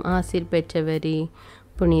இயேசுவும் ஆசி பெற்றவரே.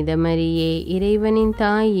 புனித மரியே, இறைவனின்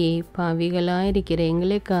தாயே, பாவிகளாயிருக்கிற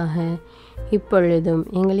எங்களுக்காக இப்பொழுதும்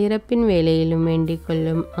எங்கள் இறப்பின் வேளையிலும் வேண்டிக்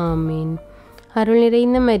கொள்ளும். ஆமீன். அருள்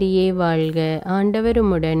நிறைந்த மரியே வாழ்க. ஆண்டவர்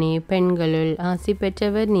உம்முடனே, பெண்களுள் ஆசி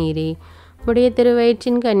பெற்றவர் நீரே. உம்முடைய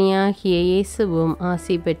திருவயிற்றின் கனியாகிய இயேசுவும்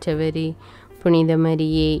ஆசி பெற்றவரே. புனித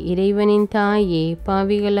மரியே, இறைவனின் தாயே,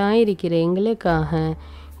 பாவிகளாயிருக்கிற எங்களுக்காக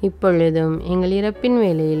இப்பொழுதும் எங்கள் இறப்பின்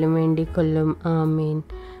வேளையிலும் வேண்டிக் கொள்ளும். ஆமீன்.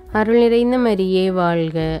 அருள் நிறைந்த மரியே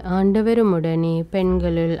வாழ்க. ஆண்டவர் உம்முடனே,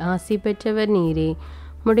 பெண்களுள் ஆசி பெற்றவர் நீரே.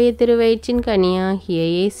 உம்முடைய திருவயிற்றின் கனியாகிய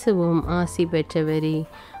இயேசுவும் ஆசி பெற்றவரே.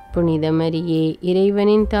 புனித மரியே,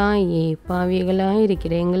 இறைவனின் தாயே,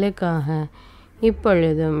 பாவிகளாயிருக்கிற எங்களுக்காக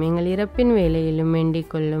இப்பொழுதும் எங்கள் இறப்பின் வேளையிலும்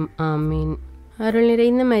வேண்டிக் கொள்ளும். ஆமீன். அருள்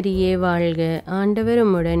நிறைந்த மரியே வாழ்க. ஆண்டவர்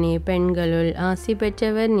உம்முடனே, பெண்களுள் ஆசி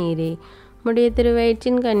பெற்றவர் நீரே. உம்முடைய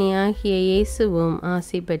திருவயிற்றின் கனியாகிய இயேசுவும்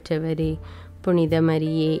ஆசி பெற்றவரே. புனித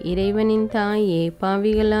மரியே, இறைவனின் தாயே,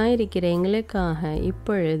 பாவிகளாயிருக்கிற எங்களுக்காக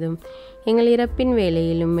இப்பொழுதும் எங்கள் இறப்பின்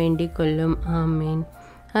வேளையிலும் வேண்டிக் கொள்ளும். ஆமீன்.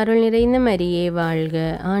 அருள் நிறைந்த மரியே வாழ்க.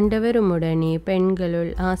 ஆண்டவர் உம்முடனே,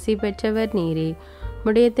 பெண்களுள் ஆசி பெற்றவர் நீரே.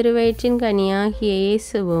 உம்முடைய திருவயிற்றின் கனியாகிய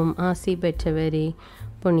இயேசுவும் ஆசி பெற்றவரே.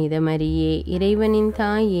 புனித மரியே, இறைவனின்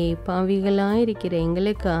தாயே, பாவிகளாயிருக்கிற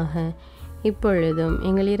எங்களுக்காக இப்பொழுதும்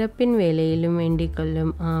எங்கள் இறப்பின் வேளையிலும் வேண்டிக்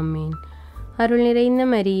கொள்ளும். ஆமீன். அருள் நிறைந்த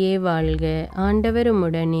மரியே வாழ்க. ஆண்டவர்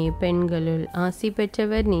உம்முடனே, பெண்களுள் ஆசி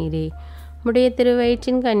பெற்றவர் நீரே. உம்முடைய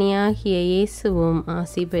திருவயிற்றின் கனியாகிய இயேசுவும்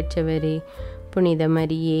ஆசி பெற்றவரே. புனித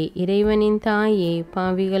மரியே, இறைவனின் தாயே,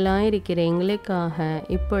 பாவிகளாயிருக்கிற எங்களுக்காக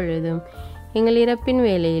இப்பொழுதும் எங்கள் இறப்பின்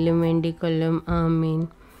வேளையிலும் வேண்டிக் கொள்ளும். ஆமீன்.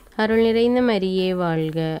 அருள் நிறைந்த மரியே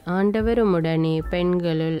வாழ்க. ஆண்டவர் உம்முடனே,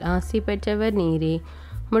 பெண்களுள் ஆசி பெற்றவர் நீரே.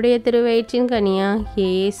 உம்முடைய திருவயிற்றின் கனியாகிய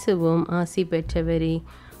இயேசுவும் ஆசி பெற்றவரே.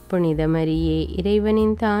 புனித மரியே,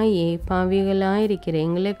 இறைவனின் தாயே, பாவிகளாயிருக்கிற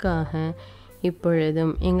எங்களுக்காக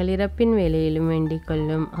இப்பொழுதும் எங்கள் இறப்பின் வேளையிலும் வேண்டிக்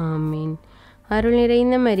கொள்ளும். ஆமீன். அருள்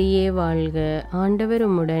நிறைந்த மரியே வாழ்க. ஆண்டவர்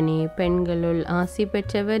உம்முடனே, பெண்களுள் ஆசி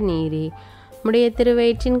பெற்றவர் நீரே. உம்முடைய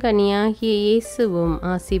திருவயிற்றின் கனியாகிய இயேசுவும்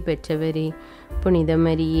ஆசி பெற்றவரே. புனித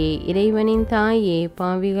மரியே, இறைவனின் தாயே,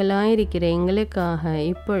 பாவிகளாயிருக்கிற எங்களுக்காக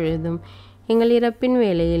இப்பொழுதும் எங்கள் இறப்பின்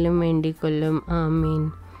வேளையிலும் வேண்டிக் கொள்ளும். ஆமீன்.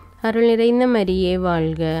 அருள் நிறைந்த மரியே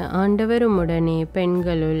வாழ்க. ஆண்டவர் உம்முடனே,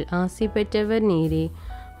 பெண்களுள் ஆசி பெற்றவர் நீரே.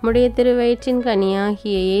 உம்முடைய திருவயிற்றின்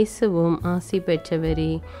கனியாகிய இயேசுவும் ஆசி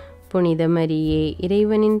பெற்றவரே. புனித மரியே,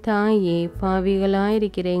 இறைவனின் தாயே,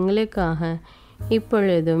 பாவிகளாயிருக்கிற எங்களுக்காக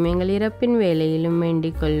இப்பொழுதும் எங்கள் இறப்பின் வேளையிலும்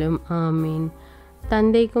வேண்டிக் கொள்ளும். ஆமீன்.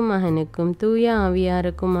 தந்தைக்கும் மகனுக்கும் தூய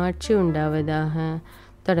ஆவியாருக்கும் ஆட்சி உண்டாவதாக.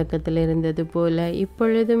 தொடக்கத்தில் இருந்தது போல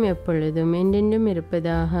இப்பொழுதும் எப்பொழுதும் என்றென்றும்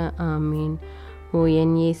இருப்பதாக. ஆமீன். ஓ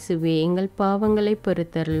என் இயேசுவே, எங்கள் பாவங்களை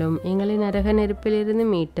பொறுத்தருளும், எங்களை நரக நெருப்பிலிருந்து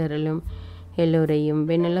மீட்டருளும், எல்லோரையும்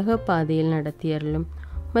விண்ணுலக பாதையில் நடத்தியருளும்.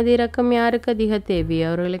 உமது இரக்கம் யாருக்கு அதிக தேவையோ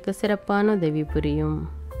அவர்களுக்கு சிறப்பான உதவி புரியும்.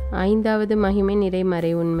 ஐந்தாவது மகிமை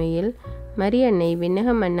நிறைமறை உண்மையில் மரியன்னை விண்ணக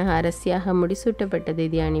மன்னக அரசியாக முடிசூட்டப்பட்டதை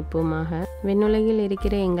தியானிப்போமாக. விண்ணுலகில்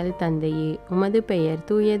இருக்கிற எங்கள் தந்தையே, உமது பெயர்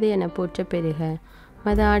தூயது என போற்ற பெறுக.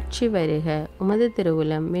 உமது ஆட்சி வருக. உமது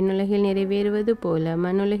திருவுளம் விண்ணுலகில் நிறைவேறுவது போல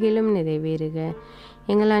மண்ணுலகிலும் நிறைவேறுக.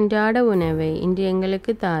 எங்கள் அன்றாட உணவை இன்று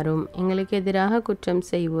எங்களுக்கு தாரும். எங்களுக்கு எதிராக குற்றம்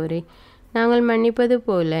செய்வோரை நாங்கள் மன்னிப்பது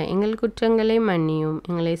போல எங்கள் குற்றங்களை மன்னியும்.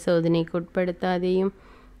 எங்களை சோதனைக்கு உட்படுத்தாதையும்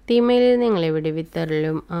தீமையிலிருந்து எங்களை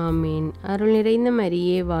விடுவித்தருளும். ஆமீன். அருள் நிறைந்த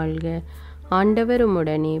மரியே வாழ்க. ஆண்டவர்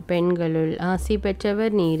உம்முடனே, பெண்களுள் ஆசி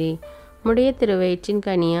பெற்றவர் நீரே. உம்முடைய திருவயிற்றின்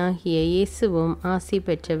கனியாகிய இயேசுவும் ஆசி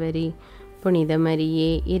பெற்றவரே. புனித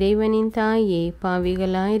மரியே, இறைவனின் தாயே,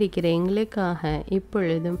 பாவிகளாயிருக்கிற எங்களுக்காக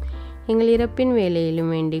இப்பொழுதும் எங்கள் இறப்பின் வேளையிலும்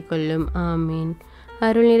வேண்டிக் கொள்ளும். ஆமீன்.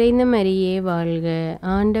 அருள் நிறைந்த மரியே வாழ்க.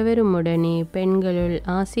 ஆண்டவர் உம்முடனே, பெண்களுள்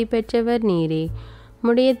ஆசி பெற்றவர் நீரே.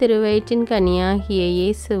 உம்முடைய திருவயிற்றின் கனியாகிய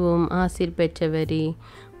இயேசுவும் ஆசீர் பெற்றவரே.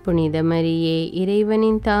 புனித மரியே,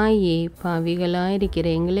 இறைவனின் தாயே, பாவிகளாயிருக்கிற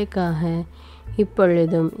எங்களுக்காக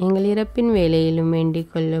இப்பொழுதும் எங்கள் இறப்பின் வேளையிலும்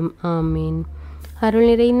வேண்டிக் கொள்ளும். ஆமீன். அருள்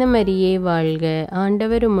நிறைந்த மரியே வாழ்க.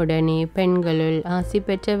 ஆண்டவர் உம்முடனே, பெண்களுள் ஆசி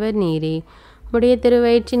பெற்றவர் நீரே. உம்முடைய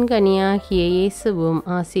திருவயிற்றின் கனியாகிய இயேசுவும்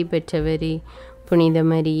ஆசி பெற்றவரே. புனித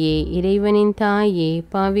மரியே, இறைவனின் தாயே,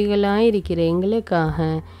 பாவிகளாயிருக்கிற எங்களுக்காக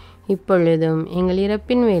இப்பொழுதும் எங்கள்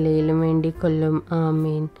இறப்பின் வேளையிலும் வேண்டிக் கொள்ளும்.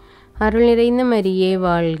 ஆமீன். அருள் நிறைந்த மரியே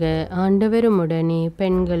வாழ்க. ஆண்டவர் உம்முடனே,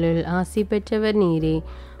 பெண்களுள் ஆசி பெற்றவர் நீரே.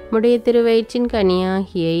 உம்முடைய திருவயிற்றின்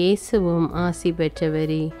கனியாகிய இயேசுவும் ஆசி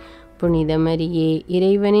பெற்றவரே. புனித மரியே,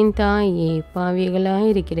 இறைவனின் தாயே,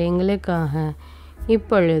 பாவிகளாயிருக்கிற எங்களுக்காக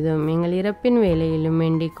இப்பொழுதும் எங்கள் இறப்பின் வேளையிலும்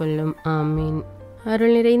வேண்டிக் கொள்ளும். ஆமீன்.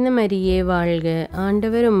 அருள் நிறைந்த மரியே வாழ்க.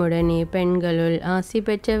 ஆண்டவர் உம்முடனே, பெண்களுள் ஆசி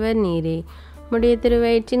பெற்றவர் நீரே. உம்முடைய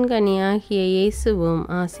திருவயிற்றின் கனியாகிய இயேசுவும்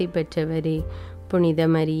ஆசி பெற்றவரே. புனித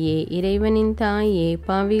மரியே, இறைவனின் தாயே,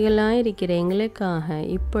 பாவிகளாயிருக்கிற எங்களுக்காக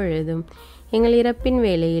இப்பொழுதும் எங்கள் இறப்பின்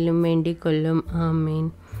வேளையிலும் வேண்டிக் கொள்ளும். ஆமீன்.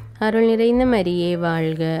 அருள் நிறைந்த மரியே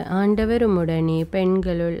வாழ்க. ஆண்டவர் உம்முடனே,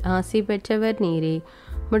 பெண்களுள் ஆசி பெற்றவர் நீரே.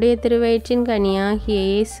 உம்முடைய திருவயிற்றின் கனியாகிய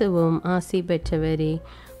இயேசுவும் ஆசி பெற்றவரே.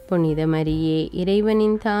 புனித மரியே,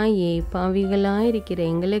 இறைவனின் தாயே, பாவிகளாயிருக்கிற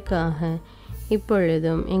எங்களுக்காக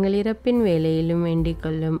இப்பொழுதும் எங்கள் இறப்பின் வேளையிலும் வேண்டிக்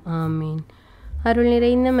கொள்ளும். ஆமீன். அருள்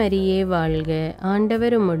நிறைந்த மரியே வாழ்க.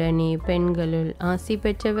 ஆண்டவர் உம்முடனே, பெண்களுள் ஆசி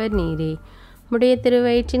பெற்றவர் நீரே. உம்முடைய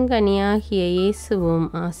திருவயிற்றின் கனியாகிய இயேசுவும்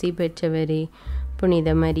ஆசி பெற்றவரே. புனித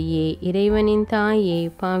மரியே, இறைவனின் தாயே,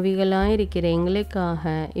 பாவிகளாயிருக்கிற எங்களுக்காக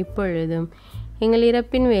இப்பொழுதும் எங்கள்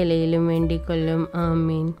இறப்பின் வேளையிலும் வேண்டிக் கொள்ளும்.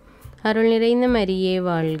 ஆமீன். அருள் நிறைந்த மரியே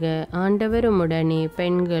வாழ்க. ஆண்டவர் உம்முடனே,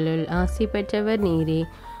 பெண்களுள் ஆசி பெற்றவர் நீரே.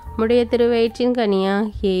 உம்முடைய திருவயிற்றின்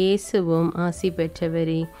கனியாகிய இயேசுவும் ஆசி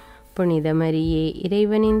பெற்றவரே. புனித மரியே,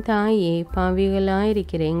 இறைவனின் தாயே,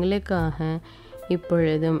 பாவிகளாயிருக்கிற எங்களுக்காக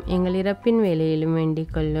இப்பொழுதும் எங்கள் இறப்பின் வேளையிலும்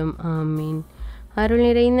வேண்டிக் கொள்ளும். ஆமீன். அருள்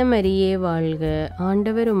நிறைந்த மரியே வாழ்க.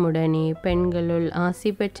 ஆண்டவர் உம்முடனே, பெண்களுள் ஆசி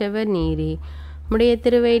பெற்றவர் நீரே. உம்முடைய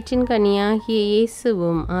திருவயிற்றின் கனியாகிய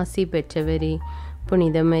இயேசுவும் ஆசி பெற்றவரே.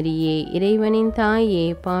 புனித மரியே, இறைவனின் தாயே,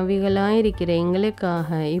 பாவிகளாயிருக்கிற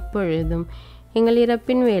எங்களுக்காக இப்பொழுதும் எங்கள்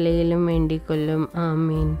இறப்பின் வேளையிலும் வேண்டிக் கொள்ளும்.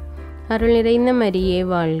 ஆமீன். அருள் நிறைந்த மரியே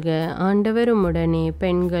வாழ்க. ஆண்டவர் உம்முடனே,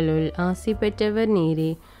 பெண்களுள் ஆசி பெற்றவர்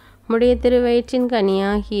நீரே. உம்முடைய திருவயிற்றின்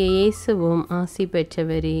கனியாகிய இயேசுவும் ஆசி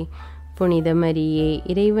பெற்றவரே. புனித மரியே,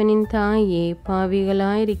 இறைவனின் தாயே,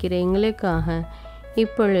 பாவிகளாயிருக்கிற எங்களுக்காக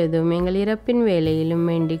இப்பொழுதும் எங்கள் இறப்பின் வேளையிலும்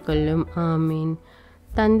வேண்டிக் கொள்ளும். ஆமீன்.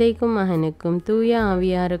 தந்தைக்கும் மகனுக்கும் தூய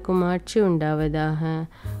ஆவியாருக்கும் ஆட்சி உண்டாவதாக.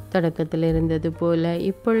 தொடக்கத்தில் இருந்தது போல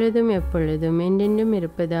இப்பொழுதும் எப்பொழுதும் என்றென்றும்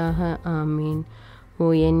இருப்பதாக. ஆமீன். ஓ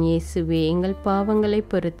என் இயேசுவே, எங்கள் பாவங்களை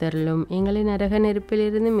பொறுத்தருளும், எங்களை நரக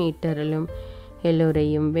நெருப்பிலிருந்து மீட்டருளும்,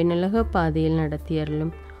 எல்லோரையும் விண்ணுலக பாதையில்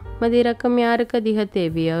நடத்தியருளும். உமது இரக்கம் யாருக்கு அதிக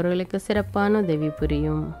தேவையோ அவர்களுக்கு சிறப்பான உதவி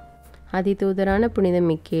புரியும். அதிதூதரான புனித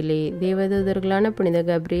மிக்கேலே, தேவதூதர்களான புனித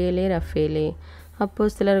கப்ரியேலே, ரஃபேலே,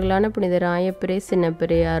 அப்போஸ்தலர்களான புனித ராயப்பரே,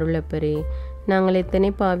 சின்னப்பரே, அருளப்பரே, நாங்கள் எத்தனை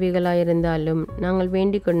பாவிகளாயிருந்தாலும் நாங்கள்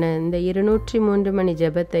வேண்டிக் கொண்ட இந்த 203 மணி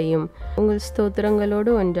ஜெபத்தையும் உங்கள் ஸ்தோத்திரங்களோடு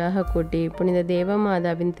ஒன்றாக கூட்டி புனித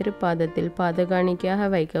தேவமாதாவின் திருப்பாதத்தில் பாதகாணிக்கையாக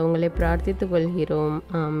வைக்க உங்களை பிரார்த்தித்துக் கொள்கிறோம்.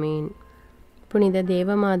 ஆமீன். புனித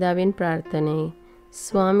தேவமாதாவின் பிரார்த்தனை.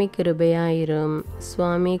 சுவாமி கிருபையாயிரும்,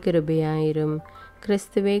 சுவாமி கிருபையாயிரும்,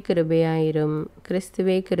 கிறிஸ்துவே கிருபையாயிரும்,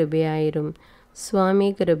 கிறிஸ்துவே கிருபையாயிரும், சுவாமி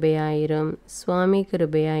கிருபையாயிரும், சுவாமி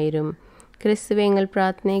கிருபையாயிரும், கிறிஸ்துவே எங்கள்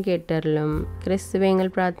பிரார்த்தனை கேட்டருளும், கிறிஸ்துவே எங்கள்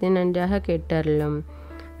பிரார்த்தனை நன்றாக கேட்டருளும்.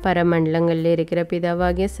 பரமண்டலங்களில் இருக்கிற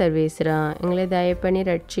பிதாவாகிய சர்வேஸ்வரா, எங்களை தயப்பண்ணி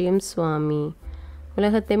ரட்சியும் சுவாமி.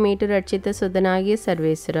 உலகத்தை மீட்டு ரட்சித்த சுதனாகிய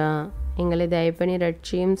சர்வேஸ்வரா, எங்களை தயப்பண்ணி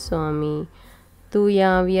ரட்சியும் சுவாமி. தூய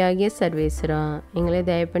ஆவியாகிய சர்வேஸ்வரா, எங்களை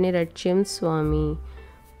தயப்பண்ணி ரட்சியும் சுவாமி.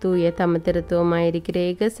 தூய தமத்திருத்துவமாயிருக்கிற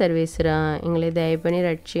ஏக சர்வேஸ்வரா, எங்களை தயப்பண்ணி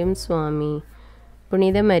ரட்சியும் சுவாமி.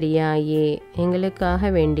 புனித மரியாயே, எங்களுக்காக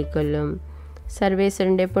வேண்டிக்கொள்ளும்.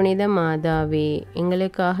 சர்வேஸ்வரனுடைய புனித மாதாவே,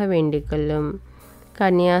 எங்களுக்காக வேண்டிக்கொள்ளும்.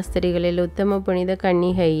 கன்னியாஸ்திரிகளில் உத்தம புனித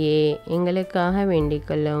கன்னிகையே, எங்களுக்காக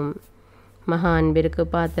வேண்டிக்கொள்ளும். மகா அன்பிற்கு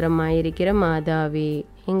பாத்திரமாயிருக்கிற மாதாவே,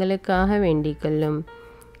 எங்களுக்காக வேண்டிக்கொள்ளும்.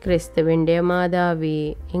 கிறிஸ்துவனுடைய மாதாவே,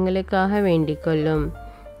 எங்களுக்காக வேண்டிக்கொள்ளும்.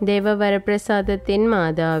 தேவ வரப்பிரசாதத்தின்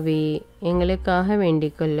மாதாவே, எங்களுக்காக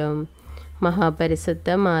வேண்டிக்கொள்ளும். மகா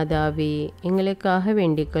பரிசுத்த மாதாவே, எங்களுக்காக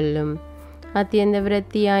வேண்டிக்கொள்ளும். அத்தியந்த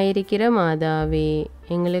விரத்தியாயிருக்கிற மாதாவே,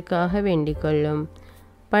 எங்களுக்காக வேண்டிக்கொள்ளும்.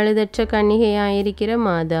 பழுதற்ற கன்னிகையாயிருக்கிற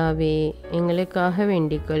மாதாவே, எங்களுக்காக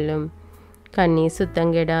வேண்டிக்கொள்ளும். கன்னி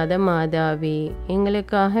சுத்தங்கெடாத மாதாவே,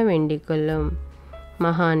 எங்களுக்காக வேண்டிக்கொள்ளும்.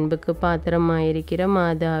 மகா அன்புக்கு பாத்திரமாயிருக்கிற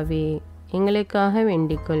மாதாவே, எங்களுக்காக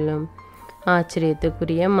வேண்டிக்கொள்ளும்.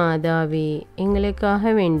 ஆச்சரியத்துக்குரிய மாதாவே,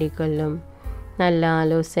 எங்களுக்காக வேண்டிக்கொள்ளும். நல்ல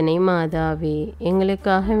ஆலோசனை மாதாவே,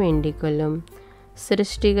 எங்களுக்காக வேண்டிக்கொள்ளும்.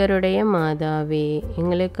 சிருஷ்டிகருடைய மாதாவே,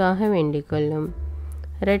 எங்களுக்காக வேண்டிக்கொள்ளும்.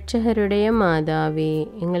 இரட்சகருடைய மாதாவே,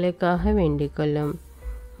 எங்களுக்காக வேண்டிக்கொள்ளும்.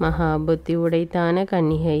 மகா புத்தி உடைத்தான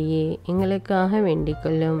கன்னிகையே, எங்களுக்காக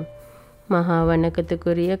வேண்டிக்கொள்ளும். மகா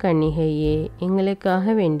வணக்கத்துக்குரிய கன்னிகையே,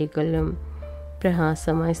 எங்களுக்காக வேண்டிக்கொள்ளும்.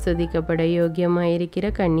 பிரகாசமாய் ஸ்துதிக்கப்பட யோக்கியமாயிருக்கிற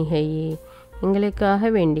கன்னிகையே, எங்களுக்காக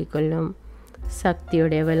வேண்டிக்கொள்ளும்.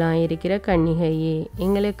 சக்தியுடையவளாயிருக்கிற கன்னிகையே,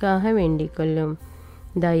 எங்களுக்காக வேண்டிக்கொள்ளும்.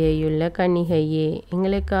 தயையுள்ள கன்னிகையே,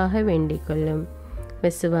 எங்களுக்காக வேண்டிக்கொள்ளும்.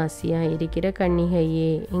 விசுவாசியாயிருக்கிற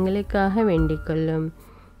கன்னிகையே, எங்களுக்காக வேண்டிக்கொள்ளும்.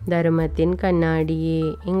 தர்மத்தின் கண்ணாடியே,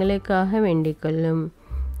 எங்களுக்காக வேண்டிக்கொள்ளும்.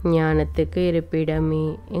 ஞானத்துக்கு இருப்பிடமே,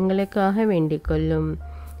 எங்களுக்காக வேண்டிக்கொள்ளும்.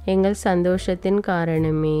 எங்கள் சந்தோஷத்தின்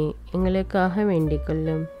காரணமே, எங்களுக்காக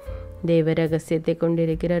வேண்டிக்கொள்ளும். தேவ ரகசியத்தை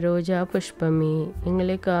கொண்டிருக்கிற ரோஜா புஷ்பமே,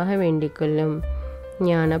 எங்களுக்காக வேண்டிக்கொள்ளும்.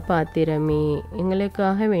 ஞான பாத்திரமே,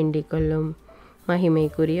 எங்களுக்காக வேண்டிக்கொள்ளும்.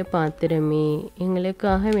 மகிமைக்குரிய பாத்திரமே,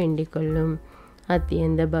 எங்களுக்காக வேண்டிக்கொள்ளும்.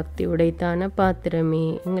 அத்தியந்த பக்தி உடைத்தான பாத்திரமே,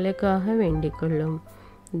 எங்களுக்காக வேண்டிக்கொள்ளும்.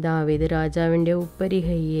 தாவீது ராஜாவிൻ്റെ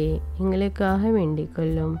உப்பரிகையே, எங்களுக்காக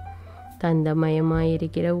வேண்டிக்கொள்ளும்.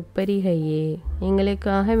 தந்தமயமாயிருக்கிற உப்பரிகையே,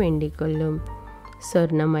 எங்களுக்காக வேண்டிக்கொள்ளும்.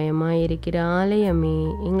 சொர்ணமயமாயிருக்கிற ஆலயமே,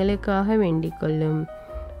 எங்களுக்காக வேண்டிக்கொள்ளும்.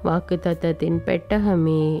 வாக்கு தத்தத்தின்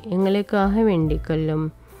பெட்டகமே, எங்களுக்காக வேண்டிக்கொள்ளும்.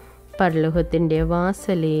 பரலோகத்திൻ്റെ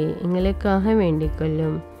வாசலே, எங்களுக்காக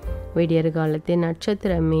வேண்டிக்கொள்ளும். விடியற்காலத்தின்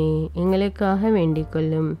நட்சத்திரமே, எங்களுக்காக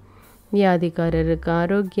வேண்டிக்கொள்ளும். வியாதிக்காரருக்கு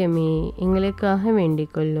ஆரோக்கியமே, எங்களுக்காக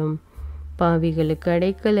வேண்டிக்கொள்ளும். பாவிகளுக்கு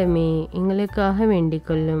அடைக்கலமே, எங்களுக்காக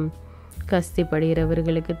வேண்டிக்கொள்ளும்.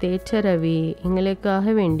 கஸ்திப்படுகிறவர்களுக்கு தேற்றரவி,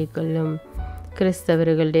 எங்களுக்காக வேண்டிக்கொள்ளும்.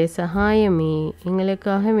 கிறிஸ்தவர்களுடைய சகாயமே,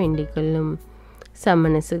 எங்களுக்காக வேண்டிக்கொள்ளும்.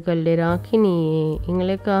 சமணசுகளுடைய ராக்கினியே,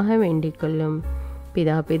 எங்களுக்காக வேண்டிக்கொள்ளும்.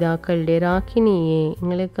 பிதாக்களுடைய ராக்கினியே,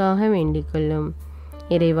 எங்களுக்காக வேண்டிக்கொள்ளும்.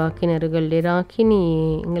 இறைவாக்கினர்களுடைய ராக்கினியே,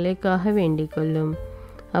 எங்களுக்காக வேண்டிக்கொள்ளும்.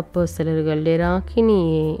 அப்போஸ்தலர்களுடைய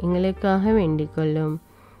ராக்கினியே, எங்களுக்காக வேண்டிக்கொள்ளும்.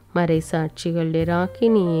 மறைசாட்சிகளுடைய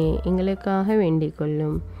ராக்கினியே, எங்களுக்காக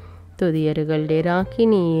வேண்டிக்கொள்ளும். துதியர்களுடைய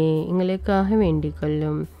ராக்கினியே, எங்களுக்காக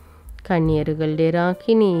வேண்டிக்கொள்ளும். கன்னியர்களுடைய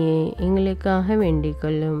ராக்கினியே, எங்களுக்காக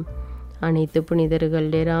வேண்டிக்கொள்ளும். அனைத்து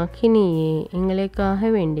புனிதர்களுடைய ராக்கினியே, எங்களுக்காக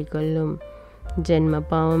வேண்டிக்கொள்ளும். ஜென்ம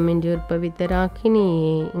பாவமின்றி உற்பவித்த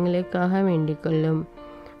ராக்கினியே, எங்களுக்காக வேண்டிக்கொள்ளும்.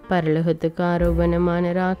 பரலோகத்துக்கு ஆரோபணமான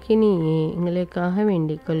ராக்கினியே, எங்களுக்காக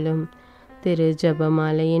வேண்டிக்கொள்ளும். திரு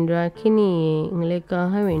ஜபமாலையின் ராக்கினியே,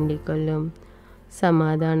 எங்களுக்காக வேண்டிக்கொள்ளும்.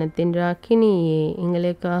 சமாதானத்தின் ராக்கினியே,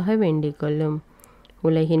 எங்களுக்காக வேண்டிக்கொள்ளும்.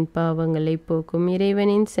 உலகின் பாவங்களை போக்கும்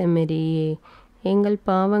இறைவனின் செம்மறியே, எங்கள்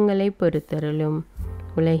பாவங்களை பொறுத்தருளும்.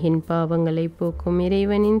 உலகின் பாவங்களை போக்கும்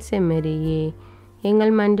இறைவனின் செம்மறியே,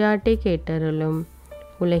 எங்கள் மன்றாட்டை கேட்டருளும்.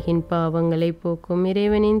 உலகின் பாவங்களை போக்கும்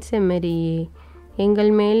இறைவனின் செம்மறியே,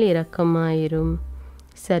 எங்கள் மேல் இரக்கமாயிரும்.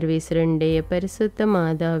 சர்வேஸ்வரனுடைய பரிசுத்த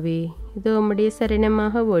மாதாவே, இதோ உம்முடைய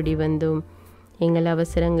சரணமாக ஓடி வந்தோம். எங்கள்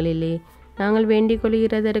அவசரங்களிலே நாங்கள் வேண்டிக்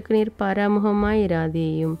கொள்கிறதற்கு நீர்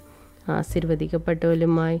பாராமுகமாயிராதேயும்.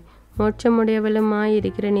 ஆசிர்வதிக்கப்பட்டவளுமாய் மோட்சமுடையவளுமாய்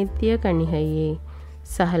இருக்கிற நித்திய கன்னிகையே,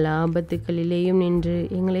 சகல ஆபத்துக்களிலேயும் நின்று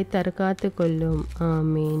எங்களை தற்காத்து கொள்ளும்.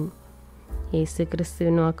 ஆமேன். இயேசு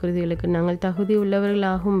கிறிஸ்துவின் வாக்குறுதிகளுக்கு நாங்கள் தகுதி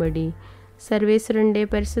உள்ளவர்களாகும்படி சர்வேஸ்வரனுடைய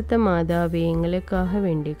பரிசுத்த மாதாவே எங்களுக்காக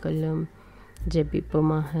வேண்டிக் கொள்ளும்.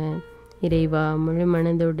 ஜெபிப்போமாக. இறைவா, முழு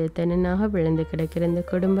மனதோடு தன்னனாக விழுந்து கிடக்கிற இந்த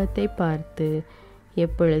குடும்பத்தை பார்த்து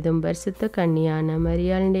எப்பொழுதும் பரிசுத்த கன்னியான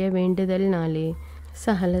மரியாளுடைய வேண்டுதல்னாலே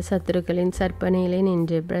சகல சத்துருக்களின் சற்பனையிலே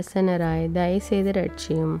நின்று பிரசன்னராய் தயவு செய்து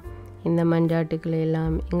ரட்சியும். இந்த மன்றாட்டுக்களை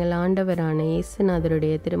எல்லாம் எங்கள் ஆண்டவரான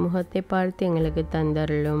இயேசுநாதருடைய திருமுகத்தை பார்த்து எங்களுக்கு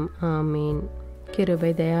தந்தருளும். ஆமீன்.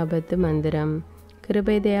 கிருபை தயாபத்து மந்திரம்.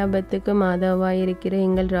 கிருபை தயாபத்துக்கு மாதாவாயிருக்கிற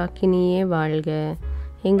எங்கள் ராக்கினியே வாழ்க.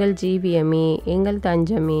 எங்கள் ஜீவியமே, எங்கள்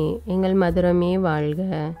தஞ்சமே, எங்கள் மதுரமே வாழ்க.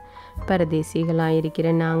 பரதேசிகளாயிருக்கிற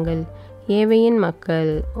நாங்கள் ஏவையின்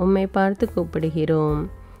மக்கள் உம்மை பார்த்து கூப்பிடுகிறோம்.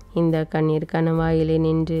 இந்த கண்ணீர் கணவாயிலே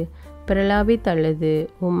நின்று பிரலாபி தழுது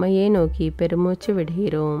உம்மையே நோக்கி பெருமூச்சு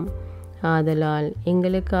விடுகிறோம். ஆதலால்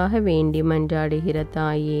எங்களுக்காக வேண்டி மன்றாடுகிற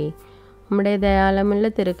தாயே, உம்முடைய தயாளமுள்ள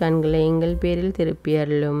திருக்கண்களை எங்கள் பேரில்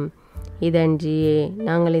திருப்பியருளும். இதன்றியே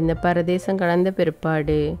நாங்கள் இந்த பரதேசம் கடந்த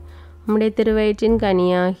பிற்பாடு உம்முடைய திருவயிற்றின்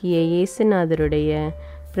கனியாகிய இயேசுநாதருடைய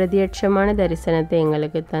பிரத்யட்சமான தரிசனத்தை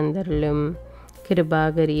எங்களுக்கு தந்தருளும்.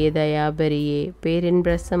 கிருபாகரியே, தயாபரியே, பேரின்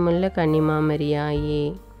பிரசமுள்ள கன்னிமாமரியாயே.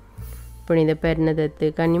 புனித பெர்னதத்து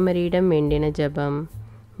கன்னிமரியிடம் வேண்டின ஜெபம்.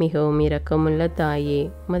 மிகவும் இரக்கமுள்ள தாயே,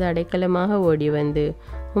 உமது அடைக்கலமாக ஓடி வந்து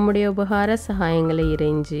உம்முடைய உபகார சகாயங்களை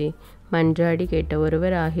இறைஞ்சி மன்றாடி கேட்ட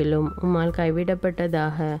ஒருவர் ஆகிலும் உம்மால்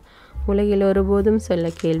கைவிடப்பட்டதாக உலகில் ஒருபோதும் சொல்ல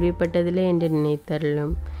கேள்விப்பட்டதில்லை என்று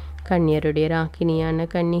நினைத்தருளும். கன்னியருடைய ராக்கினியான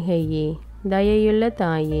கன்னிகையே, தயையுள்ள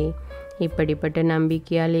தாயே, இப்படிப்பட்ட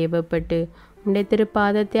நம்பிக்கையால் ஏவப்பட்டு உம்முடைய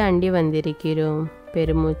திருப்பாதத்தை அண்டி வந்திருக்கிறோம்.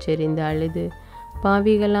 பெருமூச்செறிந்து அழுது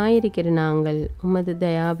பாவிகளாயிருக்கிற நாங்கள் உமது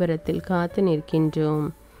தயாபரத்தில் காத்து நிற்கின்றோம்.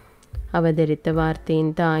 அவதரித்த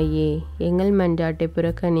வார்த்தையின் தாயே, எங்கள் மன்றாட்டை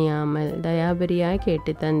புறக்கணியாமல் தயாபரியாய்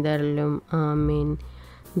கேட்டு தந்தருளும். ஆமீன்.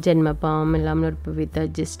 ஜென்ம பாவமெல்லாம் நற்பவித்த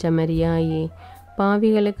ஜிஷ்டமரியாயே,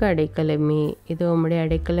 பாவிகளுக்கு அடைக்கலமே, இதோ உம்முடைய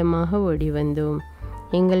அடைக்கலமாக ஓடி வந்தோம்.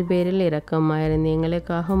 எங்கள் பேரில் இரக்கமாயிருந்து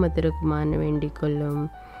எங்களுக்காக உமத்திருக்குமாறு வேண்டிக் கொள்ளும்.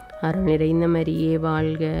 அருள் நிறைந்த மரியே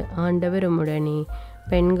வாழ்க. ஆண்டவர் உம்முடனே,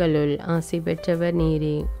 பெண்களுள் ஆசி பெற்றவர்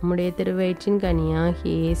நீரே. உம்முடைய திருவயிற்றின்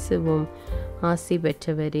கனியாகிய இயேசுவும் ஆசி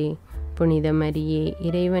பெற்றவரே. புனித மரியே,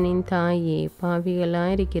 இறைவனின் தாயே,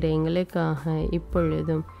 பாவிகளாயிருக்கிற எங்களுக்காக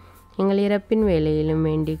இப்பொழுதும் எங்கள் இறப்பின் வேளையிலும்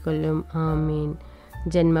வேண்டிக் கொள்ளும். ஆமீன்.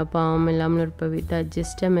 ஜென்ம பாவமெல்லாம் நற்பவித்த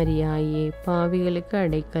ஜிஷ்டமரியாயே, பாவிகளுக்கு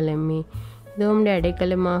அடைக்கலமே, இதோ உம்முடைய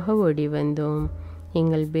அடைக்கலமாக ஓடி வந்தோம்.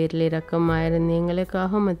 எங்கள் பேரில் இரக்கமாயிருந்து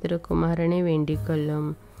எங்களுக்காக உமத்திருக்குமாறனை வேண்டிக் கொள்ளும்.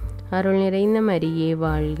 அருள் நிறைந்த மரியே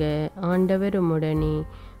வாழ்க. ஆண்டவர் உம்முடனே,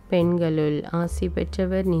 பெண்களுள் ஆசி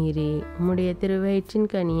பெற்றவர் நீரே. உம்முடைய திருவயிற்றின்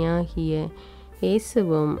கனியாகிய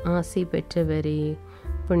இயேசுவும் ஆசி பெற்றவரே.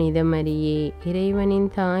 புனித மரியே, இறைவனின்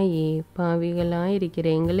தாயே, பாவிகளாயிருக்கிற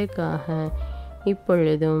எங்களுக்காக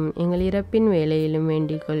இப்பொழுதும் எங்கள் இறப்பின் வேளையிலும்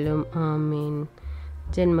வேண்டிக் கொள்ளும். ஆமீன்.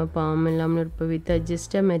 ஜென்ம பாவமெல்லாம் நற்பவித்த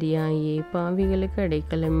ஜிஷ்டமரியாயே, பாவிகளுக்கு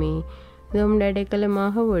அடைக்கலமே, உம்முடைய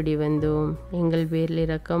அடைக்கலமாக ஓடி வந்தோம். எங்கள் பேரில்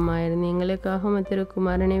இரக்கமாயிருந்து எங்களுக்காக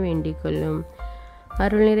உமத்திருக்குமாறனை வேண்டிக் கொள்ளும்.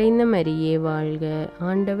 அருள் நிறைந்த மரியே வாழ்க.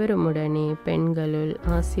 ஆண்டவர் உம்முடனே, பெண்களுள்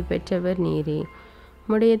ஆசி பெற்றவர் நீரே.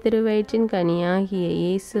 உம்முடைய திருவயிற்றின் கனியாகிய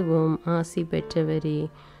இயேசுவும் ஆசி பெற்றவரே.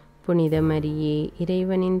 புனித மரியே,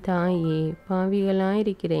 இறைவனின் தாயே,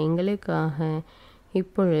 பாவிகளாயிருக்கிற எங்களுக்காக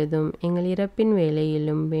இப்பொழுதும் எங்கள் இறப்பின்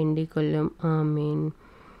வேளையிலும் வேண்டிக் கொள்ளும். ஆமீன்.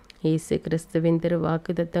 இயேசு கிறிஸ்துவின்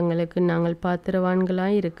திருவாக்குத்தத்தங்களுக்கு நாங்கள்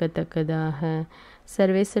பாத்திரவான்களாய் இருக்கத்தக்கதாக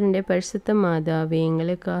சர்வேஸ்வரனுடைய பரிசுத்த மாதாவே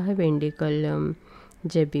எங்களுக்காக வேண்டிக் கொள்ளும்.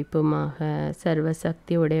 ஜெபிப்புமாக.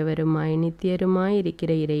 சர்வசக்தி உடையவருமாய் நித்தியருமாய்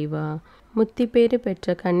இருக்கிற இறைவா, முத்திப்பேறு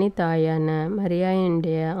பெற்ற கன்னி தாயான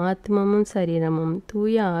மரியாளுடைய ஆத்மமும் சரீரமும்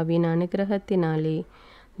தூய ஆவின் அனுக்கிரகத்தினாலே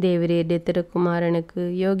தேவரீருடைய திருக்குமாரனுக்கு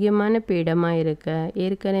யோகியமான பீடமாயிருக்க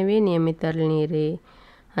ஏற்கனவே நியமித்தருளீரே.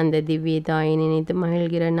 அந்த திவ்ய தாயை நினைத்து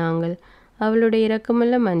மகிழ்கிற நாங்கள் அவளுடைய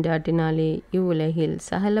இரக்கமுள்ள மன்றாட்டினாலே இவ்வுலகில்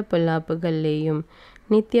சகல பொல்லாப்புகளிலேயும்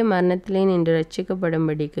நித்திய மரணத்திலே நின்று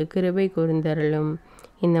ரட்சிக்கப்படும்படிக்கு கிருபை கூர்ந்தருளும்.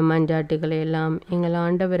 இந்த மன்றாட்டுகளை எல்லாம் எங்கள்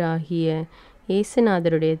ஆண்டவராகிய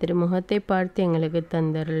இயேசுநாதருடைய திருமுகத்தை பார்த்து எங்களுக்கு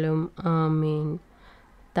தந்தருளும். ஆமீன்.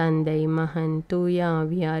 தந்தை, மகன், தூய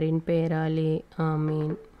ஆவியாரின் பெயராலே.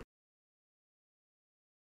 ஆமீன்.